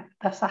Africa,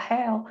 the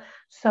Sahel.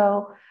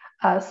 So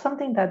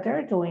something that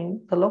they're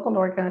doing, the local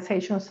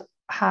organizations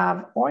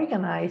have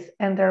organized,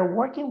 and they're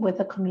working with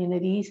the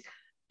communities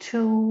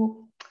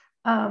to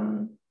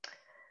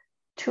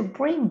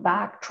bring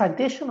back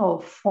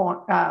traditional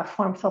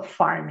forms of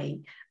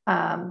farming.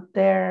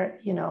 They're,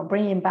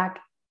 bringing back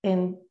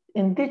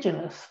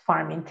indigenous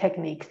farming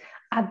techniques,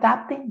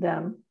 adapting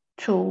them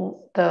to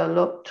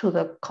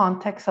the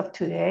context of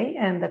today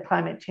and the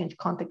climate change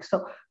context.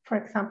 So, for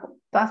example,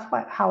 that's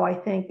how I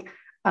think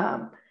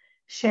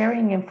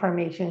sharing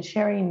information,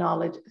 sharing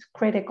knowledge is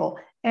critical,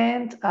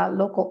 and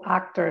local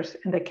actors,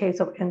 in the case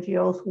of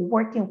NGOs,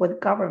 working with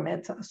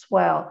governments as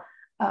well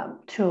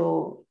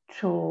to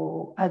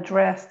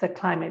address the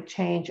climate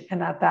change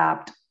and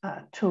adapt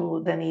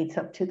to the needs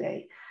of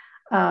today.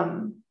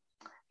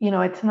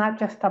 It's not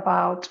just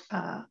about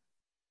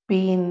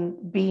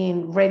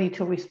being ready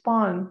to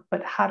respond,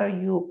 but how do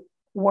you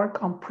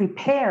work on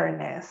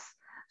preparedness?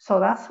 So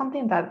that's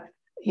something that,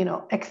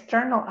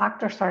 external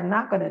actors are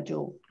not going to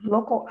do.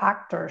 Local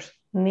actors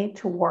need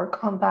to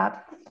work on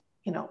that,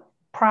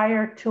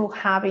 prior to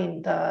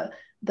having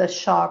the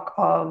shock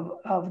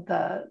of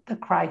the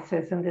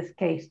crisis, in this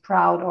case,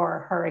 drought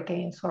or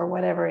hurricanes or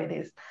whatever it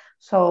is.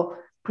 So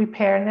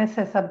preparedness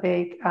is a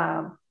big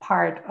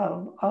part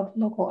of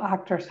local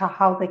actors,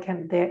 how they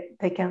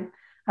can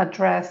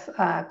address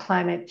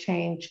climate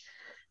change,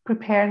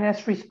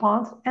 preparedness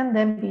response, and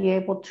then be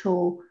able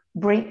to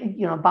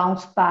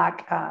bounce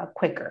back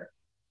quicker.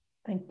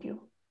 Thank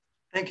you.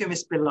 Thank you,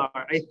 Ms. Pilar.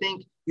 I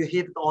think you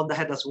hit it on the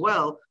head as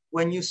well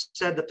when you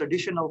said the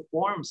traditional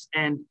forms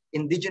and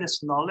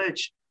indigenous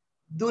knowledge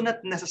do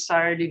not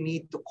necessarily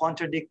need to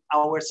contradict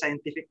our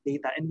scientific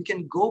data. And we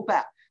can go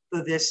back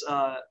to these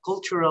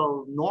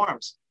cultural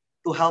norms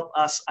to help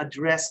us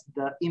address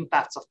the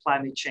impacts of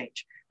climate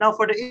change. Now,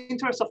 for the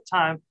interest of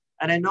time,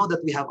 and I know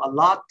that we have a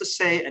lot to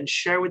say and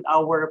share with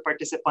our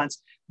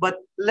participants, but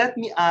let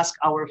me ask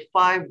our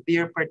 5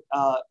 dear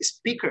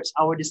speakers,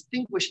 our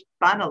distinguished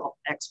panel of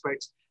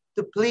experts,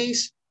 to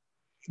please,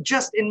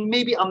 just in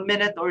maybe a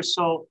minute or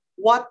so,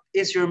 what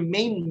is your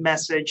main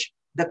message,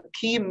 the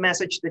key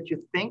message that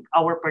you think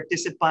our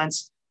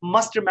participants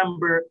must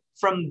remember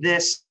from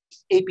this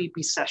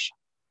APP session?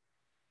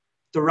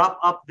 To wrap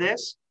up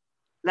this,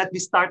 let me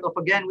start off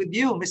again with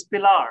you, Ms.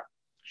 Pilar.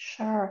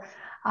 Sure.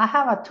 I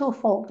have a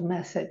twofold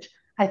message.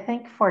 I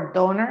think for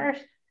donors,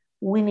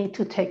 we need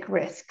to take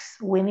risks.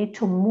 We need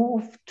to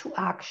move to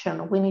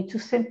action. We need to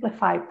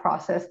simplify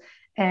process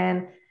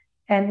and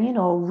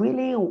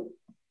really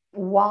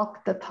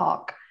walk the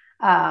talk.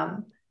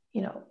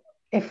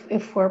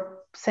 If we're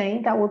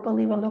saying that we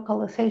believe in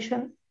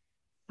localization,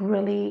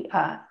 really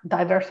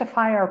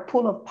diversify our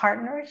pool of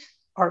partners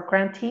or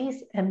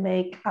grantees and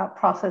make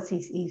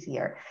processes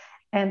easier.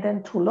 And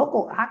then to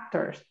local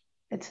actors,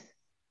 it's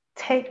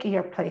take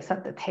your place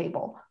at the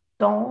table.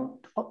 Don't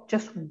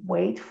just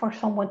wait for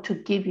someone to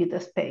give you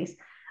the space.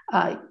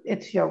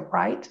 It's your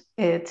right,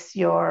 it's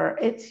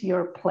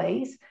your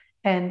place,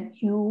 and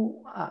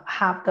you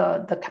have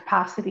the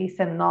capacities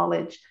and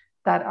knowledge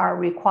that are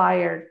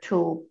required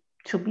to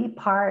be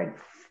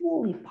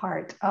fully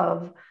part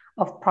of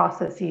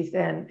processes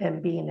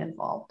and being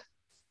involved.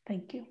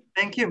 Thank you.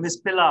 Thank you,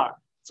 Ms. Pilar.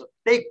 So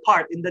take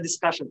part in the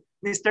discussion.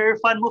 Mr.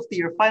 Irfan Mufti,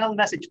 your final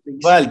message,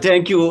 please. Well,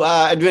 thank you,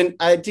 Edwin.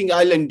 I think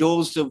I'll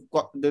endorse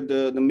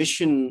the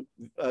mission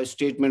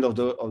statement of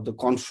the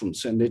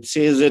conference, and it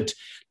says that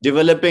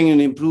developing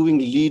and improving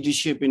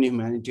leadership in a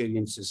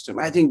humanitarian system.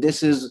 I think this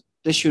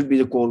should be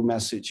the core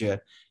message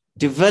here.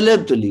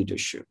 Develop the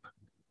leadership,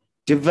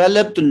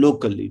 develop the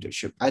local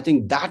leadership. I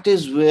think that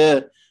is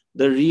where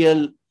the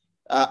real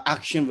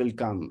action will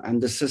come and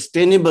the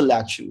sustainable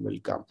action will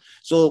come.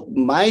 So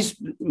my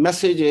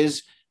message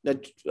is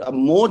that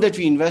more that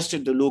we invest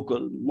in the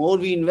local, more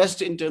we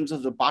invest in terms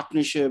of the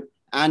partnership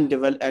and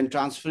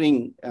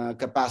transferring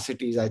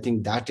capacities. I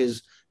think that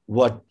is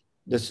what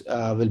this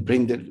will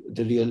bring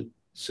the real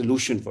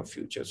solution for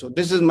future. So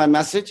this is my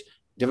message: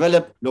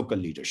 develop local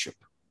leadership.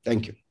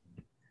 Thank you.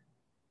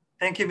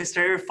 Thank you,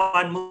 Mr.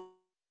 Irfan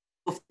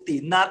Mufti.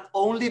 Not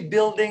only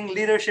building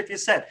leadership, you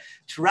said,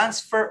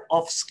 transfer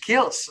of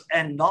skills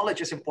and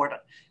knowledge is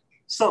important.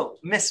 So,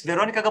 Ms.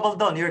 Veronica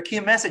Gabaldon, your key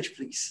message,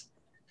 please.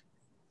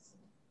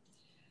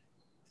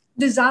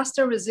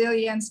 Disaster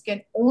resilience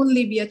can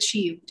only be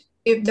achieved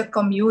if the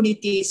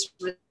community is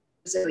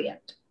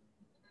resilient.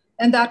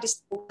 And that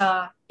is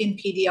in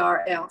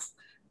PDRF,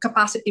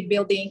 capacity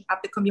building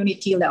at the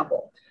community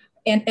level.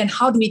 And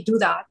how do we do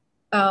that?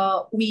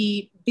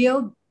 We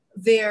build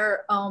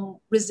their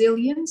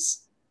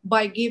resilience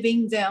by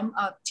giving them,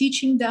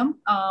 teaching them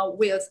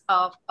with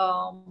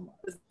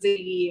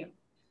the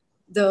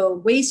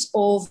ways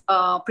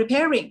of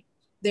preparing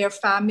their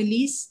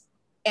families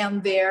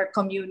and their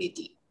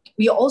community.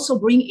 We also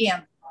bring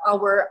in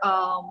our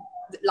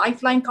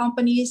lifeline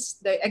companies,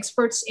 the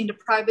experts in the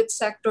private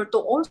sector, to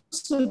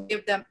also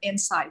give them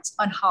insights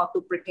on how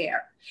to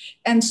prepare.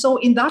 And so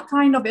in that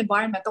kind of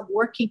environment of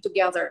working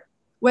together,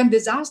 when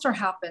disaster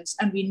happens,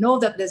 and we know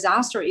that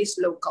disaster is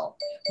local,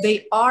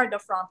 they are the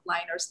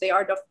frontliners, they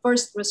are the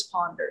first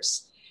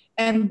responders.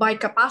 And by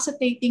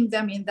capacitating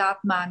them in that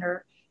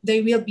manner,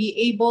 they will be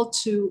able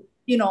to,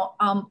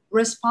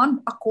 respond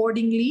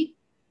accordingly.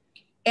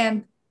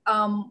 And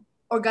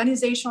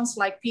organizations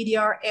like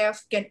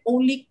PDRF can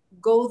only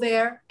go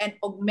there and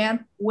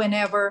augment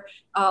whenever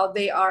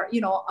they are,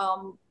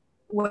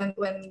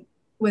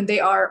 when they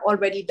are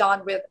already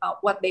done with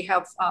what they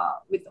have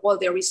with all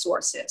their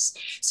resources.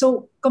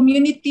 So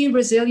community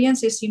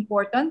resilience is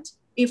important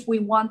if we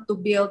want to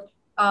build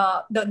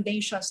the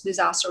nation's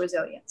disaster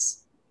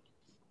resilience.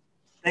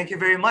 Thank you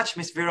very much,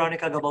 Ms.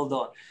 Veronica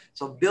Gabaldon.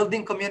 So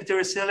building community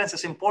resilience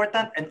is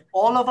important, and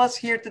all of us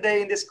here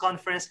today in this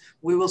conference,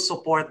 we will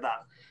support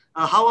that.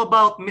 How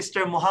about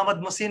Mr.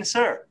 Muhammad Musin,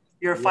 sir?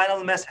 Your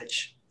final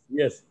message.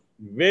 Yes,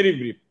 very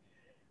brief.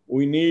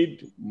 We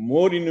need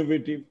more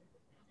innovative,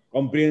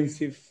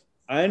 comprehensive,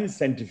 and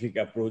scientific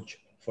approach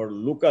for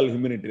local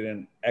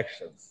humanitarian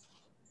actions.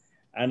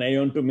 And I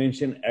want to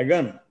mention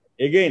again,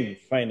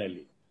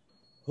 finally,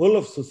 whole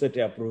of society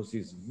approach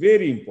is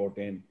very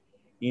important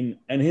in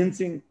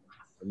enhancing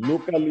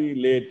locally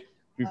led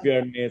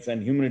preparedness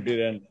and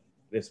humanitarian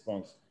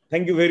response.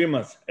 Thank you very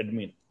much,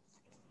 admin.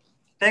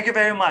 Thank you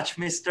very much,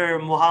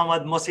 Mr.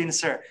 Muhammad Musin,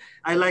 sir.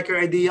 I like your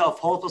idea of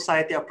whole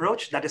society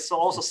approach. That is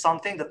also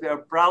something that we are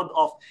proud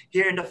of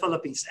here in the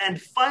Philippines.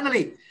 And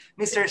finally,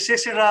 Mr.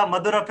 Sisira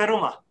Madura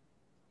Peruma.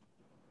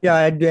 Yeah,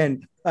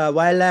 Edwin,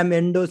 while I'm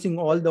endorsing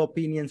all the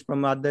opinions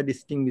from other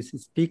distinguished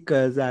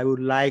speakers, I would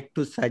like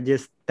to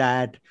suggest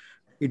that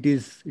it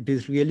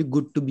is really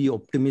good to be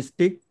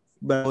optimistic,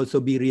 but also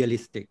be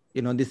realistic.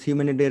 This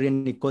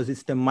humanitarian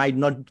ecosystem might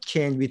not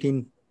change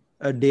within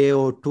a day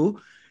or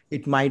two.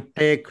 It might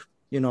take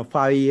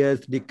 5 years,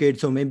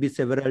 decades, or maybe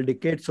several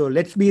decades. So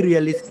let's be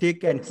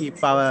realistic and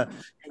keep our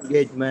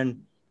engagement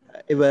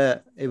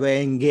ever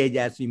engaged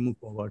as we move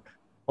forward.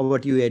 Over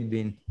to you,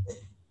 Edwin.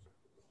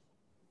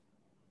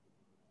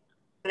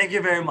 Thank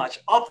you very much.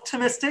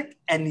 Optimistic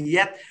and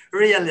yet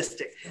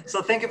realistic.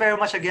 So thank you very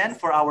much again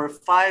for our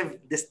 5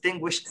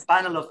 distinguished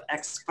panel of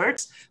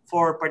experts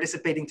for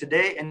participating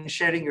today and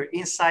sharing your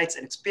insights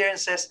and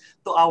experiences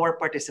to our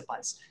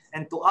participants.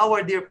 And to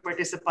our dear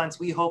participants,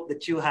 we hope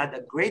that you had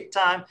a great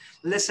time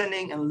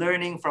listening and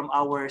learning from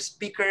our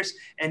speakers.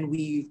 And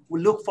we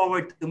look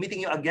forward to meeting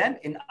you again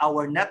in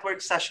our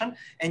network session.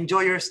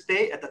 Enjoy your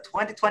stay at the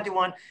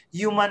 2021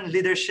 Human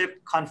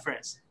Leadership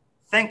Conference.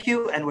 Thank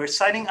you, and we're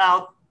signing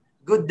out.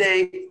 Good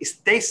day,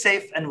 stay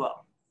safe and well.